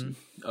far as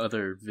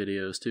other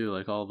videos too,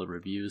 like all the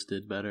reviews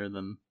did better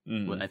than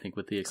I think,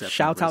 with the exception.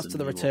 Shout of outs to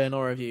the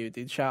Returnal review,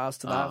 dude. Shout outs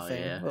to that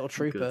thing, little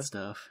trooper. Good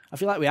stuff. I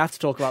feel like we have to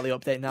talk about the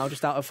update now,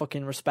 just out of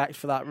fucking respect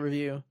for that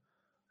review.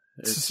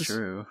 It's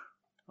true.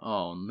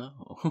 Oh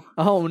no.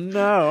 Oh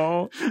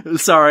no.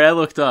 Sorry, I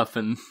looked up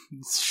and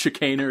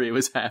chicanery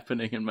was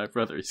happening in my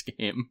brother's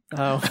game.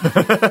 Oh.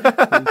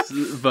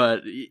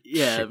 But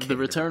yeah, the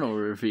Returnal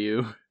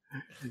review.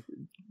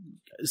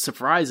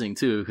 Surprising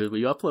too, because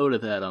we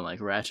uploaded that on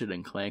like Ratchet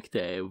and Clank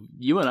Day.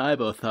 You and I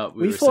both thought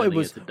we were sending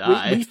it to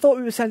die. We thought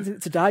we were sending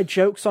it to die.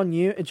 Jokes on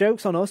you,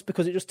 jokes on us,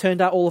 because it just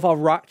turned out all of our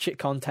Ratchet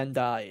content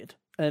died.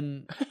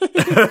 And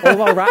all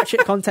of our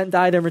Ratchet content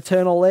died and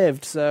Returnal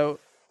lived, so...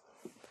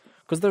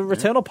 Because the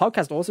Returnal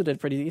podcast also did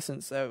pretty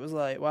decent, so it was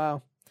like,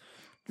 wow.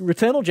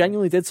 Returnal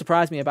genuinely did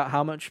surprise me about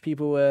how much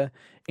people were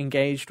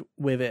engaged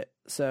with it,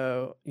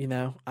 so,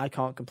 I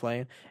can't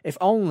complain. If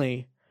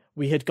only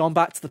we had gone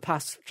back to the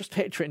past, just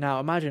picture it now,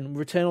 imagine,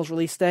 Returnal's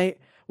release date,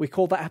 we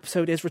called that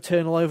episode Is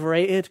Returnal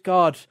Overrated?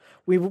 God,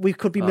 we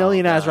could be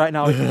millionaires right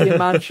now, we could be in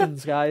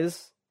mansions,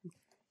 guys.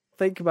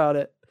 Think about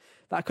it.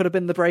 That could have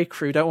been the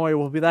breakthrough, don't worry,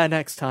 we'll be there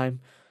next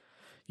time.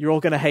 You're all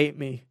going to hate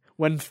me.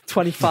 When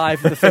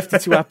 25 of the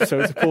 52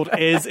 episodes are called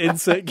Is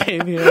Insert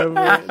Game Here.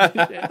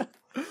 Yeah.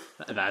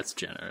 That's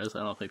generous.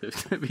 I don't think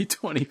there's going to be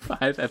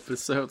 25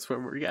 episodes where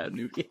we got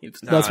new games.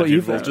 That's what you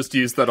think. We'll just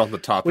use that on the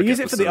topic. We'll use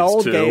it for the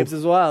old games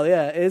as well,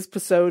 yeah. Is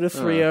Persona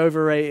 3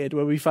 overrated,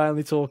 where we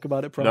finally talk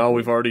about it properly? No,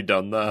 we've already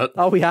done that.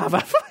 Oh, we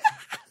have.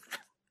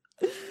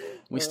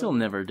 We still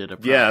never did a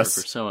proper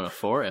Persona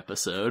 4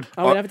 episode.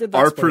 Oh, we never did that.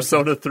 Are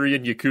Persona 3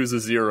 and Yakuza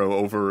 0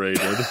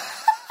 overrated?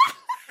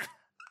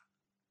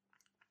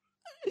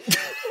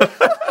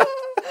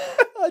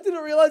 I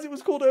didn't realize it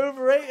was called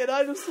Overrated.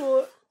 I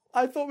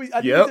thought we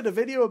did a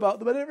video about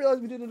them. I didn't realize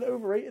we did an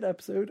overrated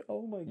episode.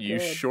 Oh my god! You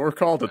sure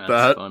called it That's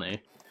that.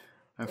 Funny.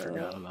 I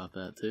forgot about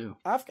that too.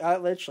 I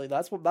literally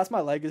that's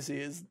my legacy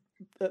is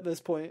at this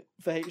point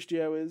for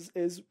HGO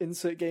is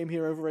Insert Game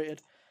Here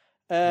Overrated.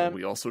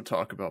 We also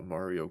talk about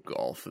Mario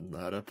Golf in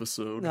that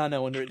episode.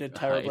 No wonder it did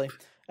terribly.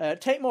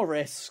 Take More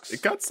Risks.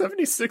 It got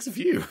 76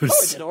 views. Oh,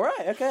 it did all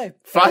right. Okay.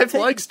 5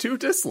 likes, 2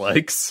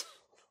 dislikes.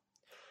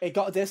 it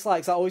got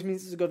dislikes. That always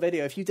means it's a good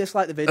video. If you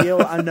dislike the video,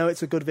 I know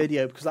it's a good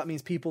video because that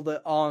means people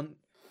that are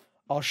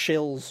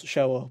shills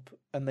show up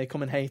and they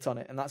come and hate on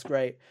it, and that's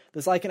great.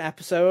 There's like an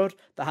episode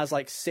that has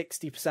like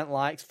 60%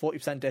 likes,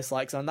 40%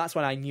 dislikes, and that's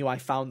when I knew I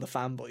found the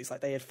fanboys.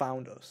 Like they had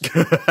found us.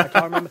 I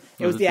can't remember.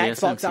 It was the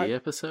Xbox SMT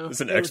episode. It's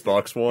an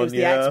Xbox one. It was the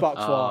yeah.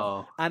 Xbox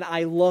one, and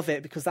I love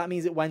it because that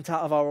means it went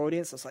out of our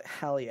audience. It's like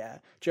hell yeah,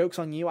 joke's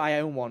on you. I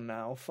own one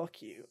now.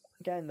 Fuck you.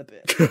 Get in the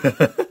bit.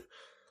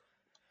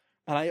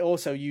 And I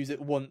also use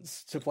it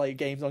once to play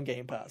games on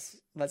Game Pass.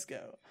 Let's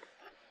go.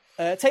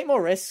 Take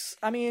more risks.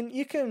 I mean,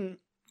 you can.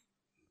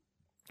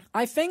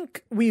 I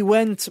think we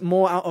went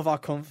more out of our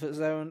comfort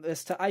zone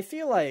this time. I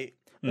feel like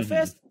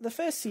the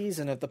first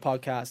season of the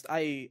podcast,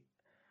 I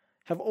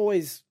have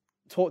always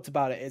talked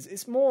about it.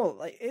 It's more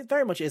like it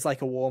very much is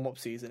like a warm up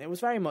season. It was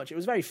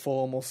very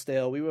formal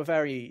still. We were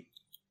very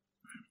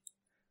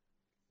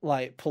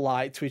like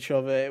polite to each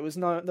other. There was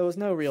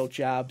no real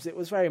jabs. It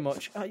was very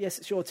much, oh yes,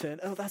 it's your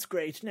turn. Oh, that's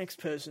great. Next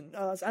person.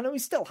 Oh, I know we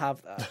still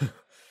have that.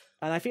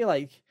 And I feel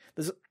like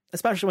there's,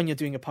 especially when you're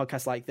doing a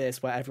podcast like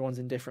this where everyone's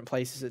in different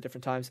places at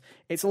different times,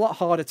 it's a lot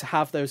harder to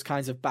have those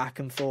kinds of back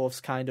and forths,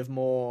 kind of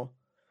more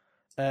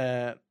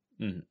like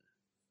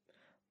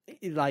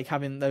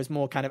having those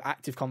more kind of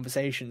active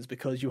conversations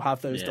because you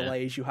have those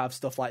delays, you have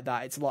stuff like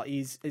that. It's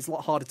a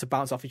lot harder to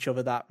bounce off each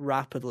other that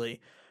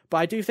rapidly. But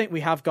I do think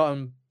we have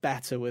gotten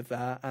better with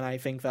that, and I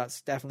think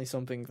that's definitely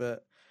something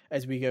that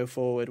as we go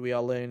forward we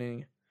are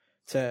learning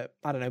to,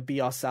 I don't know,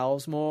 be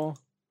ourselves more.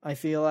 I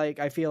feel like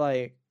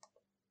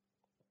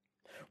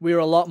we're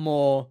a lot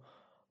more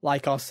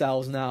like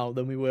ourselves now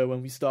than we were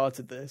when we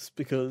started this,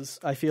 because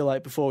I feel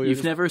like before we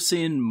You've never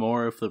seen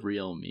more of the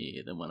real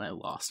me than when I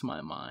lost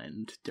my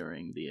mind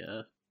during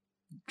the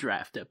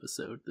draft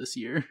episode this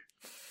year.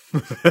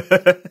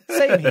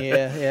 Same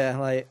here, yeah,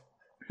 like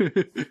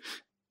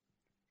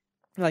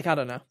I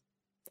don't know.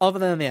 Other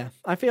than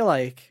I feel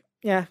like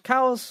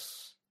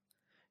Kyle's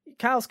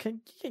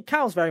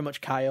very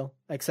much Kyle,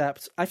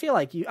 except I feel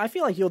like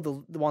you're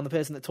the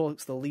person that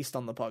talks the least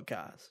on the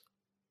podcast.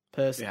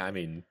 Yeah, I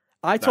mean,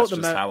 I that's talk the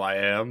just most. how I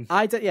am.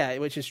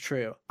 Which is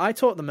true. I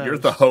talk the most. You're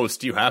the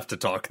host. You have to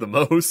talk the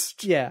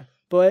most. Yeah,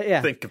 but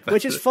Think about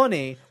which is it.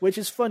 funny. Which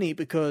is funny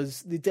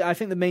because I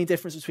think the main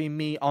difference between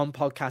me on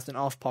podcast and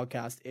off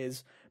podcast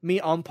is me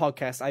on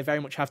podcast. I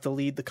very much have to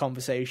lead the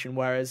conversation,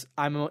 whereas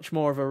I'm much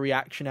more of a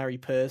reactionary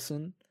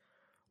person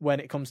when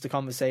it comes to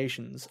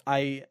conversations.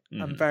 I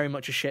am very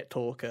much a shit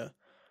talker.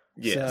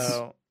 Yes.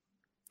 So,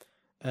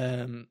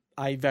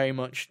 I very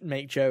much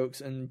make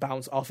jokes and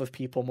bounce off of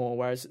people more,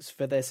 whereas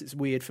for this, it's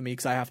weird for me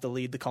because I have to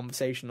lead the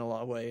conversation in a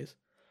lot of ways.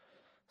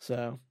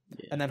 So,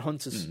 and then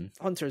Hunter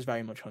is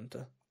very much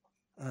Hunter.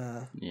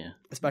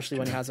 Especially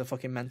when he has a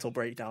fucking mental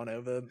breakdown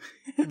over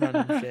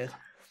random shit.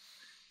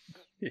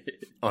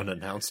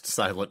 Unannounced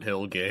Silent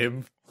Hill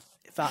game.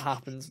 If that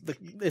happens, the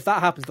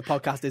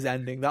podcast is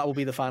ending. That will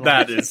be the final.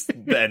 That is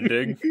the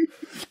ending.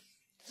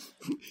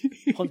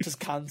 Hunter's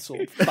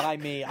cancelled by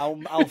me.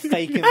 I'll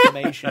fake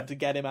information to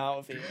get him out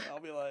of here. I'll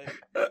be like,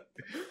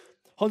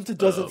 Hunter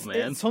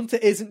doesn't. Hunter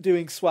isn't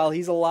doing swell.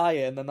 He's a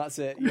liar, and then that's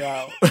it. You're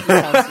out. You're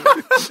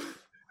cancelled.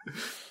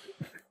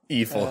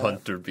 Evil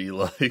Hunter be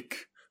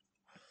like.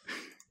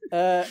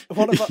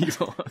 What about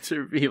Evil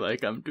Hunter be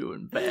like, I'm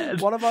doing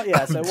bad. What about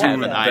So Tap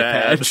an eye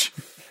patch.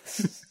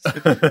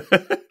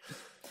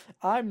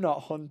 I'm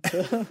not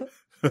Hunter.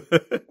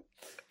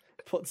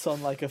 Puts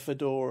on like a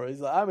fedora. He's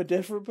like, I'm a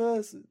different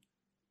person.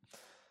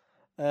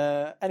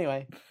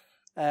 Anyway,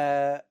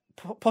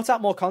 put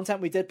out more content.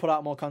 We did put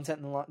out more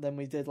content than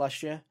we did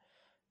last year.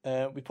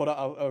 We put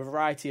out a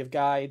variety of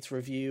guides,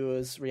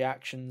 reviewers,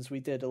 reactions. We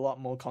did a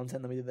lot more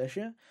content than we did this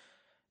year.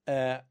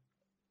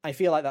 I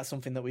feel like that's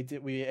something that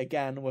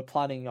we're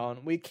planning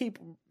on. We keep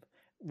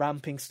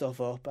ramping stuff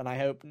up, and I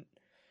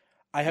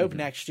hope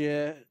next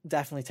year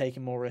definitely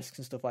taking more risks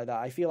and stuff like that.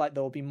 I feel like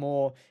there will be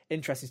more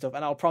interesting stuff,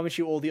 and I'll promise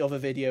you all the other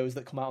videos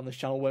that come out on this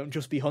channel won't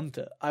just be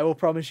Hunter. I will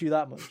promise you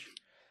that much.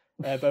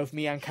 Both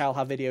me and Kyle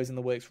have videos in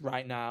the works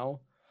right now.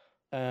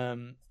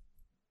 In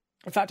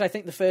fact, I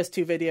think the first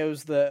two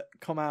videos that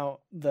come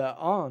out that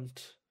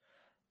aren't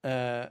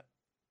the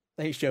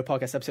HGO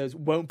podcast episodes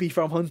won't be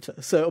from Hunter,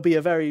 so it'll be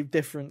a very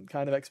different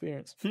kind of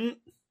experience.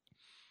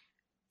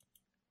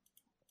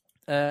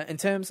 In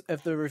terms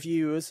of the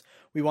reviewers,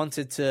 we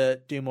wanted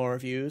to do more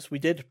reviews. We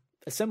did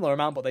a similar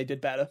amount, but they did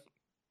better.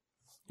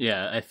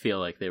 Yeah, I feel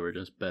like they were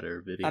just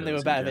better videos. And they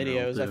were better in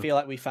general, videos. too. I feel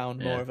like we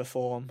found more of a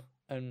form,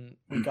 and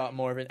we got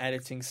more of an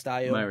editing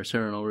style. My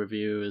Returnal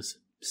review is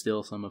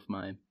still some of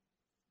my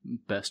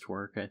best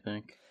work, I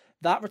think.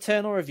 That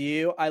Returnal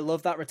review, I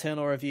love that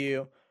Returnal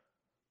review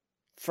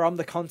from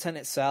the content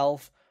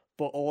itself,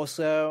 but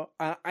also,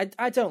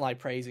 I don't like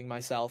praising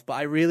myself, but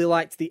I really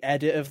liked the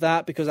edit of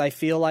that, because I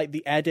feel like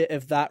the edit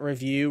of that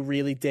review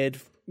really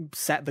did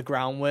set the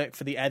groundwork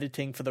for the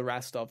editing for the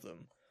rest of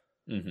them.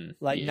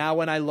 Now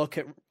when I look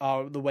at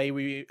the way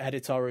we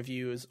edit our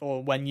reviews,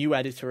 or when you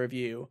edit a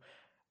review,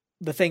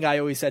 the thing I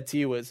always said to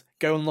you was,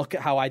 go and look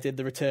at how I did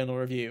the Returnal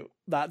review.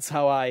 That's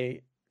how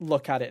I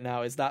look at it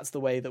now is that's the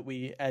way that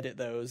we edit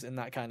those in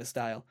that kind of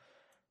style.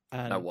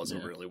 And That was a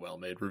really well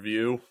made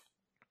review.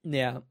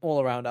 yeah,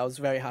 all around, I was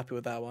very happy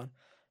with that one.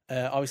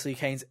 Obviously,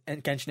 Kane's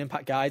Genshin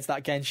Impact guides.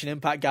 That Genshin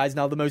Impact guide's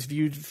now the most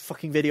viewed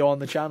fucking video on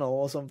the channel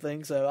or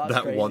something. So that's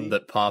That crazy. one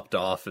that popped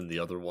off and the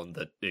other one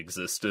that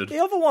existed. The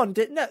other one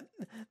did no,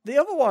 the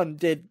other one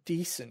did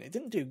decent. It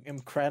didn't do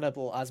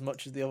incredible as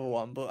much as the other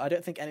one, but I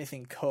don't think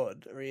anything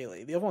could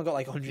really. The other one got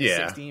like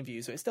 116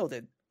 views, so it still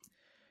did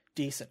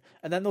decent.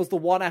 And then there was the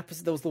one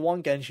episode, there was the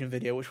one Genshin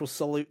video, which will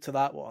salute to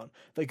that one.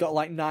 That got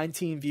like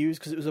 19 views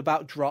because it was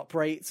about drop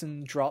rates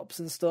and drops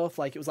and stuff.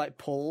 Like it was like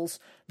pulls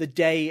the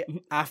day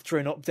after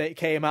an update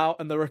came out,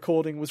 and the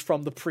recording was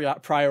from the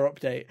prior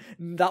update.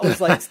 And that was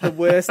like the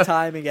worst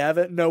timing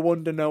ever. No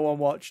wonder no one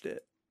watched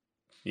it.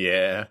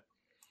 Yeah.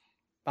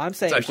 I'm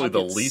saying It's actually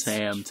I'll the get least.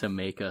 Sam to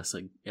make us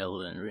a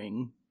Elden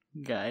Ring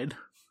guide.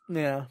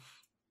 yeah.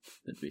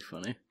 That'd be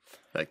funny.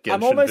 That I'm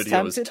Genshin almost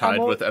video is tempted- tied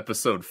I'm al- with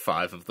episode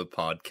 5 of the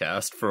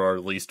podcast for our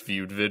least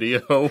viewed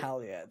video.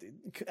 Hell yeah,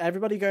 dude.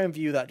 Everybody go and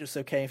view that just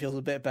so Kane feels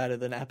a bit better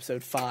than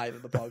episode 5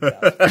 of the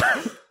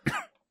podcast.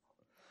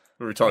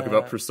 We were talking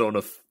about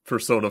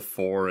Persona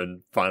 4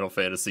 and Final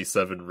Fantasy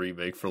 7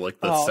 Remake for like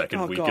the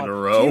second week in a Do you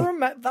row.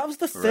 remember that was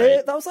the third?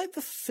 Right. That was like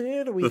the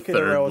third week in a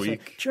third row. Or something.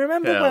 week. Do you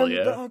remember Hell when?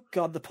 yeah. Oh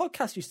god, the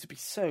podcast used to be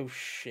so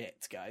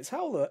shit, guys.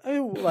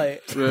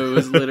 Like It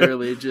was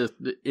literally just,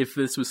 if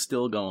this was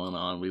still going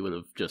on, we would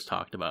have just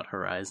talked about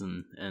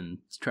Horizon and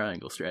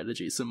Triangle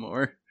Strategy some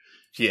more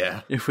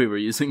Yeah. if we were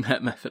using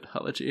that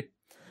methodology.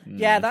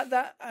 yeah,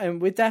 that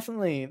we're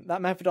definitely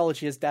that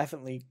methodology has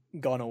definitely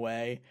gone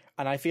away,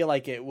 and I feel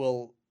like it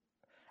will.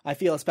 I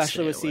feel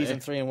especially with Stay away. season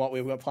 3 and what we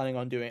were planning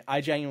on doing.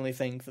 I genuinely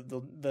think that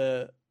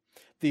the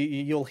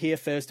you'll hear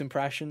first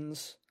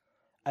impressions,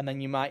 and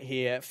then you might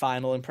hear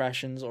final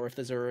impressions, or if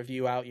there's a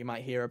review out, you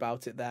might hear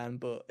about it then.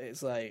 But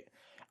it's like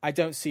I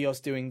don't see us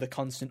doing the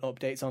constant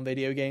updates on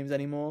video games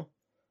anymore.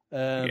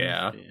 Yeah.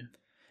 Yeah.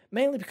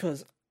 Mainly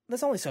because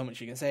there's only so much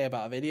you can say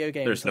about a video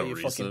game There's until no you've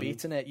reason. fucking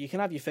beaten it. You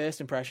can have your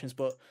first impressions,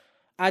 but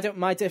I don't.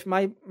 My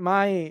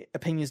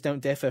opinions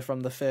don't differ from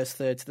the first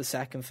third to the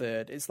second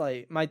third. It's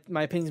like my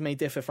opinions may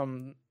differ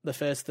from the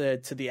first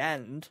third to the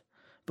end,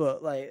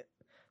 but like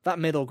that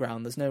middle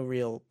ground, there's no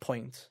real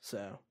point.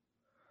 So,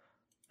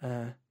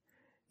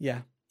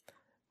 yeah.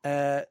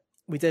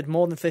 We did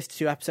more than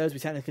 52 episodes. We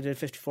technically did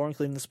 54,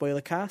 including the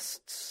spoiler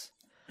casts,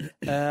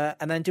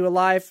 and then do a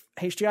live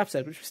HD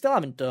episode, which we still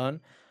haven't done.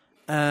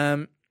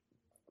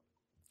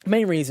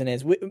 Main reason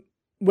is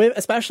with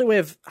especially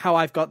with how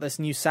I've got this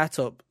new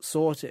setup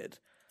sorted,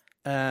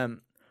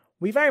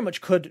 we very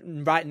much could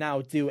right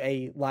now do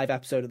a live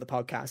episode of the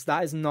podcast.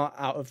 That is not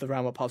out of the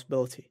realm of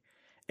possibility.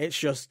 It's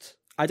just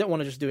I don't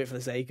want to just do it for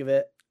the sake of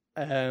it.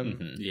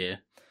 Yeah.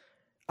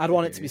 I'd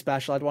want it to be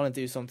special. I'd want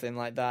to do something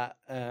like that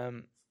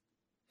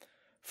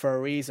for a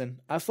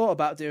reason. I've thought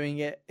about doing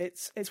it.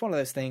 It's one of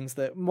those things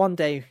that one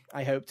day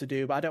I hope to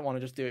do, but I don't want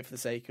to just do it for the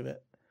sake of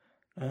it.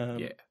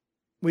 Yeah.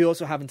 We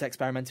also haven't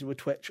experimented with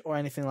Twitch or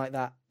anything like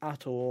that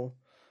at all.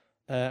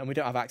 And we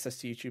don't have access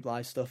to YouTube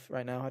Live stuff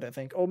right now, I don't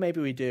think. Or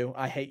maybe we do.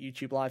 I hate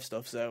YouTube Live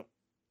stuff, so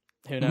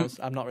who knows?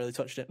 I've not really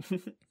touched it.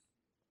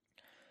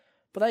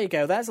 But there you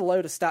go. There's a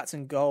load of stats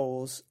and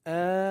goals.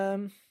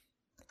 I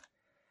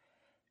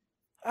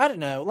don't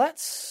know.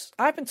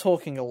 I've been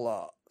talking a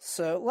lot.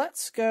 So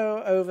let's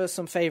go over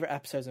some favourite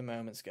episodes and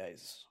moments,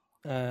 guys.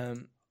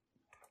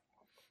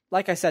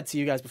 Like I said to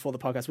you guys before the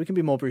podcast, we can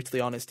be more brutally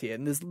honest here,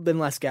 and there's been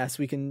less guests.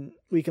 We can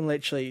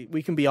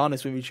be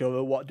honest with each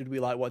other. What did we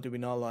like? What did we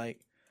not like?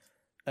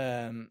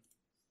 I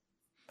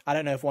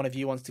don't know if one of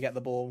you wants to get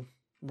the ball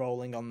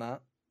rolling on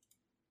that.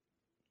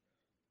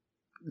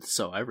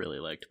 So I really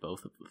liked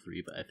both of the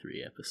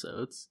 3x3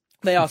 episodes.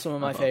 They are some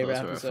of my I thought favorite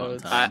those were a fun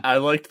episodes. time. I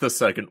liked the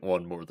second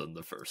one more than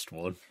the first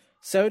one.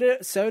 So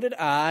did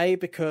I,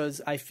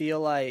 because I feel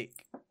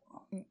like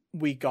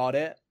we got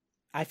it.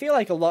 I feel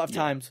like a lot of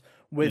times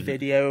with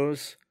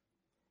videos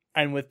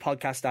and with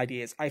podcast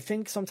ideas, I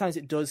think sometimes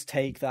it does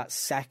take that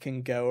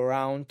second go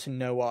around to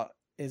know what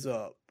is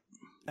up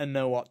and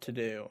know what to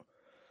do.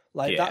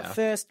 Like that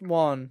first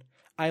one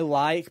I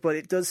like, but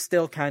it does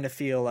still kind of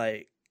feel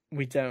like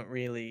we don't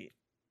really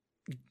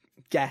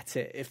get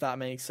it, if that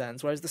makes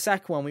sense. Whereas the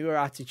second one, we were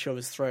at each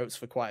other's throats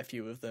for quite a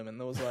few of them, and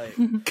there was like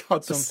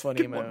God, some the funny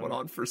second one moments. went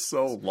on for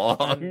so long.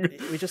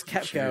 And we just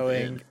kept Sure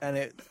going, did. and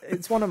it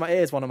is one of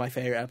my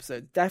favorite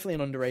episodes. Definitely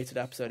an underrated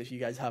episode if you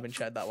guys haven't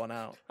checked that one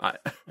out.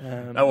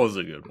 That was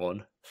a good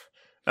one.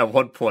 At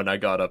one point, I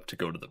got up to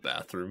go to the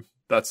bathroom.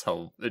 That's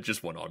how it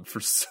just went on for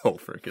so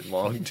freaking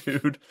long,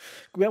 dude.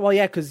 Well,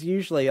 yeah, because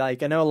usually,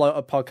 like, I know a lot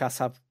of podcasts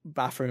have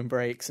bathroom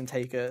breaks and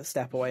take a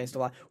step away and stuff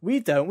like that. We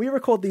don't. We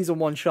record these in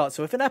one shot.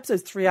 So if an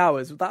episode's 3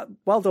 hours,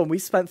 well done. We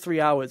spent 3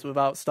 hours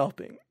without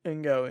stopping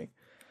and going.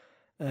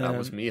 That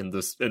was me in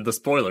the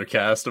spoiler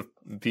cast of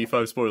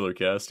P5 spoiler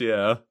cast.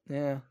 Yeah,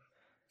 Yeah.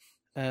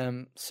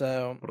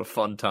 So what a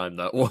fun time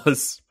that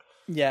was.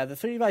 yeah, the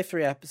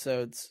 3x3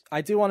 episodes.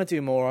 I do want to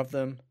do more of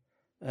them.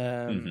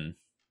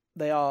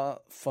 They are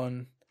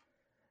fun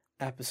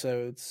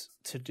episodes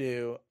to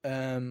do.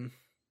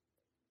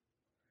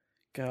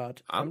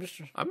 God, I'm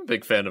a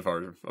big fan of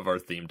our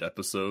themed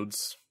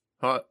episodes.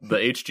 The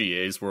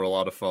HGAs were a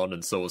lot of fun,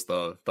 and so was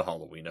the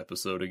Halloween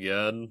episode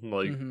again.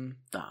 Like,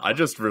 I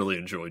just really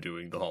enjoy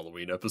doing the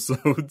Halloween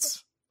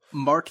episodes.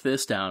 Mark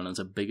this down as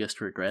a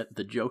biggest regret.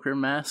 The Joker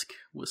mask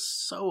was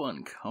so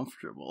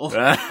uncomfortable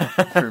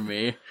for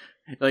me.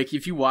 Like,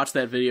 if you watch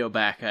that video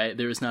back,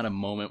 there was not a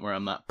moment where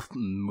I'm not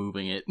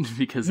moving it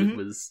because it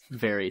was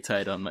very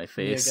tight on my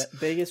face. Yeah,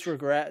 biggest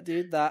regret,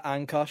 dude. That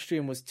Anne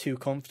costume was too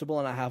comfortable,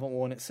 and I haven't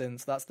worn it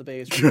since. That's the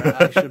biggest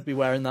regret. I should be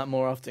wearing that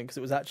more often because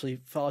it was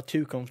actually far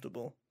too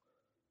comfortable.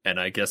 And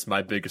I guess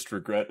my biggest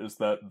regret is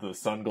that the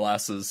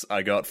sunglasses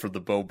I got for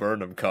the Bo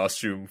Burnham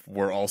costume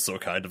were also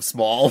kind of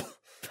small.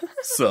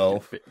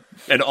 So,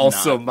 and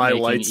also my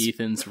lights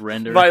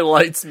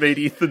made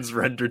Ethan's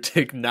render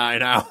take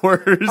 9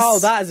 hours. Oh,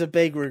 that is a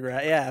big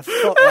regret. Yeah,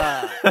 fuck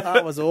that.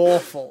 That was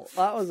awful.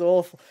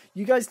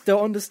 You guys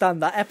don't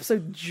understand. That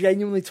episode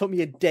genuinely took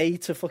me a day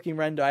to fucking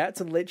render. I had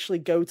to literally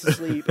go to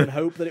sleep and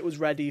hope that it was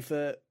ready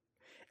for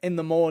in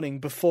the morning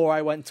before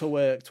I went to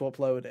work to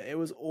upload it. It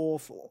was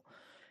awful.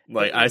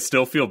 Like, I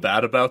still feel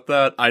bad about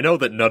that. I know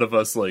that none of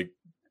us,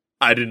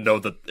 I didn't know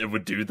that it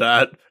would do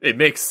that. It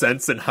makes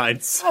sense in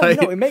hindsight.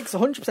 Oh, no, it makes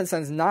 100%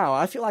 sense now.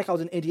 I feel like I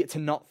was an idiot to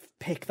not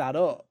pick that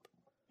up.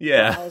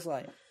 Yeah. But I was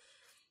like,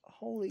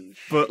 holy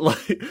shit.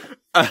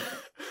 But,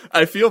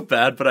 I feel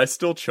bad, but I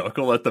still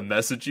chuckle at the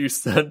message you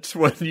sent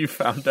when you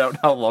found out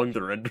how long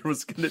the render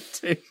was going to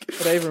take.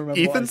 But I even remember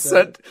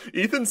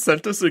Ethan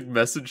sent us a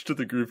message to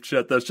the group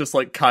chat that's just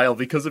like, Kyle,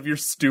 because of your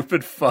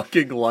stupid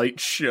fucking light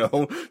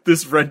show,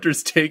 this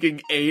render's taking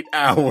 8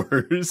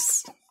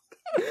 hours.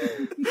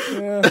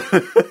 Yeah.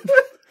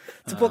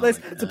 to put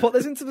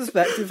this into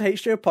perspective,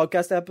 HGO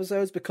podcast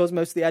episodes, because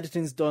most of the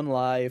editing's done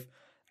live,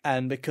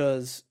 and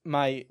because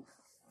my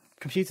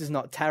computer's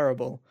not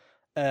terrible,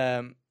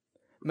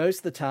 most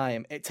of the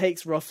time it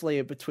takes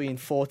roughly between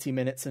 40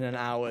 minutes and an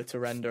hour to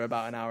render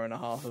about an hour and a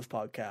half of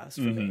podcast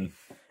for me.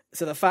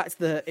 So the fact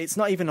that it's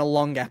not even a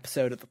long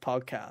episode of the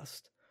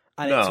podcast,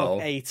 and it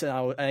took 8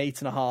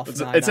 and a half.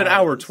 It's an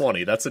hour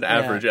 20. That's an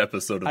average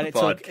episode of the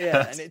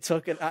podcast. And it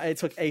took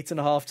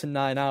 8.5 to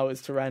 9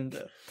 hours to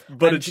render.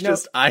 But it's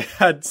just I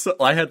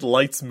had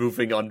lights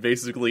moving on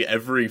basically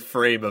every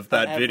frame of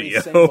that video.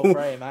 Every single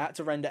frame. I had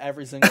to render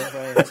every single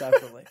frame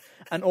separately.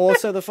 And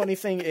also the funny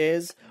thing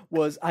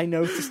was I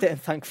noticed it,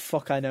 and thank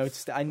fuck I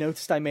noticed it. I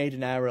noticed I made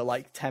an error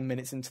 10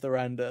 minutes into the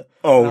render.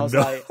 Oh, and I was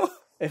like,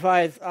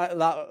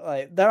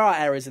 there are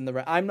errors in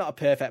the. I'm not a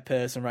perfect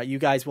person, right? You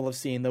guys will have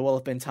seen there will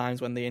have been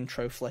times when the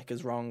intro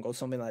flickers wrong or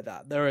something like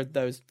that. There are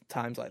those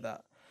times like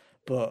that,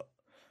 but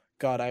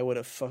God, I would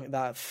have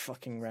that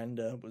fucking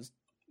render was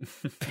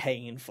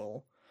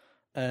painful.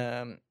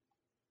 Yeah,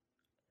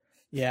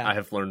 I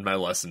have learned my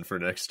lesson for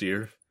next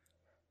year.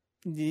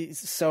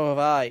 So have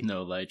I.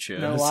 No light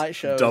shows. No light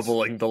shows.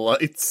 Doubling the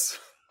lights.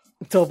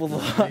 Double the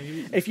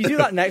light. If you do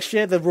that next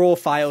year, the raw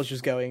file's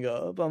just going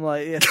up. I'm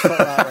like, yeah, fuck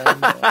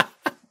that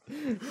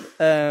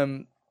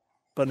render.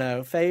 But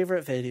no,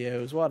 favorite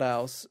videos. What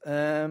else?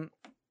 I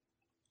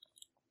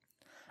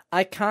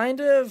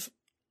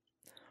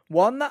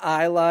one that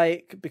I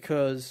like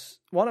because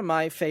one of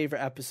my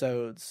favorite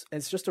episodes.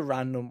 It's just a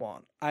random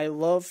one. I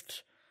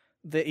loved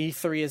the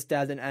E3 is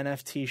dead and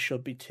NFT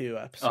should be 2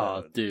 episode.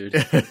 Oh, dude,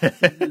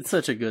 it's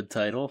such a good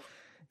title.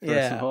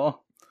 First of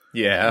all,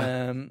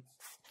 yeah.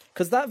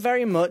 Because that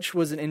very much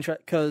was an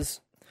interest. Because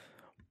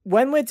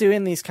when we're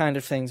doing these kind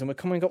of things and we're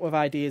coming up with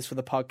ideas for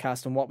the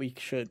podcast and what we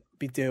should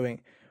be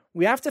doing,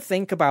 we have to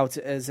think about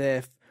it as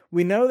if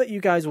we know that you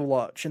guys will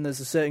watch, and there's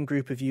a certain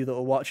group of you that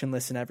will watch and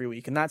listen every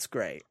week, and that's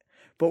great.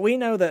 But we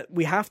know that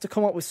we have to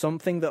come up with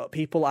something that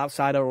people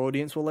outside our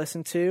audience will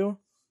listen to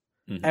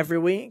every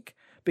week,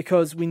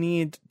 because we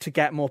need to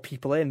get more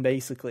people in,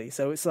 basically.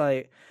 So it's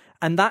like,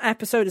 and that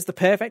episode is the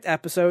perfect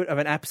episode of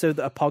an episode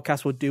that a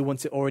podcast will do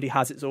once it already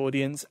has its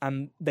audience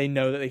and they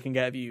know that they can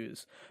get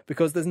views.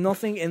 Because there's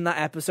nothing in that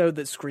episode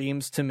that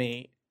screams to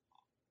me,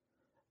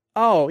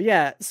 oh,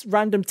 yeah,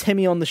 random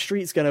Timmy on the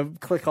street's going to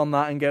click on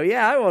that and go,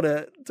 yeah, I want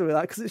to do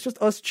that. Because it's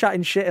just us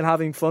chatting shit and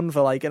having fun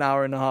for an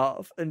hour and a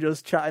half and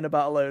just chatting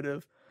about a load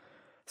of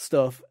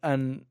stuff.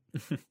 And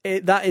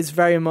that is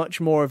very much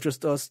more of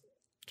just us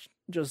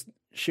just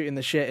shooting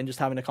the shit and just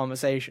having a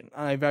conversation.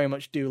 And I very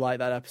much do like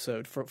that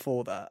episode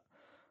for that.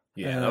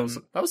 Yeah,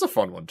 that was a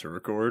fun one to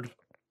record.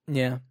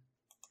 Yeah.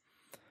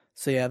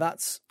 So yeah,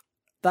 that's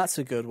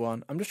a good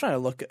one. I'm just trying to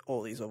look at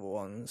all these other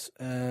ones.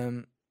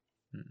 Because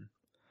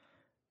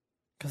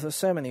there's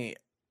so many.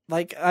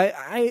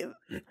 I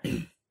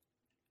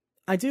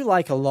do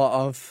like a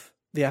lot of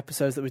the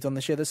episodes that we've done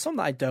this year. There's some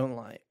that I don't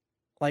like.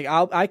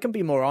 I can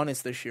be more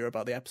honest this year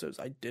about the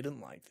episodes I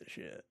didn't like this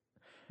year.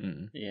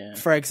 Yeah.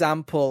 For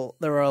example,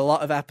 there are a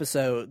lot of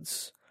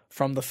episodes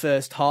from the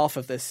first half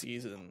of this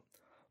season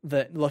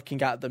that,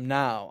 looking at them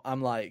now,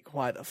 I'm like,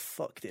 why the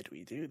fuck did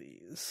we do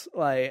these?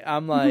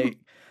 I'm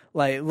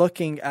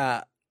looking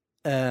at,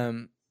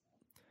 there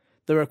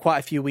were quite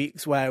a few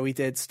weeks where we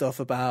did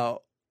stuff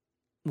about,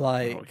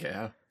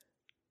 the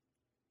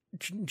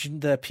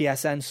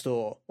PSN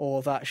store,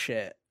 all that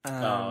shit.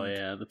 Oh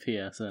yeah, the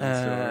PSN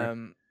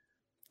store.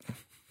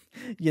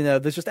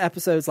 There's just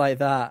episodes like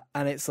that,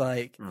 and it's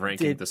like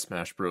ranking the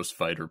Smash Bros.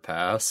 Fighter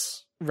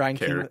Pass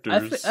ranking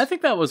characters. I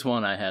think that was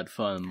one I had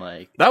fun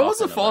that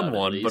was a fun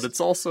one, but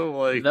it's also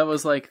like that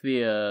was like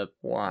the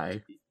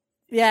why?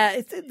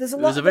 Yeah, there's a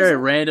lot. It was a very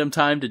random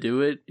time to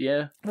do it.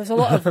 Yeah, there's a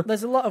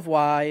lot of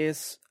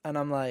whys, and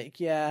I'm like,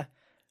 yeah.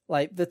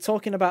 Like, they're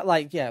talking about,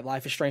 like, yeah,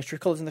 Life is Strange, True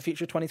Colors in the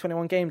future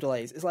 2021 game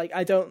delays. It's like,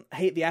 I don't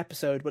hate the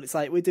episode, but it's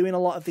like, we're doing a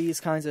lot of these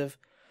kinds of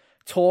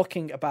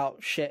talking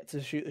about shit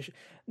to shoot the shit.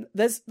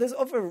 There's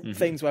other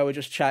things where we're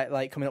just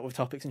coming up with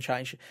topics and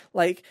chatting shit.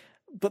 Like,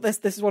 but this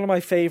is one of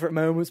my favourite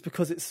moments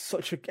because it's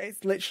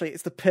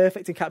it's the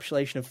perfect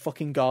encapsulation of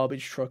fucking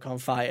garbage truck on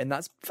fire, and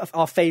that's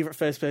our favourite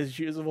first-person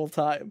shooters of all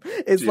time.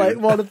 It's like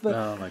one of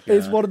the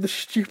it's one of the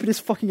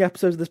stupidest fucking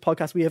episodes of this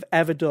podcast we have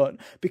ever done,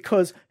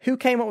 because who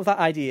came up with that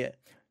idea?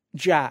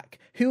 Jack,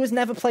 who has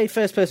never played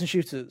first-person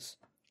shooters.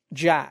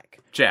 Jack.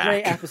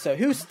 Great episode.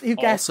 Who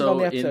guessed on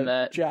the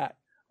episode? Jack.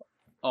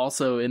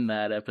 Also in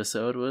that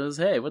episode was,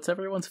 hey, what's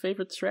everyone's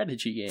favorite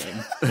strategy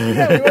game?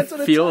 Yeah, we went on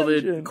a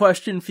tangent.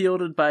 Question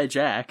fielded by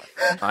Jack.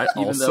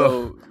 Even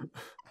though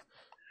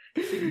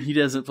he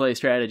doesn't play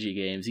strategy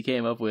games, he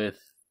came up with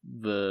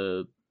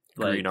the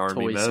Green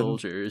Army toy Men.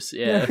 soldiers.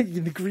 Yeah.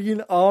 The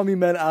Green Army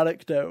Men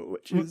anecdote,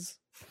 which is...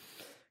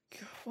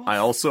 I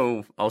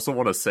also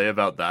want to say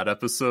about that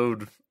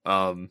episode,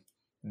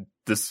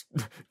 this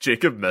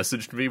Jacob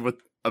messaged me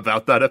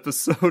about that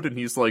episode, and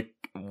he's like,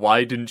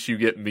 why didn't you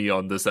get me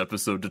on this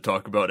episode to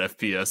talk about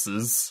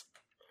FPSs?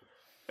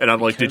 And I'm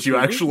like, did you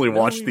actually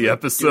watch the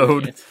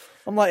episode?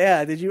 I'm like,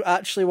 yeah, did you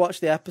actually watch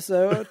the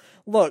episode?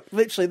 Look,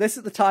 literally, this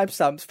is the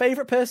timestamps.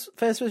 Favorite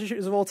first-person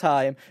shooters of all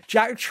time.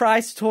 Jack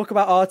tries to talk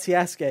about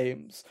RTS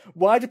games.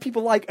 Why do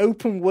people like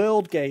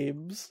open-world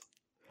games?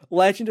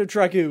 Legend of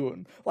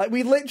Dragoon. Like,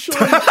 we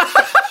literally...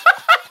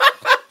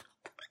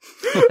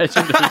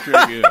 Legend of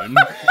Dragoon.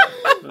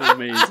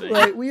 Amazing.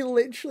 Like, we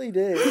literally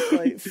did,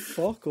 like,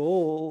 fuck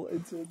all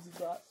in terms of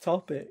that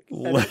topic.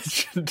 And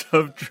Legend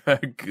of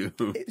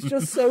Dragoon. It's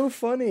just so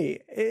funny.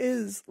 It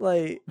is,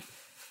 like,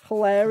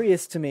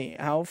 hilarious to me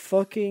how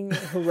fucking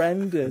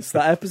horrendous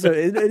that episode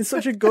is. In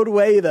such a good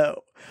way,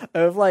 though.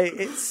 Of, like,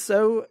 it's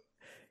so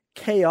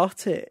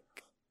chaotic.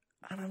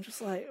 And I'm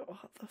just like,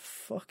 what the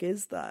fuck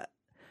is that?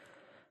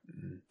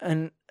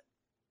 And,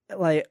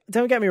 like,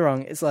 don't get me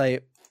wrong, it's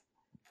like,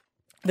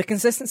 the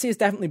consistency has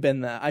definitely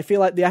been there. I feel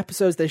like the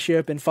episodes this year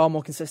have been far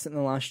more consistent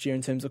than last year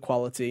in terms of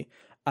quality,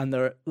 and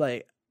they're,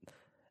 like,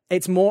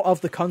 it's more of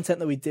the content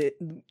that we did,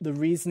 the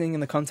reasoning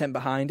and the content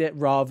behind it,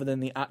 rather than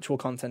the actual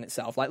content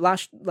itself. Like,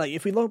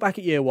 if we look back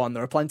at year one,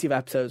 there are plenty of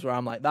episodes where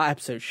I'm like, that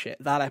episode shit,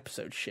 that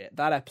episode shit,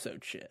 that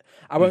episode shit.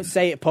 I won't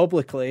say it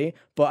publicly,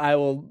 but I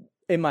will,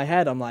 in my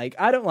head, I'm like,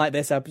 I don't like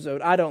this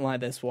episode, I don't like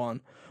this one.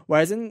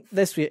 Whereas in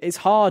this year, it's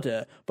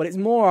harder, but it's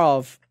more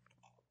of,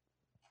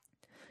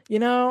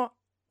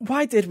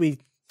 why did we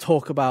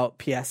talk about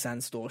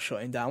PSN store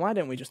shutting down? Why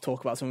didn't we just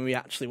talk about something we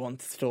actually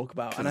wanted to talk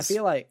about? And I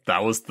feel like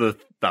that was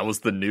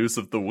the news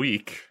of the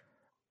week.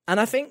 And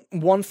I think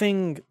one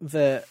thing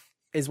that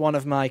is one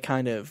of my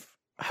kind of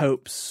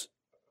hopes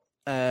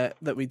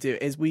that we do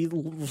is we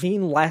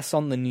lean less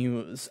on the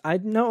news. I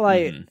know,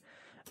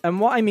 and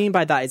what I mean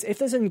by that is if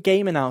there's a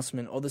game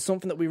announcement or there's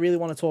something that we really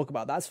want to talk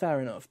about, that's fair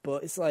enough.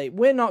 But it's like,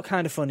 we're not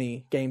Kind of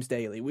Funny Games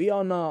Daily. We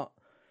are not,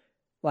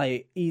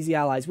 like, Easy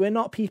Allies. We're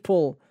not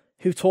people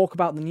who talk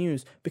about the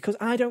news because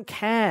I don't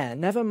care.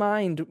 Never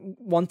mind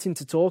wanting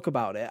to talk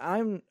about it.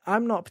 I'm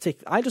not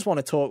particular. I just want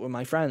to talk with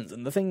my friends.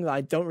 And the thing that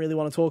I don't really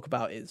want to talk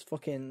about is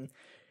fucking,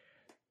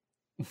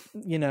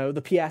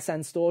 the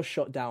PSN store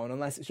shut down,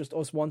 unless it's just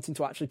us wanting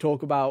to actually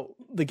talk about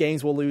the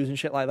games we'll lose and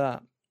shit like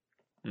that.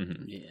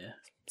 Mm-hmm. Yeah.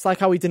 It's like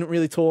how we didn't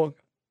really talk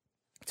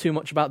too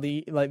much about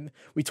we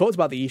talked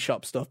about the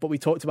eShop stuff, but we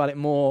talked about it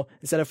more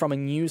instead of from a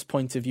news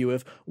point of view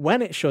of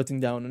when it's shutting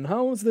down and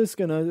how is this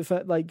going to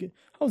affect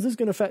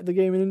the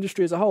gaming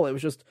industry as a whole. It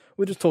was just,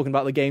 we're just talking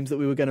about the games that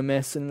we were going to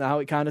miss and how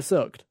it kind of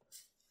sucked.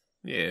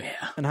 Yeah.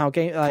 And how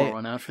pour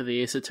one out for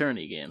the Ace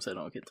Attorney games I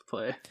don't get to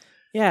play.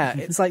 Yeah,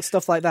 it's like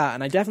stuff like that.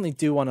 And I definitely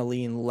do want to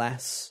lean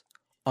less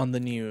on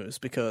the news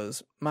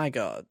because, my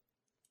God.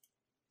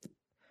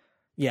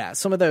 Yeah,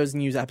 some of those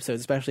news episodes,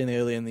 especially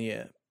early in the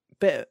year,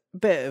 bit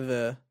of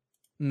a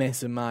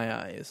miss in my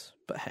eyes.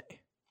 But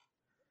hey,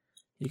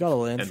 you gotta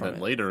learn from it. And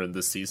then later in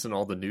the season,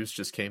 all the news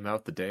just came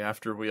out the day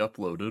after we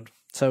uploaded.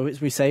 So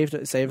we saved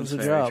it. Saved us a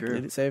job.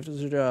 It saved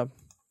us a job.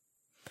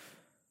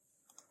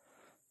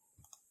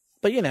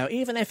 But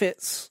even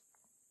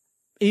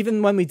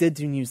when we did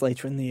do news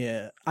later in the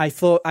year, I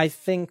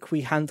think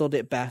we handled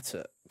it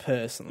better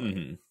personally.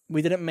 Mm-hmm.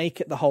 We didn't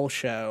make it the whole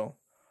show,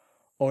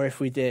 or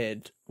if we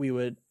did, we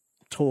would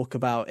talk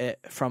about it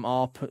from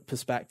our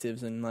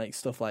perspectives and like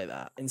stuff like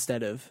that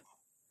instead of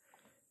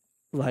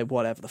like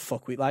whatever the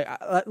fuck we like.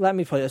 Let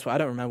me put it this way: I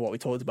don't remember what we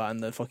talked about in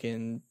the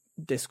fucking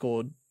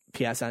Discord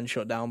PSN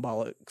shutdown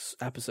bollocks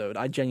episode.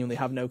 I genuinely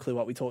have no clue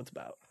what we talked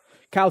about.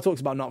 Cal talks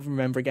about not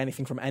remembering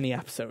anything from any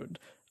episode.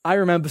 I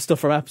remember stuff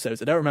from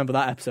episodes. I don't remember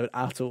that episode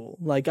at all.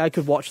 Like, I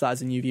could watch that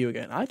as a new view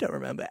again. I don't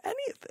remember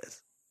any of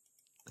this.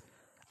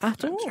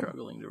 At I'm all.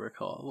 struggling to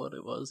recall what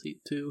it was,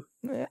 too.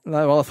 Yeah.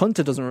 Well, if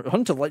Hunter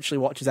literally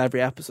watches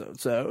every episode,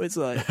 so it's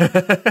like...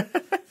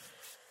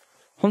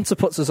 Hunter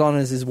puts us on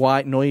as his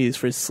white noise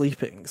for his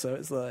sleeping, so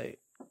it's like...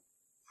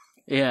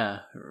 Yeah,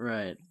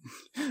 right.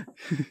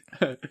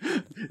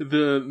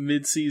 The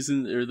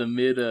mid-season, or the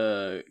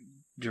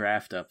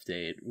mid-draft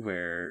update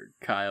where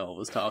Kyle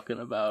was talking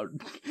about,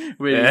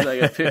 where he's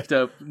like, I picked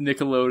up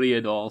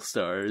Nickelodeon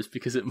All-Stars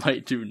because it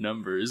might do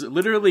numbers. It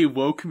literally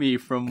woke me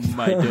from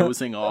my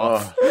dozing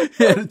off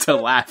to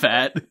laugh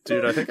at.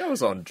 Dude, I think I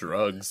was on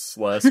drugs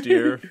last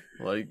year.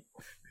 Like...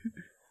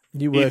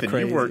 You were Ethan,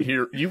 crazy.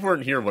 you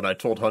weren't here when I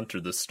told Hunter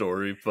this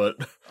story, but...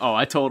 Oh,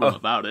 I told him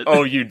about it.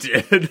 Oh, you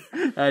did?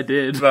 I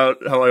did.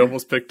 About how I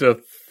almost picked up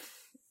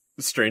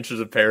Strangers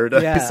of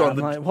Paradise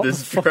on what this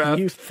the fuck draft.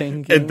 are you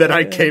thinking? And then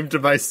I came to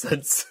my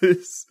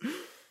senses.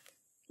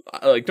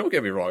 Like, don't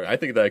get me wrong, I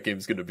think that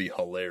game's gonna be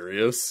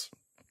hilarious.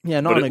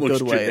 Yeah, not but in it a looks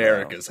good way.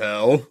 generic though. as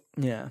hell.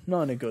 Yeah,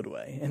 not in a good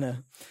way.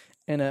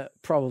 In a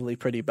probably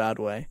pretty bad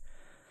way.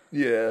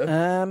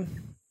 Yeah.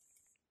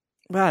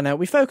 Well, I know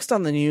we focused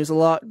on the news a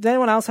lot. Did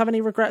anyone else have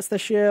any regrets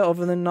this year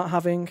other than not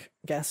having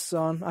guests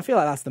on? I feel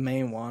like that's the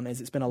main one.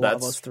 Is it's been a lot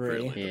of us three.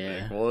 Really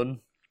the big one.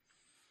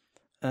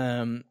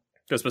 Um,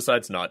 Because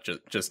besides not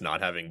just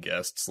not having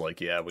guests, like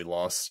we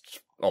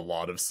lost a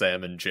lot of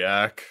Sam and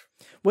Jack,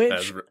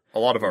 which a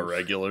lot of our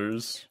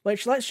regulars.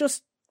 let's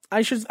just.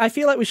 I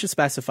feel like we should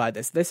specify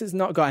this. This has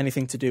not got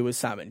anything to do with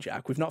Sam and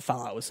Jack. We've not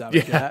fell out with Sam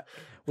and Jack.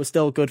 We're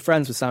still good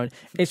friends with Sam.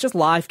 It's just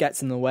life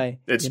gets in the way.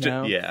 It's just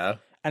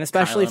And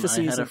especially Kyle for and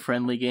season, I had a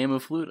friendly game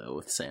of Ludo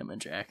with Sam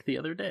and Jack the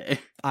other day.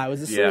 I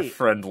was asleep. Yeah,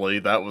 friendly.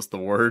 That was the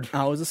word.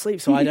 I was asleep,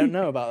 so I don't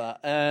know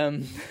about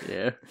that.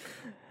 Yeah,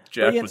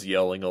 Jack was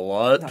yelling a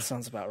lot. That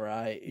sounds about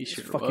right. He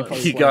sure fucking was.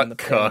 probably He blaming got the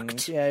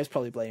cucked. ping. Yeah, he was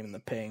probably blaming the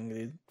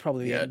ping.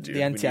 Probably Dude, the we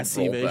need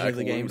NTSC version of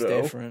the rollback game's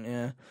Ludo. different.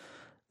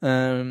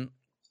 Yeah.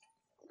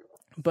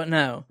 But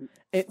no,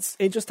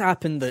 it just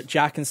happened that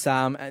Jack and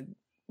Sam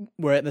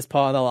were at this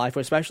part of their life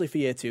where, especially for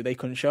year 2, they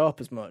couldn't show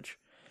up as much.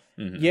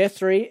 Mm-hmm. Year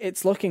 3,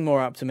 it's looking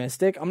more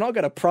optimistic. I'm not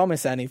going to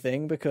promise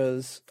anything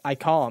because I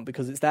can't,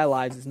 because it's their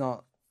lives. It's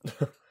not.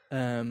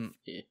 They're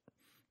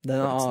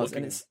not ours,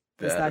 and it's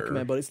their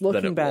commitment, but it's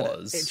looking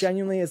better. It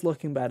genuinely is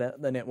looking better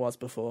than it was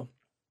before,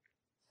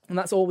 and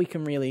that's all we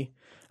can really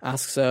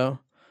ask. So,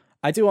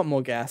 I do want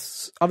more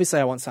guests. Obviously,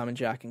 I want Sam and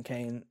Jack and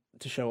Kane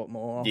to show up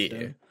more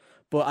often. Yeah.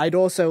 But I'd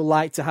also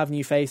like to have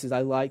new faces.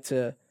 I'd like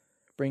to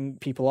bring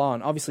people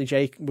on. Obviously,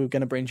 we're going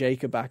to bring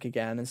Jacob back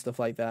again and stuff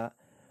like that.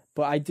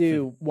 But I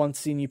do want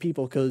to see new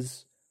people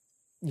because,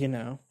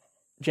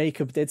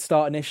 Jacob did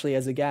start initially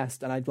as a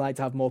guest, and I'd like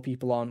to have more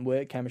people on.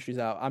 Work chemistry's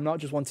out. I'm not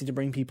just wanting to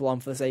bring people on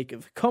for the sake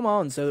of, come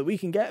on, so that we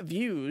can get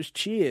views,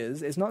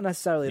 cheers. It's not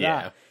necessarily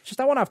that. It's just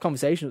I want to have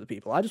conversations with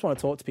people. I just want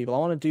to talk to people. I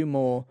want to do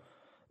more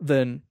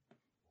than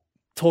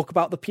talk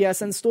about the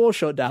PSN store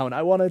shutdown.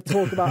 I want to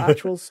talk about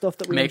actual stuff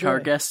that we make enjoy. our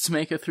guests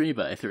make a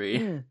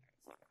 3x3.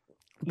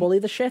 Bully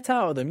the shit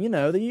out of them,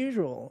 the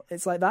usual.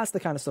 It's like that's the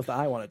kind of stuff that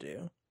I want to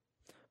do.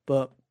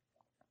 But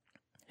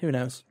who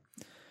knows?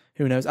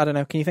 I don't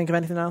know. Can you think of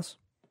anything else?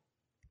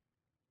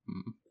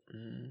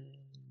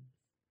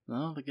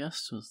 No, the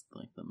guest was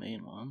like the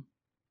main one.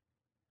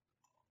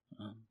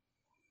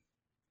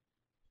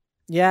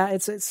 Yeah,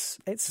 it's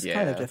kind of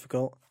Yeah.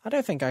 difficult. I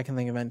don't think I can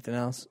think of anything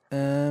else.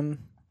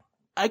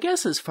 I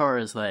guess as far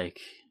as like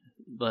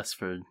less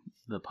for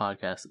the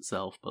podcast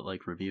itself, but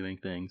like reviewing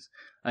things,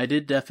 I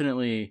did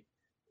definitely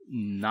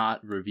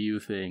not review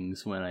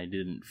things when I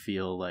didn't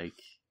feel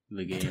like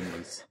the game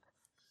was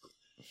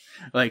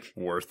like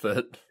Worth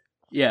it.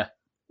 Yeah.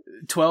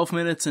 12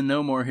 minutes and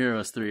No More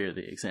Heroes 3 are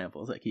the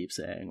examples I keep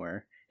saying,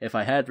 where if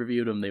I had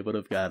reviewed them, they would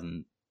have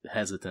gotten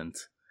hesitant,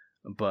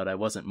 but I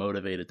wasn't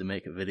motivated to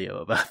make a video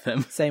about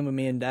them. Same with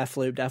me and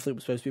Deathloop. Deathloop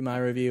was supposed to be my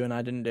review, and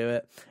I didn't do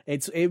it.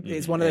 It's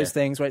one of those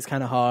things where it's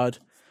kind of hard,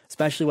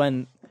 especially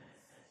when,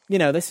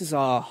 this is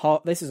a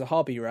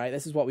hobby, right?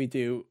 This is what we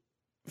do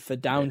for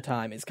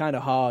downtime. It's kind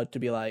of hard to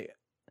be like,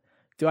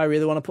 do I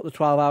really want to put the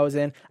 12 hours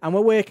in? And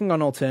we're working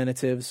on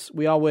alternatives.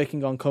 We are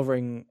working on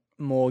covering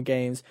more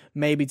games,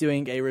 maybe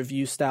doing a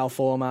review style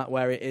format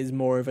where it is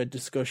more of a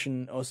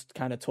discussion, us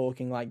kind of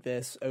talking like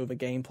this over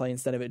gameplay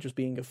instead of it just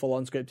being a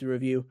full-on scripted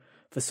review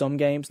for some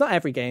games. Not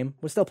every game.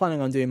 We're still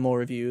planning on doing more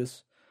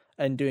reviews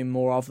and doing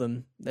more of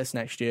them this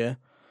next year,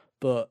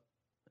 but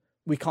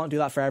we can't do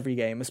that for every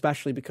game,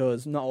 especially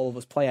because not all of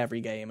us play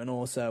every game, and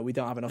also we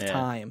don't have enough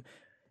time.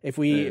 If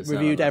we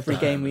reviewed every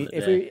game,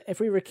 if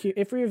we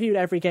reviewed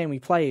every game we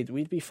played,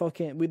 we'd be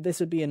this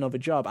would be another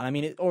job. And I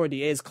mean, it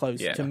already is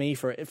close to me.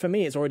 For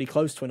me, it's already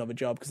close to another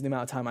job because of the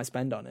amount of time I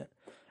spend on it.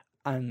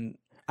 And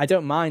I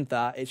don't mind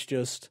that. It's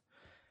just,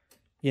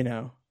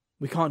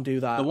 we can't do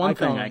that. The one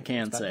thing I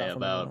can say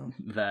about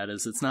that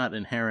is it's not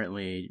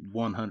inherently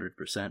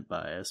 100%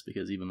 biased,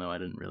 because even though I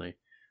didn't really,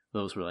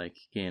 those were like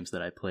games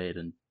that I played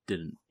and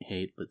didn't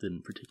hate but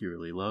didn't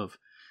particularly love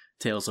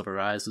Tales of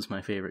Arise was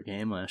my favorite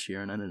game last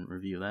year, and I didn't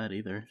review that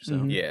either.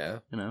 So Yeah.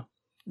 you know,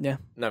 Yeah.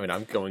 I mean,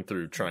 I'm going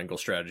through Triangle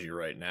Strategy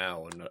right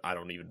now, and I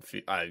don't even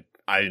feel I'm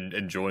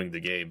enjoying the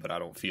game, but I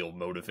don't feel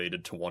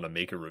motivated to want to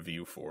make a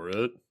review for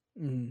it.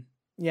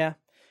 Yeah.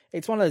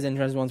 It's one of those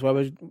interesting ones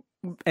where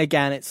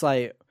again, it's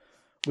like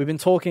we've been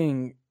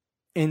talking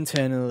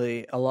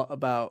internally a lot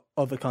about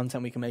other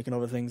content we can make and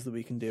other things that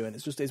we can do, and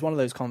it's one of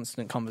those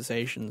constant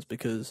conversations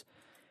because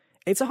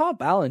it's a hard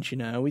balance, you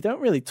know. We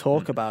don't really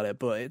talk about it,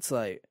 but it's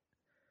like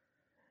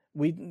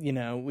we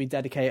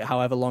dedicate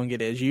however long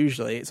it is.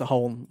 Usually it's a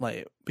whole,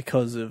 like,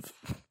 because of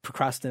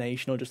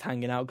procrastination or just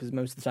hanging out, because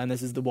most of the time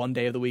this is the one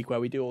day of the week where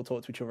we do all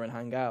talk to each other and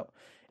hang out.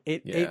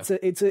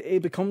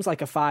 It becomes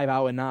like a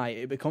 5-hour night.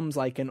 It becomes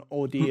like an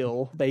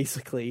ordeal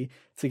basically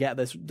to get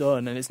this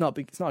done, and it's not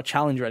a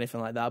challenge or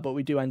anything like that, but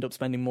we do end up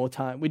spending more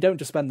time. We don't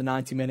just spend the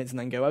 90 minutes and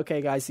then go,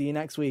 okay guys, see you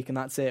next week, and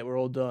that's it, we're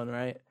all done,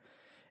 right?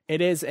 It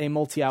is a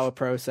multi-hour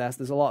process.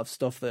 There's a lot of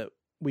stuff that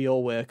we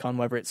all work on,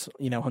 whether it's,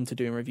 you know, Hunter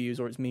doing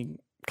reviews or it's me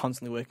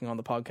constantly working on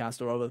the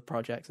podcast or other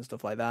projects and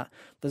stuff like that.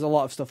 There's a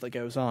lot of stuff that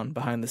goes on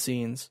behind the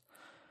scenes,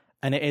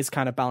 and it is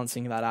kind of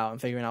balancing that out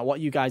and figuring out what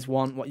you guys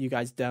want, what you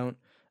guys don't.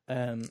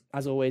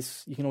 As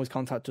always, you can always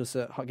contact us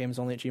at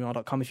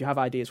hotgamersonly@gmail.com if you have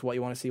ideas for what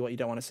you want to see, what you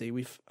don't want to see.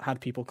 We've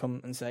had people come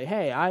and say,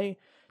 hey, I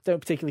don't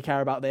particularly care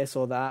about this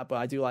or that, but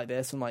I do like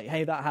this. And like,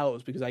 hey, that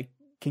helps because I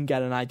can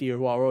get an idea of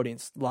what our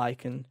audience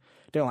like and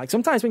don't like.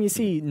 Sometimes when you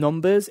see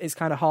numbers, it's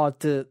kind of hard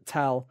to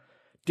tell,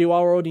 do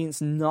our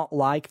audience not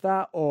like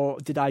that, or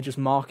did I just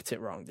market it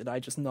wrong? Did I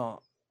just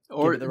not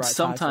or give it the right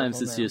sometimes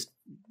title it's name? just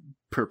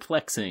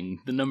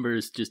perplexing. The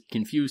numbers just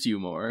confuse you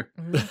more.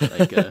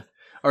 Like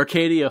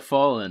Arcadia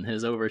Fallen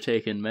has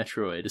overtaken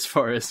Metroid as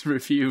far as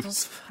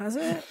reviews Has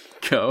it?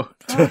 go.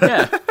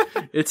 Yeah,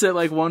 it's at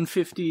like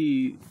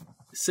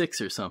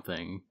 156 or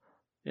something,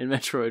 and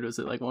Metroid was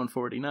at like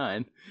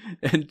 149.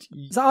 And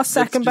Is that our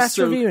second best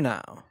review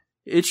now?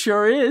 It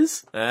sure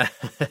is. There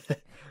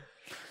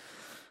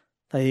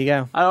you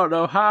go. I don't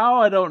know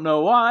how, I don't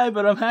know why,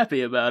 but I'm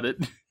happy about it.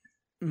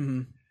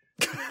 But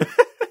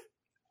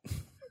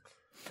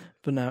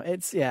no,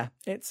 it's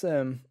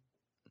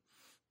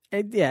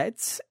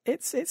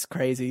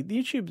crazy.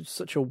 YouTube's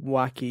such a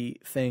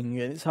wacky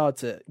thing, and it's hard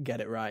to get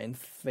it right and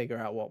figure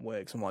out what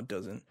works and what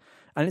doesn't.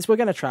 And we're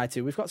going to try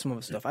to. We've got some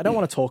other stuff. I don't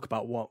want to talk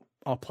about what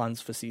our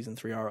plans for season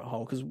 3 are at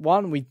whole, because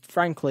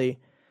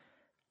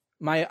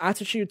my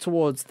attitude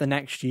towards the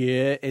next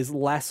year is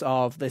less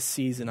of this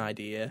season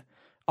idea.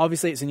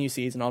 Obviously, it's a new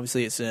season.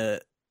 Obviously, it's a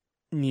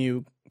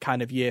new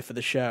kind of year for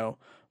the show.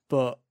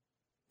 But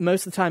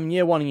most of the time, in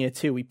year 1 and year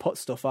 2, we put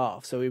stuff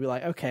off. So we'd be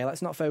like, okay,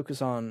 let's not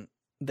focus on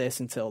this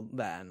until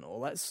then, or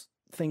let's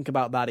think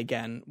about that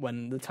again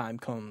when the time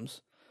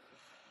comes.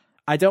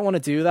 I don't want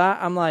to do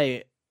that. I'm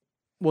like,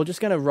 we're just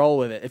going to roll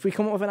with it. If we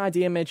come up with an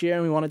idea mid-year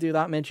and we want to do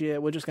that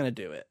mid-year, we're just going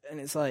to do it. And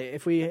it's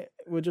like, we're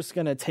just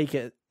going to take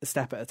it a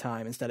step at a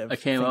time instead of I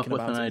came up with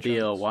about an it idea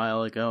a chunks.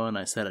 while ago, and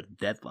I set a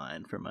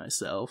deadline for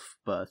myself,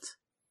 but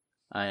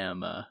I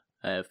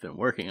have been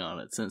working on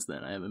it since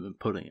then. I haven't been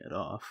putting it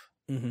off,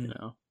 you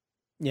know?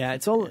 Yeah,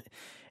 it's all...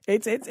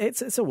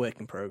 It's a work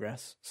in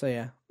progress. So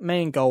yeah,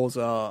 main goals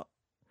are,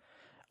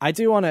 I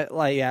do want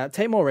to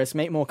take more risks,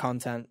 make more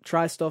content,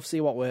 try stuff, see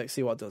what works,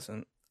 see what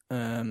doesn't,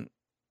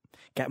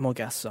 get more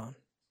guests on,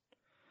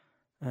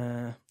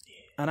 and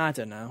I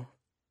don't know.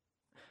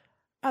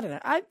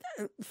 I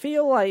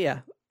feel like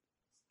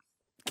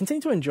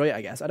continue to enjoy it.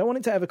 I guess I don't want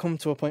it to ever come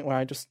to a point where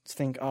I just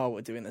think, oh, we're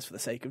doing this for the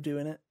sake of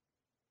doing it.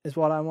 Is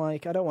what I'm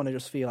like. I don't want to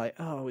just feel like,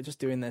 oh, we're just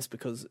doing this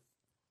because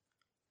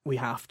we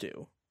have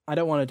to. I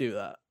don't want to do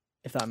that.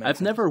 If that makes I've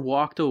sense. never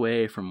walked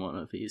away from one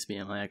of these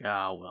being like,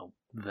 well,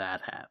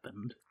 that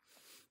happened.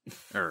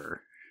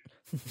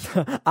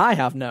 I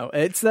have no.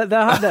 It's that there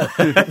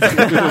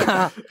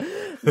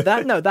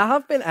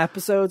have been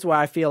episodes where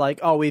I feel like,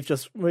 oh, we've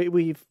just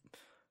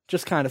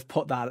kind of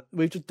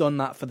we've just done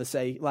that for the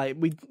sake, like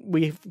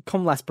we've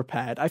come less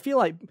prepared. I feel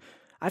like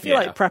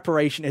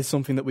preparation is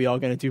something that we are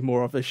going to do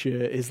more of this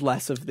year, is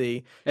less of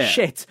the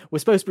shit. We're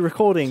supposed to be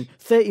recording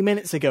 30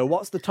 minutes ago.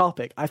 What's the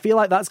topic? I feel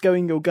like that's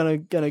going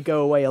to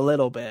go away a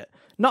little bit.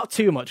 Not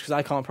too much, because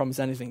I can't promise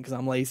anything because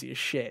I'm lazy as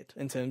shit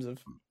in terms of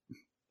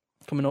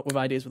coming up with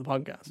ideas for the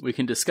podcast. We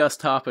can discuss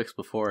topics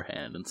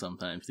beforehand, and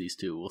sometimes these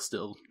two will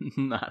still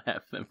not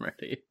have them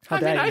ready.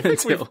 I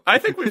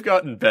think we've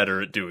gotten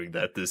better at doing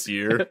that this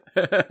year.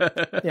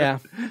 Yeah.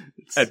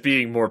 At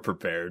being more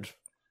prepared.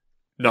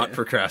 Not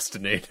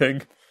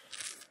procrastinating.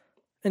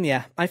 And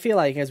yeah, I feel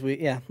like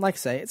like I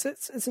say,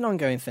 it's an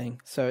ongoing thing.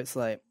 So it's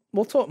like,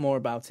 we'll talk more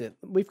about it.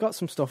 We've got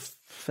some stuff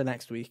for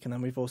next week, and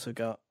then we've also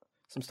got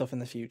some stuff in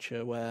the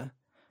future where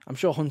I'm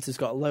sure Hunter's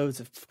got loads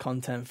of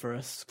content for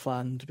us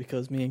planned,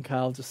 because me and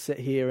Kyle just sit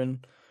here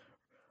and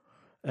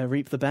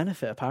reap the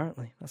benefit,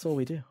 apparently. That's all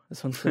we do.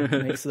 As Hunter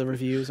makes the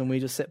reviews, and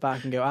we just sit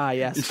back and go,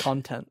 yes,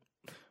 content.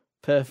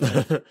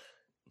 Perfect.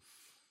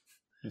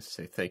 Just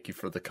say thank you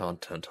for the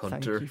content,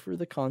 Hunter. Thank you for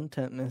the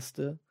content,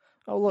 mister.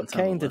 Oh, look, That's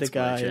how Kane the did a Let's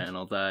Play guide.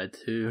 channel died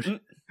too.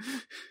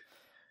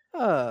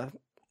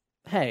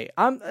 hey,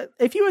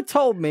 if you had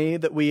told me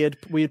that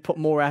we'd put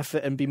more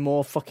effort and be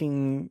more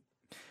fucking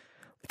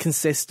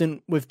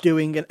consistent with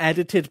doing an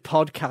edited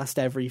podcast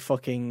every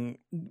fucking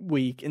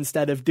week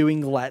instead of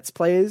doing Let's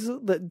Plays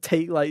that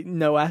take like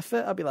no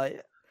effort, I'd be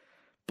like,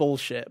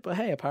 bullshit. But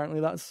hey, apparently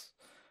that's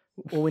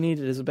all we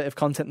needed, is a bit of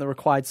content that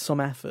required some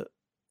effort.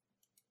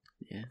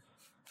 Yeah.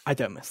 I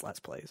don't miss Let's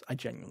Plays. I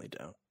genuinely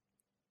don't.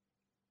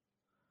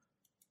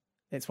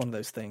 It's one of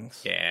those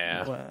things.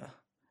 Yeah. Where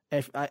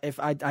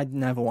I'd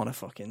never want to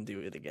fucking do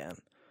it again.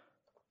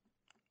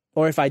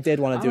 Or if I did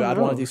want to do it, I'd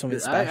want to do something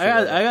special.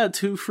 I got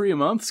 2 free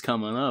months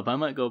coming up. I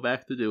might go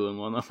back to doing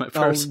one on my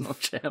personal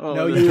channel.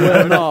 No, you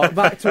will not.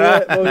 Back to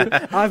it.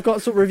 Well, I've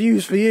got some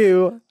reviews for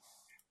you.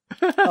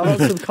 I've got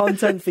some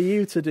content for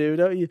you to do,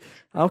 don't you?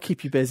 I'll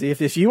keep you busy.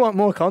 If you want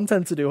more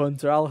content to do,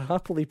 Hunter, I'll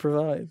happily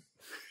provide.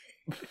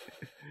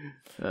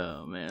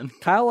 Oh, man.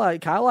 Kyle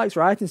likes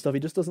writing stuff. He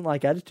just doesn't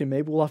like editing.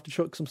 Maybe we'll have to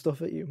chuck some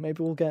stuff at you.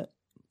 Maybe we'll get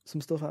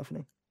some stuff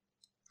happening.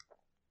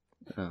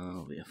 Oh,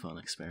 it'll be a fun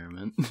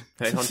experiment.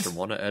 Hey, Hunter,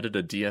 want to edit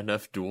a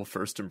DNF dual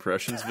first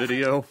impressions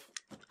video?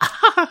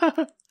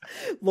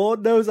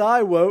 Lord knows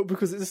I won't,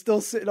 because it's still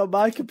sitting on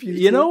my computer.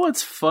 You know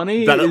what's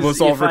funny? That it was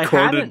all if I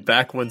recorded hadn't-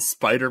 back when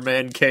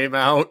Spider-Man came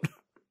out.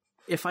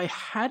 If I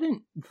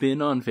hadn't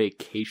been on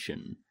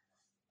vacation,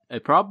 I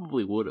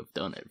probably would have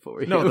done it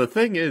for you. No, the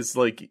thing is,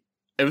 like,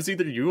 it was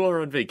either you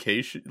were on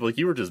vacation, like,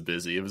 you were just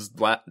busy. It was,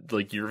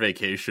 like, your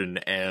vacation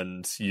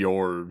and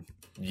your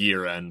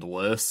year-end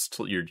list,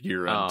 your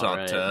year-end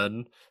top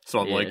 10. So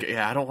I'm like,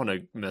 I don't want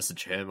to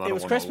message him. I don't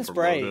was want Christmas to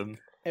break. him.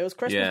 It was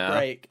Christmas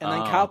break, and then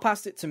Kyle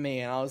passed it to me,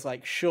 and I was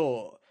like,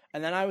 sure.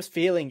 And then I was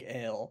feeling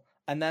ill,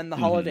 and then the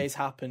holidays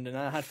happened, and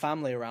I had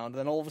family around, and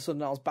then all of a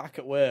sudden I was back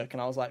at work,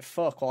 and I was like,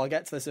 fuck, well, I'll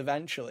get to this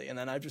eventually, and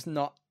then I've just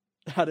not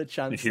had a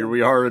chance. Here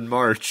we are in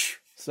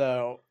March.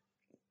 So,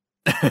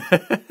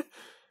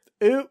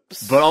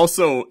 oops. But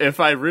also, if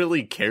I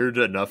really cared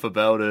enough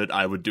about it,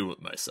 I would do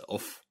it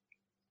myself.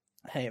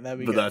 Hey, there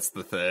we go. But go. that's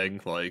the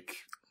thing, like...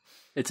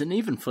 It's an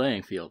even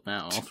playing field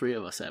now. All 3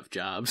 of us have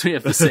jobs. We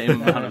have the same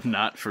amount of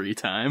not free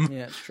time.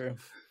 Yeah, it's true.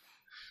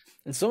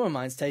 And some of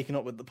mine's taken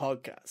up with the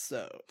podcast,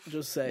 so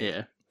just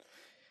say,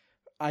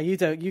 Yeah. You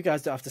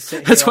guys don't have to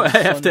sit. That's here why on I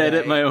have to Sunday.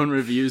 edit my own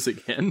reviews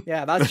again.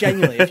 Yeah, that's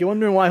genuinely. If you're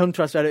wondering why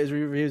Hunter has to edit his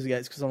reviews again,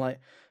 it's because I'm like,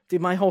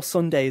 dude, my whole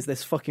Sunday is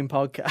this fucking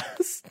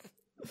podcast.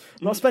 I'm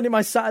not spending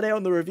my Saturday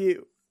on the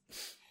review.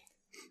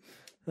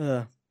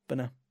 But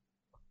no,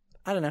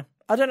 I don't know.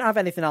 I don't have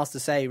anything else to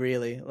say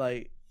really,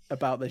 like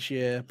about this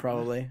year.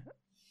 Probably.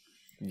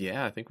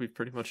 Yeah, I think we've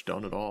pretty much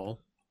done it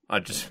all.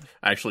 I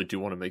actually do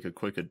want to make a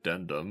quick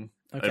addendum,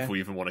 if we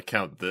even want to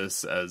count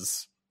this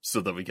as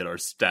so that we get our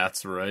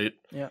stats right.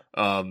 Yeah.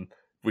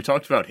 We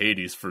talked about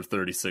Hades for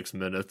 36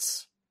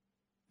 minutes,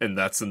 and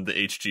that's in the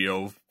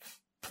HGO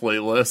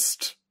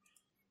playlist.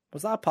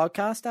 Was that a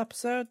podcast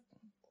episode?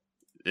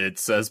 It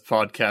says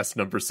podcast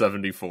number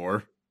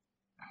 74.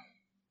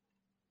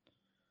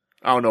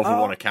 I don't know if we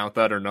want to count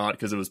that or not,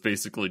 because it was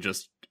basically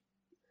just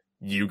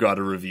you got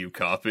a review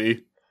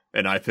copy,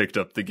 and I picked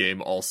up the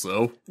game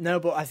also. No,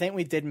 but I think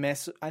we did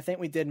miss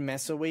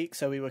a week,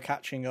 so we were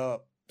catching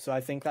up. So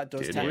I think that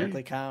does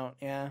technically count.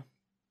 Yeah.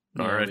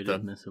 All right, we then.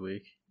 did miss a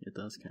week. It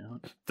does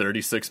count.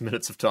 36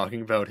 minutes of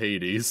talking about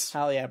Hades.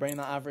 Hell yeah, bring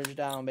that average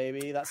down,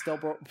 baby. That's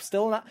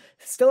still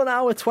an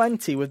hour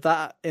 20 with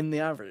that in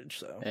the average.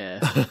 So Yeah.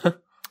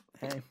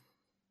 hey,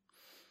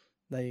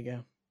 there you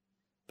go.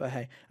 But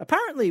hey,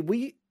 apparently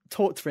we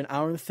talked for an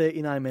hour and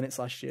 39 minutes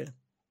last year,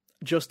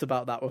 just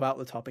about that without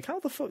the topic.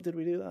 How the fuck did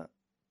we do that?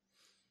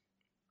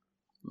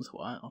 It was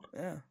wild.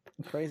 Yeah,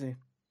 crazy.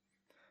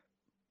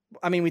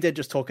 I mean, we did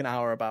just talk an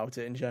hour about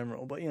it in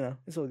general, but you know,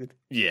 it's all good.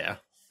 Yeah.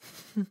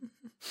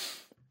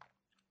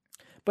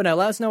 But no,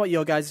 let us know what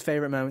your guys'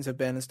 favourite moments have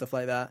been and stuff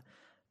like that.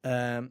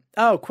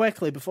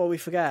 Quickly, before we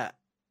forget,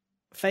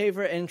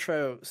 favourite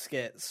intro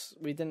skits.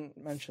 We didn't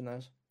mention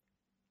those.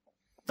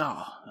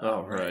 Oh,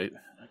 right.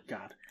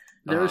 God.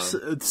 There's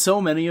so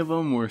many of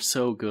them were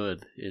so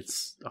good.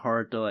 It's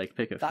hard to like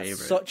pick a That's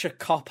favorite. such a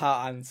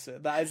cop-out answer.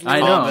 That is I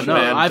know, The no,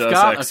 Man I've Does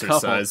got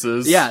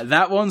Exercises. a couple. Yeah,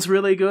 that one's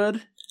really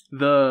good.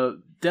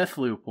 The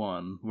Deathloop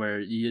one, where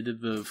you did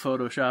the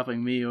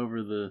photoshopping me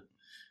over the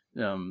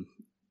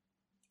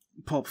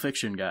Pulp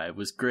Fiction guy,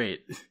 was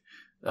great.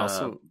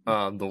 Also,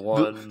 the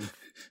one...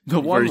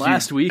 The one you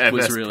last week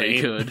was MS really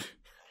Paint. good.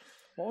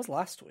 What was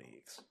last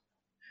week's?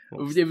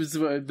 It was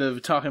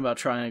the talking about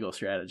triangle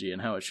strategy and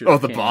how it should. Oh,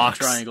 the box.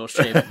 Triangle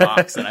shaped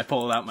box, and I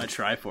pulled out my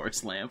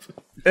Triforce lamp.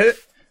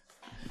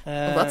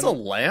 That's a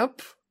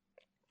lamp?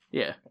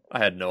 Yeah, I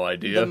had no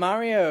idea. The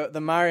Mario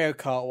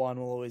Kart one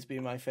will always be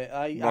my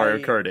favorite. Mario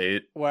Kart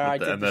 8 where I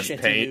with the did the MS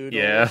shitty Paint,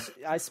 noodles.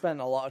 yeah. I spent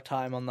a lot of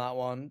time on that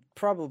one.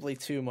 Probably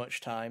too much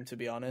time, to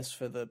be honest,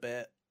 for the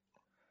bit.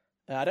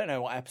 I don't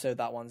know what episode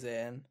that one's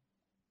in.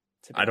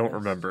 I don't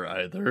remember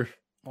either.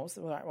 What was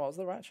the Ratchet? What was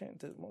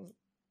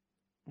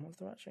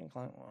the Ratchet and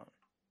Clank one?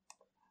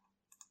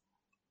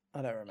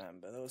 I don't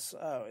remember.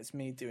 It's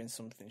me doing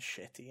something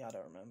shitty. I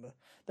don't remember.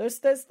 There's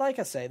like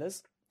I say,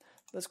 there's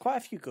quite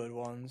a few good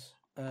ones.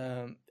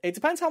 It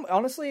depends how.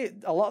 Honestly,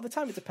 a lot of the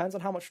time it depends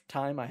on how much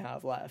time I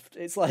have left.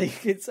 It's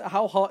like it's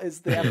how hot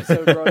is the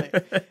episode running.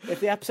 If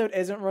the episode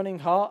isn't running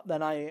hot,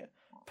 then I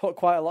put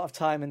quite a lot of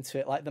time into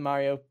it, like the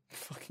Mario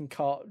fucking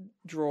Kart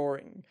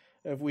drawing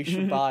of "We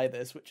should buy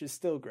this," which is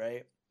still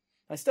great.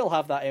 I still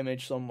have that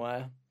image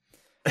somewhere.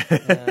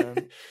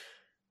 What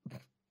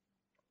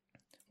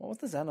was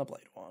the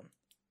Xenoblade one?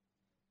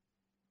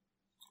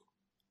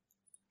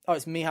 Oh,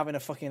 it's me having a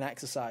fucking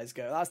exercise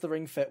go. That's the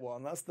Ring Fit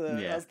one. That's the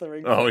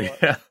Ring Fit one.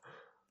 Yeah.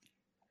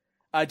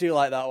 I do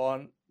like that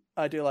one.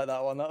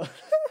 That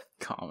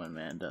Common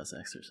Man does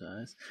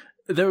exercise.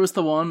 There was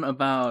the one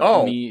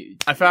about me.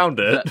 I found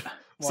it.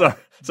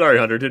 Sorry,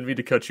 Hunter, didn't mean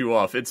to cut you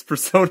off. It's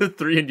Persona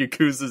 3 and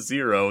Yakuza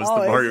 0 is the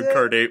Mario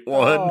Kart 8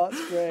 one. Oh,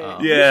 that's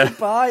great. Yeah. We should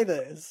buy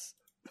this.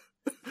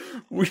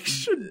 We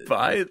should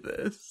buy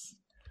this.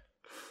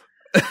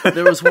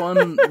 There was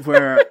one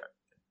where...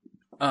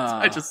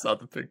 I just saw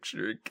the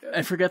picture again.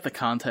 I forget the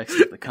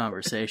context of the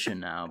conversation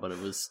now, but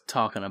it was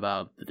talking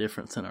about the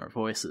difference in our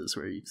voices,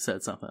 where you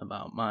said something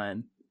about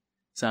mine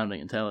sounding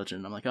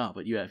intelligent. I'm like, oh,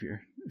 but you have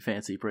your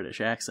fancy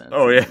British accent.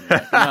 Oh, yeah.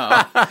 Like,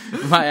 no,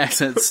 my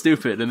accent's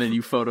stupid. And then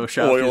you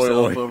Photoshop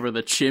yourself over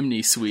the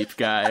chimney sweep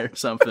guy or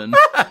something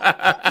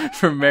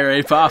from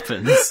Mary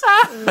Poppins.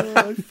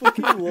 I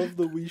fucking love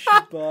the "We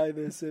should buy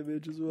this"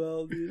 image as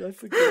well, dude. I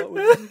forgot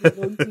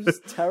those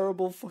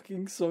terrible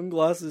fucking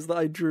sunglasses that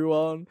I drew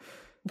on.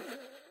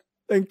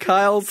 And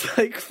Kyle's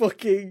like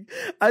fucking...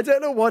 I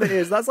don't know what it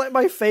is. That's like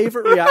my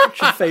favourite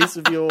reaction face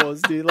of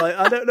yours, dude. Like,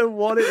 I don't know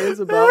what it is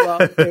about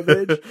that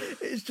image.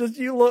 It's just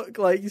you look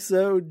like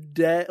so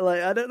dead.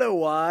 Like, I don't know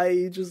why.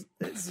 It's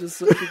just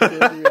such a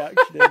good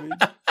reaction image.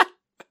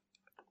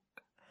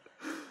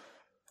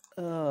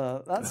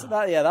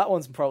 That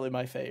one's probably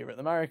my favourite.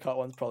 The Mario Kart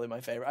one's probably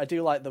my favourite. I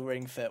do like the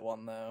Ring Fit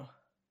one, though.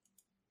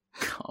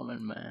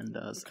 Common Man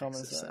does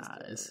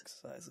exercise.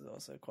 Exercise is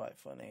also quite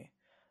funny.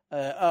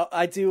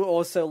 I do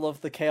also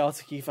love the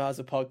Chaotic Ethan has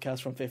a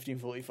podcast from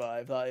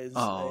 1545. That is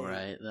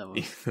right. That was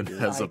Ethan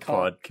has a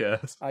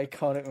podcast.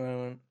 Iconic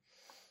moment.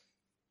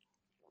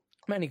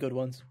 Many good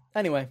ones.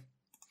 Anyway,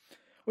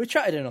 we've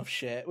chatted enough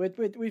shit.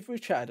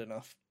 We've chatted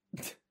enough.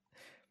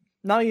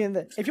 Now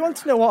if you want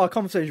to know what our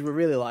conversation were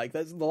really like,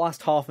 that's the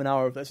last half an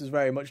hour of this has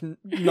very much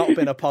not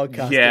been a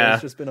podcast. Yeah.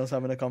 It's just been us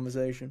having a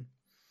conversation.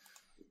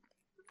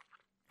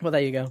 Well,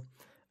 there you go.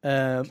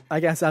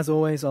 I guess as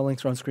always, our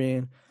links are on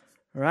screen.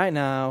 Right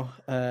now,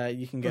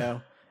 you can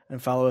go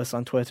and follow us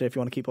on Twitter if you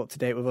want to keep up to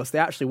date with us. They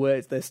actually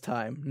worked this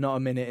time, not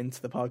a minute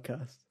into the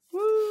podcast.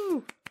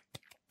 Woo!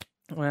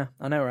 Well,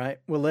 I know, right?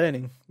 We're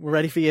learning. We're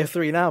ready for year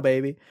 3 now,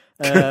 baby.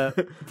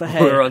 But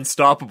hey, we're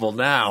unstoppable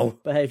now.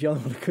 But hey, if you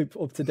only want to keep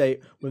up to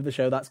date with the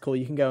show, that's cool.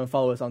 You can go and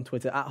follow us on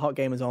Twitter at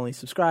HotGamersOnly.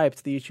 Subscribe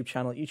to the YouTube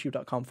channel,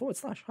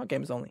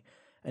 youtube.com/HotGamersOnly.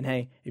 And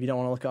hey, if you don't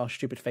want to look at our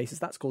stupid faces,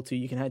 that's cool too.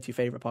 You can head to your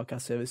favourite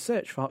podcast service,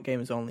 search for Hot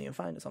Gamers Only, and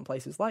find us on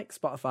places like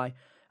Spotify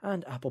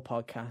and Apple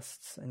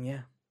Podcasts. And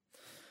yeah,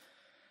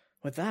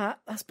 with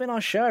that's been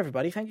our show,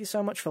 everybody. Thank you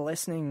so much for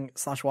listening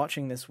 /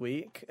 watching this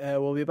week.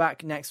 We'll be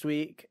back next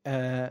week,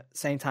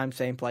 same time,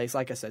 same place.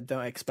 Like I said,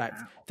 don't expect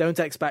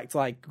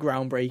like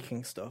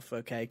groundbreaking stuff.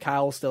 Okay,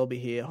 Kyle will still be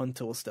here,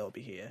 Hunter will still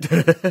be here.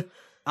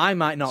 I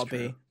might not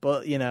be,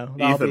 but you know,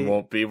 Ethan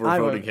won't be. We're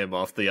voting him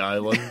off the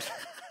island.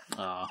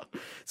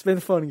 It's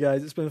been fun,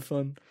 guys. It's been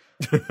fun.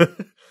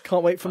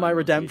 Can't wait for my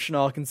redemption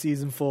arc in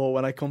season 4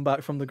 when I come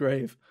back from the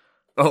grave.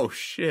 Oh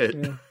shit!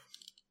 Yeah.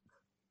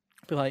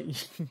 Be like,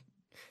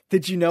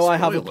 did you know Spoilers. I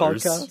have a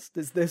podcast?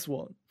 It's this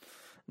one.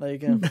 There you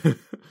go.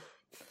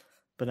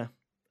 But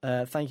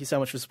no, thank you so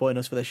much for supporting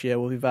us for this year.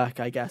 We'll be back,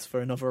 I guess,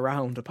 for another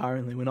round.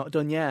 Apparently, we're not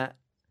done yet.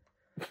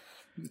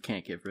 You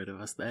can't get rid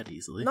of us that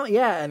easily. Not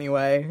yet,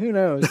 anyway. Who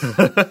knows?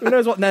 Who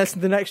knows what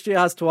the next year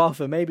has to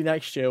offer? Maybe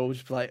next year we'll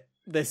just be like,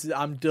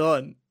 I'm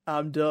done.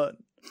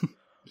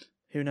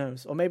 Who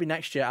knows? Or maybe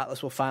next year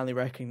Atlas will finally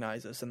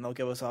recognize us and they'll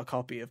give us our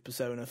copy of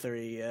Persona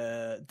 3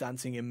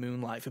 Dancing in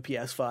Moonlight for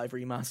PS5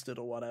 remastered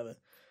or whatever.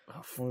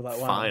 We're like,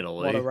 wow,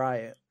 finally. what a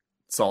riot.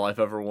 It's all I've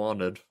ever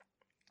wanted.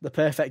 The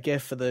perfect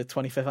gift for the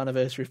 25th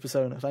anniversary of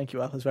Persona. Thank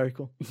you, Atlas. Very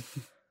cool.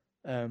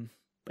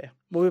 But yeah,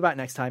 we'll be back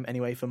next time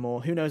anyway for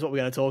more. Who knows what we're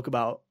going to talk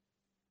about?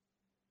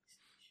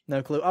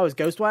 No clue. Oh, is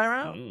Ghostwire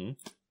out?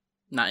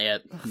 Not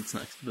yet. It's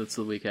next. That's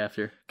the week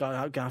after. God,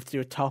 I'm gonna have to do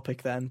a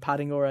topic then.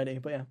 Padding already,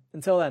 but yeah.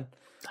 Until then,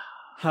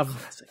 have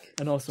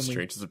an awesome week.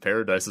 Strangers of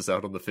Paradise is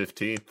out on the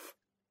 15th.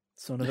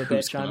 Son of a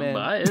Who's bitch, I'm gonna in.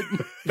 buy it?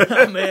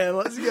 Oh, man,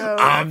 let's go.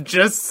 I'm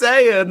just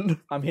saying.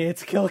 I'm here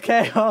to kill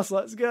chaos.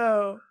 Let's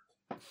go.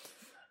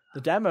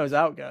 The demo's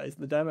out, guys.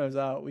 The demo's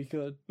out. We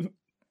could.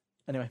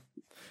 Anyway,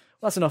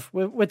 that's enough.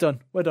 We're done.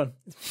 We're done.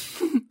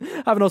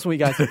 Have an awesome week,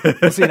 guys.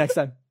 We'll see you next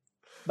time.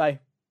 Bye.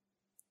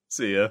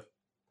 See ya.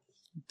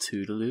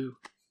 Toodaloo.